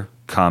other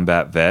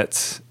combat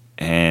vets,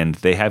 and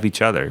they have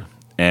each other.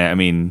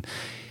 And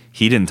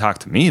he didn't talk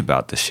to me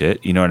about the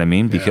shit. You know what I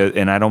mean? Because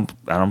and I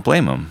don't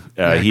blame him.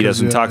 He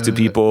doesn't talk to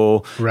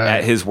people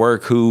at his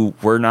work who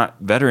were not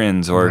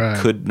veterans or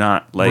could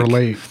not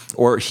relate,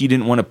 or he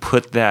didn't want to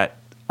put that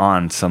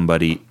on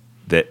somebody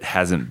that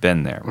hasn't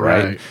been there,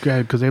 right?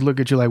 Because they look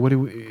at you like, what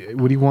do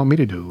you want me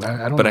to do?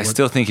 I don't. But I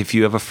still think if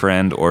you have a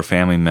friend or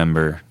family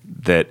member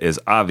that is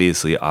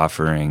obviously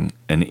offering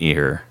an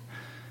ear,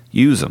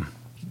 use them.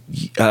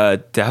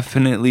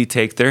 Definitely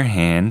take their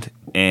hand,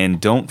 and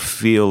don't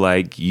feel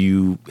like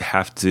you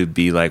have to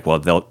be like, well,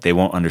 they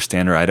won't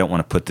understand, or I don't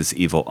want to put this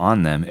evil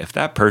on them. If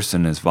that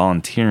person is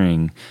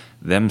volunteering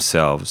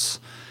themselves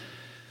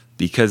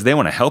because they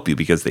want to help you,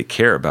 because they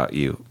care about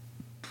you,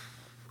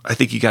 I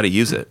think you got to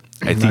use it.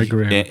 I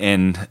agree.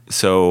 And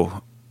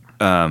so,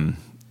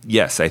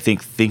 yes, I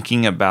think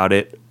thinking about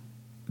it,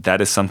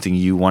 that is something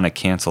you want to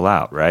cancel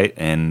out, right?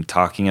 And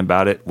talking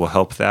about it will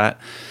help that.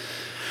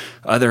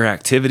 Other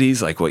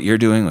activities like what you're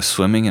doing with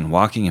swimming and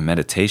walking and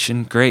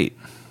meditation, great.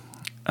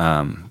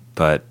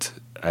 But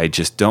I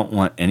just don't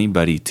want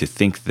anybody to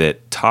think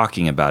that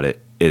talking about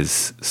it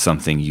is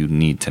something you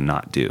need to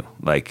not do.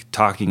 Like,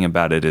 talking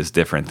about it is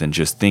different than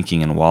just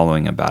thinking and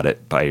wallowing about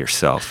it by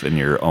yourself in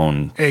your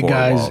own four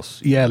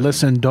walls. Yeah,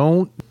 listen,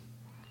 don't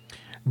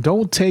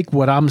take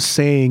what I'm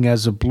saying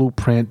as a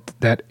blueprint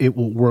that it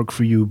will work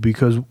for you,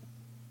 because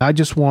I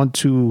just want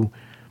to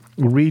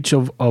reach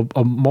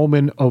a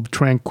moment of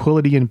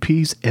tranquility and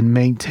peace and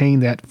maintain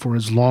that for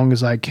as long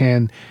as I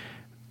can,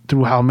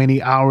 through how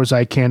many hours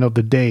I can of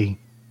the day,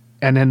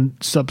 and then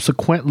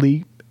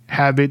subsequently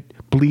have it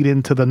bleed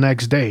into the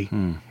next day.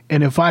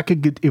 And if I can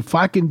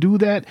do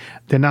that,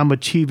 then I'm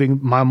achieving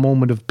my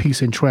moment of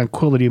peace and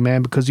tranquility,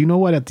 man. Because you know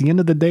what? At the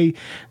end of the day,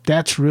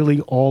 that's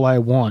really all I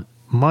want.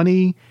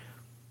 Money,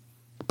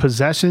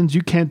 possessions,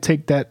 you can't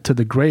take that to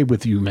the grave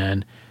with you,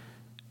 man.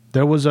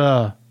 There was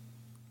a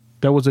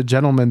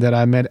gentleman that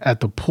I met at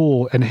the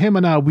pool, and him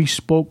and we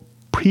spoke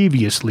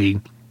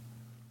previously.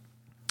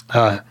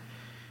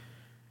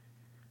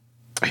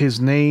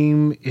 His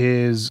name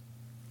is,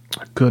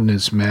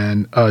 goodness,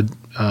 man,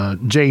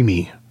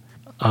 Jamie,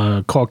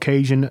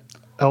 Caucasian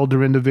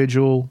elder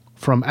individual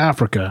from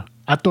Africa.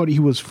 I thought he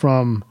was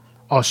from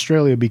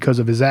Australia because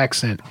of his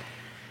accent.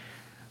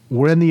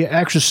 We're in the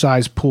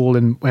exercise pool,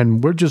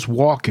 and we're just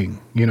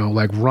walking,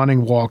 like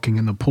running, walking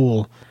in the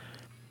pool.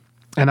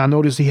 And I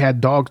noticed he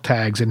had dog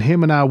tags, and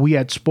him and we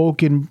had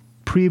spoken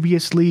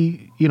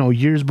previously,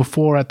 years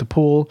before at the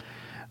pool,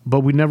 but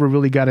we never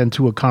really got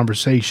into a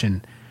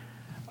conversation.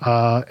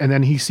 And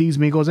then he sees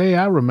me, goes, "Hey,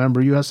 I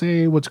remember you." I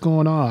say, "Hey, what's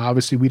going on?"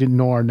 Obviously, we didn't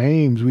know our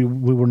names. We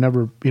were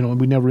never, we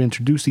never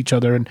introduced each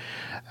other. And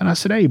I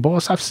said, "Hey,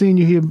 boss, I've seen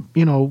you here,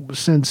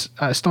 since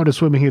I started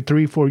swimming here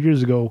 3-4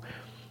 years ago.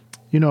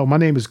 My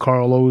name is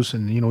Carlos."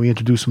 And, he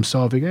introduced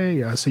himself. Like,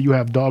 "Hey," I said, "you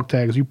have dog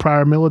tags. You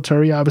prior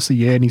military?" Obviously,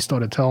 yeah. And he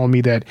started telling me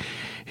that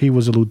he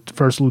was a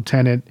first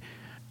lieutenant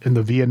in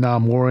the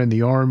Vietnam War in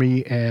the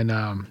Army. And,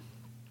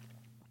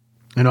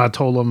 I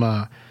told him,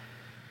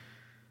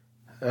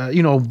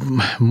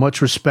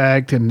 much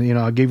respect. And,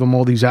 I gave him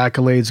all these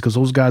accolades because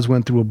those guys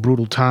went through a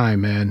brutal time,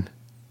 man.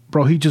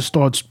 Bro, he just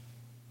starts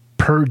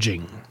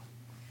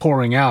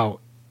pouring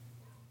out.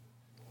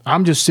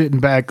 I'm just sitting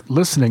back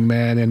listening,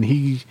 man. And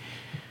he's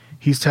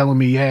telling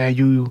me, "Yeah,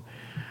 you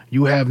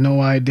have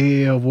no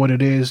idea of what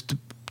it is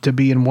to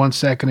be in 1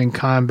 second in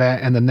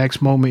combat, and the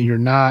next moment you're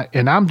not."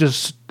 And I'm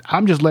just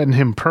letting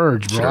him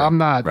purge, bro. Sure. I'm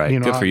not,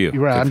 right. Good for you.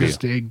 Right. I'm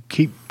just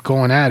keep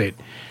going at it.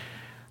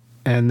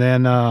 And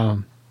then,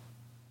 I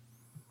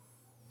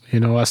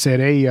said,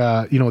 "Hey,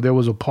 there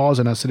was a pause,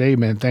 and I said, 'Hey,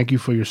 man, thank you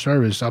for your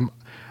service. I'm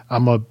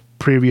a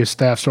previous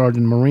staff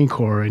sergeant in the Marine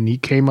Corps.'" And he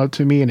came up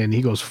to me, and then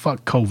he goes,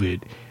 "Fuck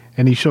COVID,"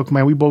 and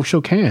we both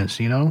shook hands,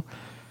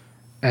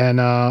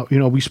 And,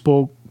 we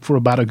spoke for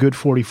about a good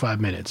 45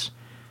 minutes.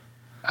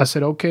 I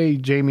said, "Okay,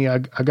 Jamie, I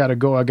got to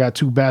go. I got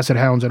 2 basset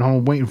hounds at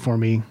home waiting for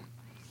me."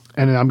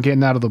 And I'm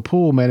getting out of the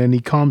pool, man, and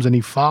he comes and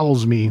he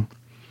follows me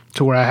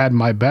to where I had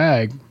my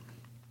bag.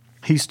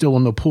 He's still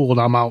in the pool, and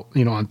I'm out,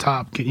 on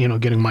top,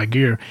 getting my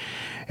gear.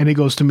 And he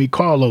goes to me,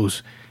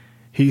 "Carlos,"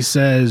 he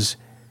says,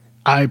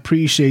 "I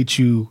appreciate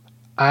you.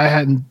 I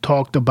hadn't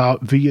talked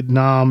about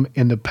Vietnam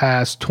in the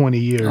past 20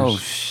 years. Oh,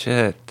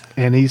 shit.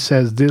 And he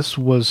says, "This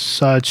was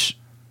such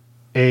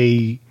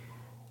a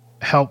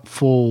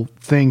helpful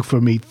thing for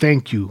me.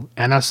 Thank you."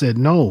 And I said,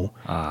 "No,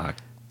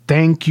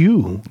 thank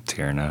you."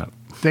 Tearing up.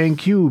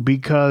 Thank you,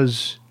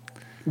 because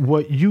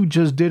what you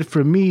just did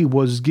for me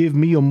was give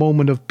me a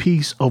moment of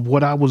peace of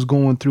what I was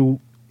going through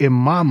in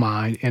my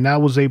mind, and I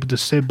was able to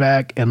sit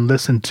back and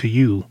listen to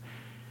you.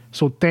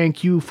 So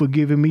thank you for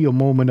giving me a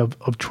moment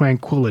of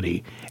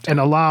tranquility and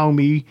allowing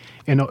me,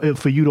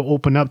 for you to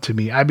open up to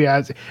me.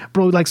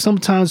 Bro, like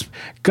sometimes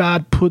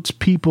God puts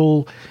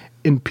people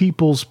in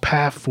people's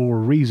path for a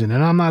reason.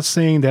 And I'm not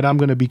saying that I'm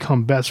going to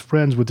become best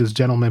friends with this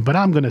gentleman, but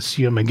I'm going to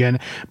see him again.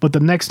 But the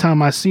next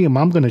time I see him,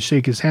 I'm going to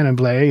shake his hand and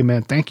be like, "Hey,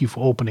 man, thank you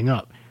for opening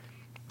up."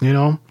 He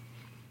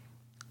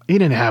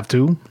didn't have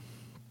to.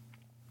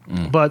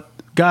 But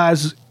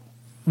guys,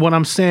 what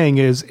I'm saying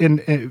is,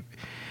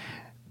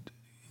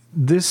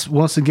 this,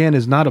 once again,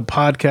 is not a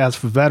podcast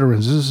for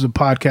veterans. This is a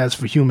podcast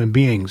for human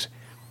beings.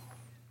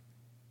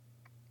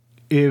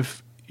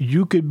 If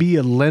you could be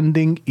a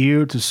lending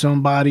ear to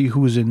somebody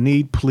who is in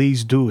need,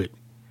 please do it.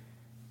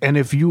 And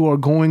if you are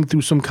going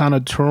through some kind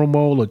of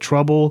turmoil or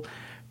trouble,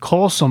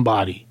 call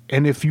somebody.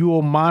 And if you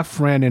are my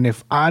friend, and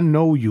if I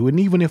know you, and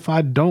even if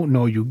I don't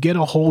know you, get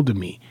a hold of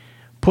me.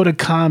 Put a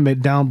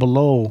comment down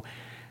below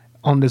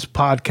on this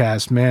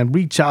podcast, man.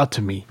 Reach out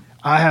to me.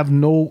 I have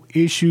no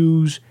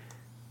issues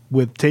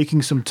with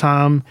taking some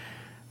time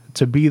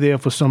to be there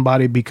for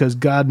somebody, because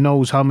God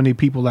knows how many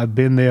people have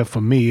been there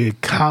for me,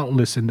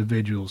 countless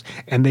individuals,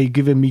 and they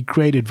given me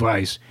great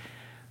advice.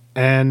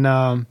 And,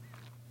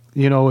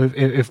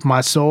 if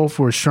myself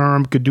or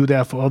Sherm could do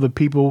that for other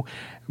people,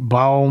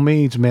 by all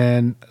means,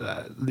 man,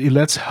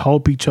 let's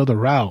help each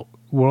other out.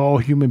 We're all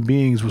human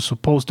beings. We're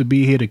supposed to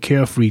be here to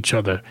care for each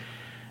other.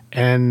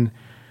 And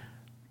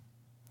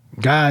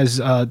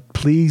guys,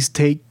 please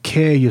take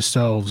care of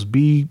yourselves.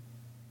 Be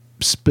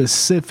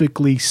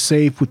specifically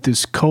safe with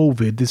this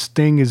COVID. This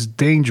thing is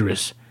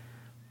dangerous.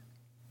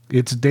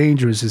 It's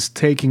dangerous. It's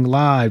taking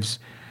lives.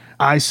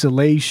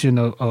 Isolation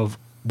of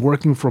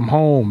working from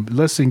home.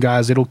 Listen,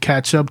 guys, it'll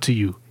catch up to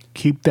you.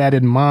 Keep that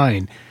in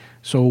mind.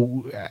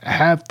 So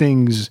have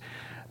things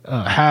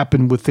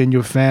happen within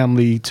your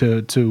family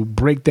to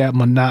break that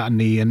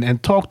monotony,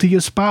 and talk to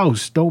your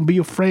spouse. Don't be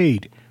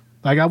afraid.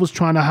 Like, I was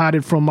trying to hide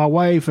it from my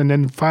wife, and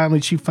then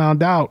finally she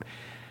found out.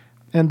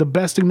 And the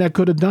best thing that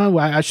could have done,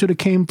 I should have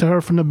came to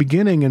her from the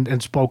beginning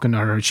and spoken to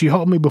her. She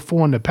helped me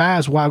before in the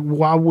past. Why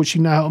would she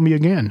not help me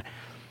again?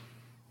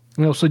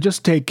 So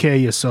just take care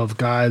of yourself,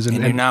 guys. And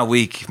you're not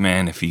weak,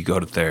 man, if you go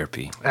to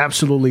therapy.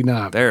 Absolutely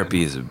not.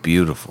 Therapy is a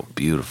beautiful,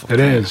 beautiful thing.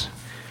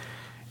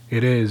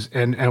 It is.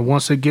 And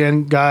once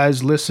again,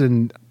 guys,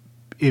 listen,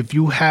 if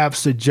you have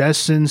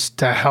suggestions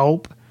to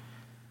help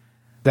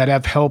that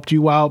have helped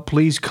you out,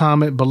 please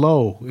comment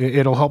below.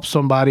 It'll help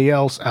somebody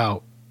else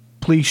out.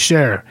 Please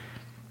share.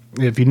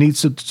 If you need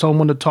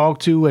someone to talk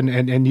to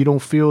and you don't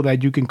feel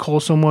that you can call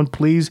someone,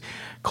 please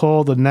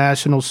call the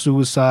National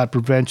Suicide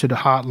Prevention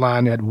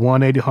Hotline at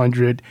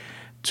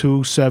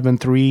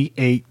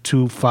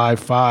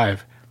 1-800-273-8255.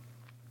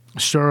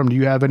 Sherm, do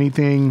you have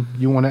anything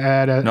you want to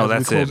add? No,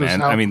 that's it,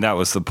 man. I mean, that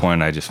was the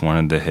point I just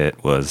wanted to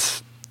hit,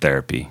 was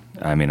therapy.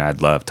 I mean,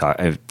 I'd love to.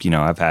 I've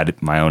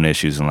had my own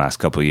issues in the last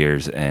couple of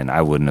years, and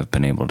I wouldn't have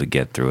been able to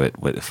get through it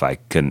if I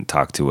couldn't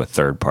talk to a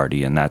third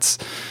party. And that's,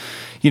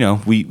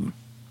 we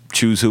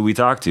choose who we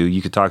talk to.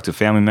 You could talk to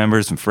family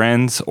members and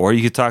friends, or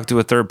you could talk to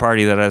a third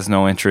party that has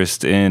no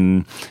interest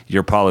in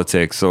your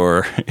politics,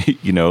 or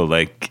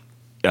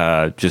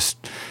they're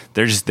just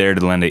there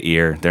to lend an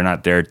ear. They're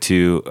not there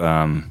to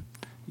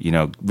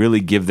really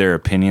give their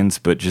opinions,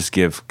 but just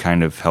give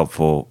kind of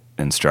helpful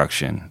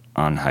instruction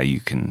on how you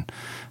can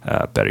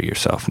better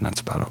yourself, and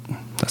that's about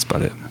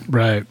it.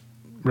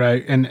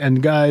 Right.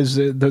 And guys,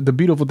 the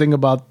beautiful thing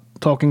about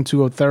talking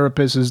to a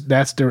therapist is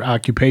that's their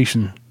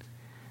occupation.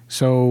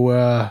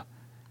 So,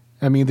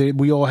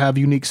 we all have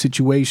unique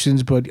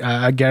situations, but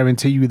I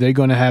guarantee you they're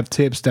going to have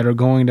tips that are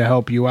going to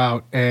help you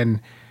out,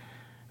 and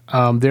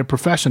they're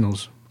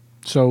professionals.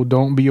 So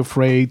don't be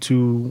afraid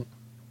to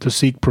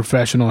seek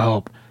professional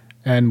help,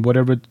 and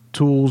whatever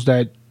tools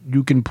that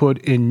you can put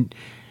in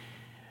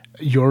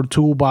your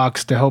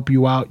toolbox to help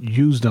you out,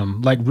 use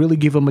them. Like, really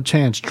give them a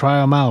chance. Try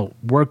them out.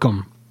 Work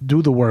them.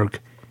 Do the work.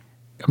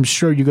 I'm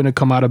sure you're going to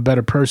come out a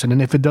better person. And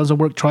if it doesn't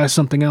work, try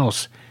something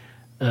else.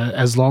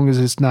 As long as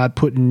it's not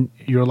putting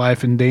your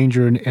life in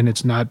danger and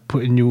it's not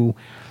putting you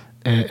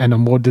in a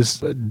more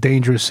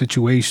dangerous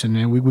situation.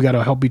 And we got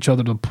to help each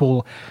other to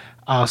pull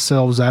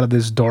ourselves out of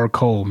this dark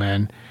hole,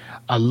 man.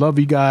 I love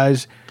you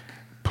guys.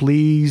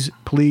 Please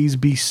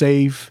be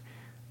safe.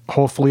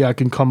 Hopefully I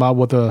can come out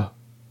with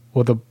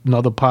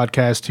another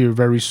podcast here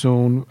very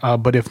soon.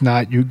 But if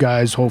not, you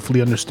guys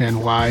hopefully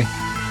understand why.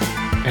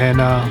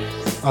 And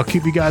I'll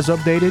keep you guys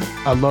updated.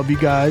 I love you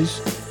guys.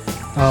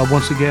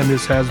 Once again,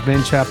 this has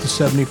been Chapter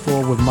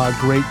 74 with my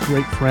great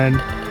friend,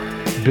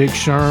 Big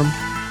Sherm.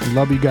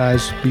 Love you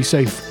guys. Be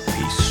safe.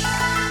 Peace.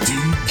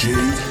 DJ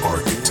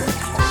Architech.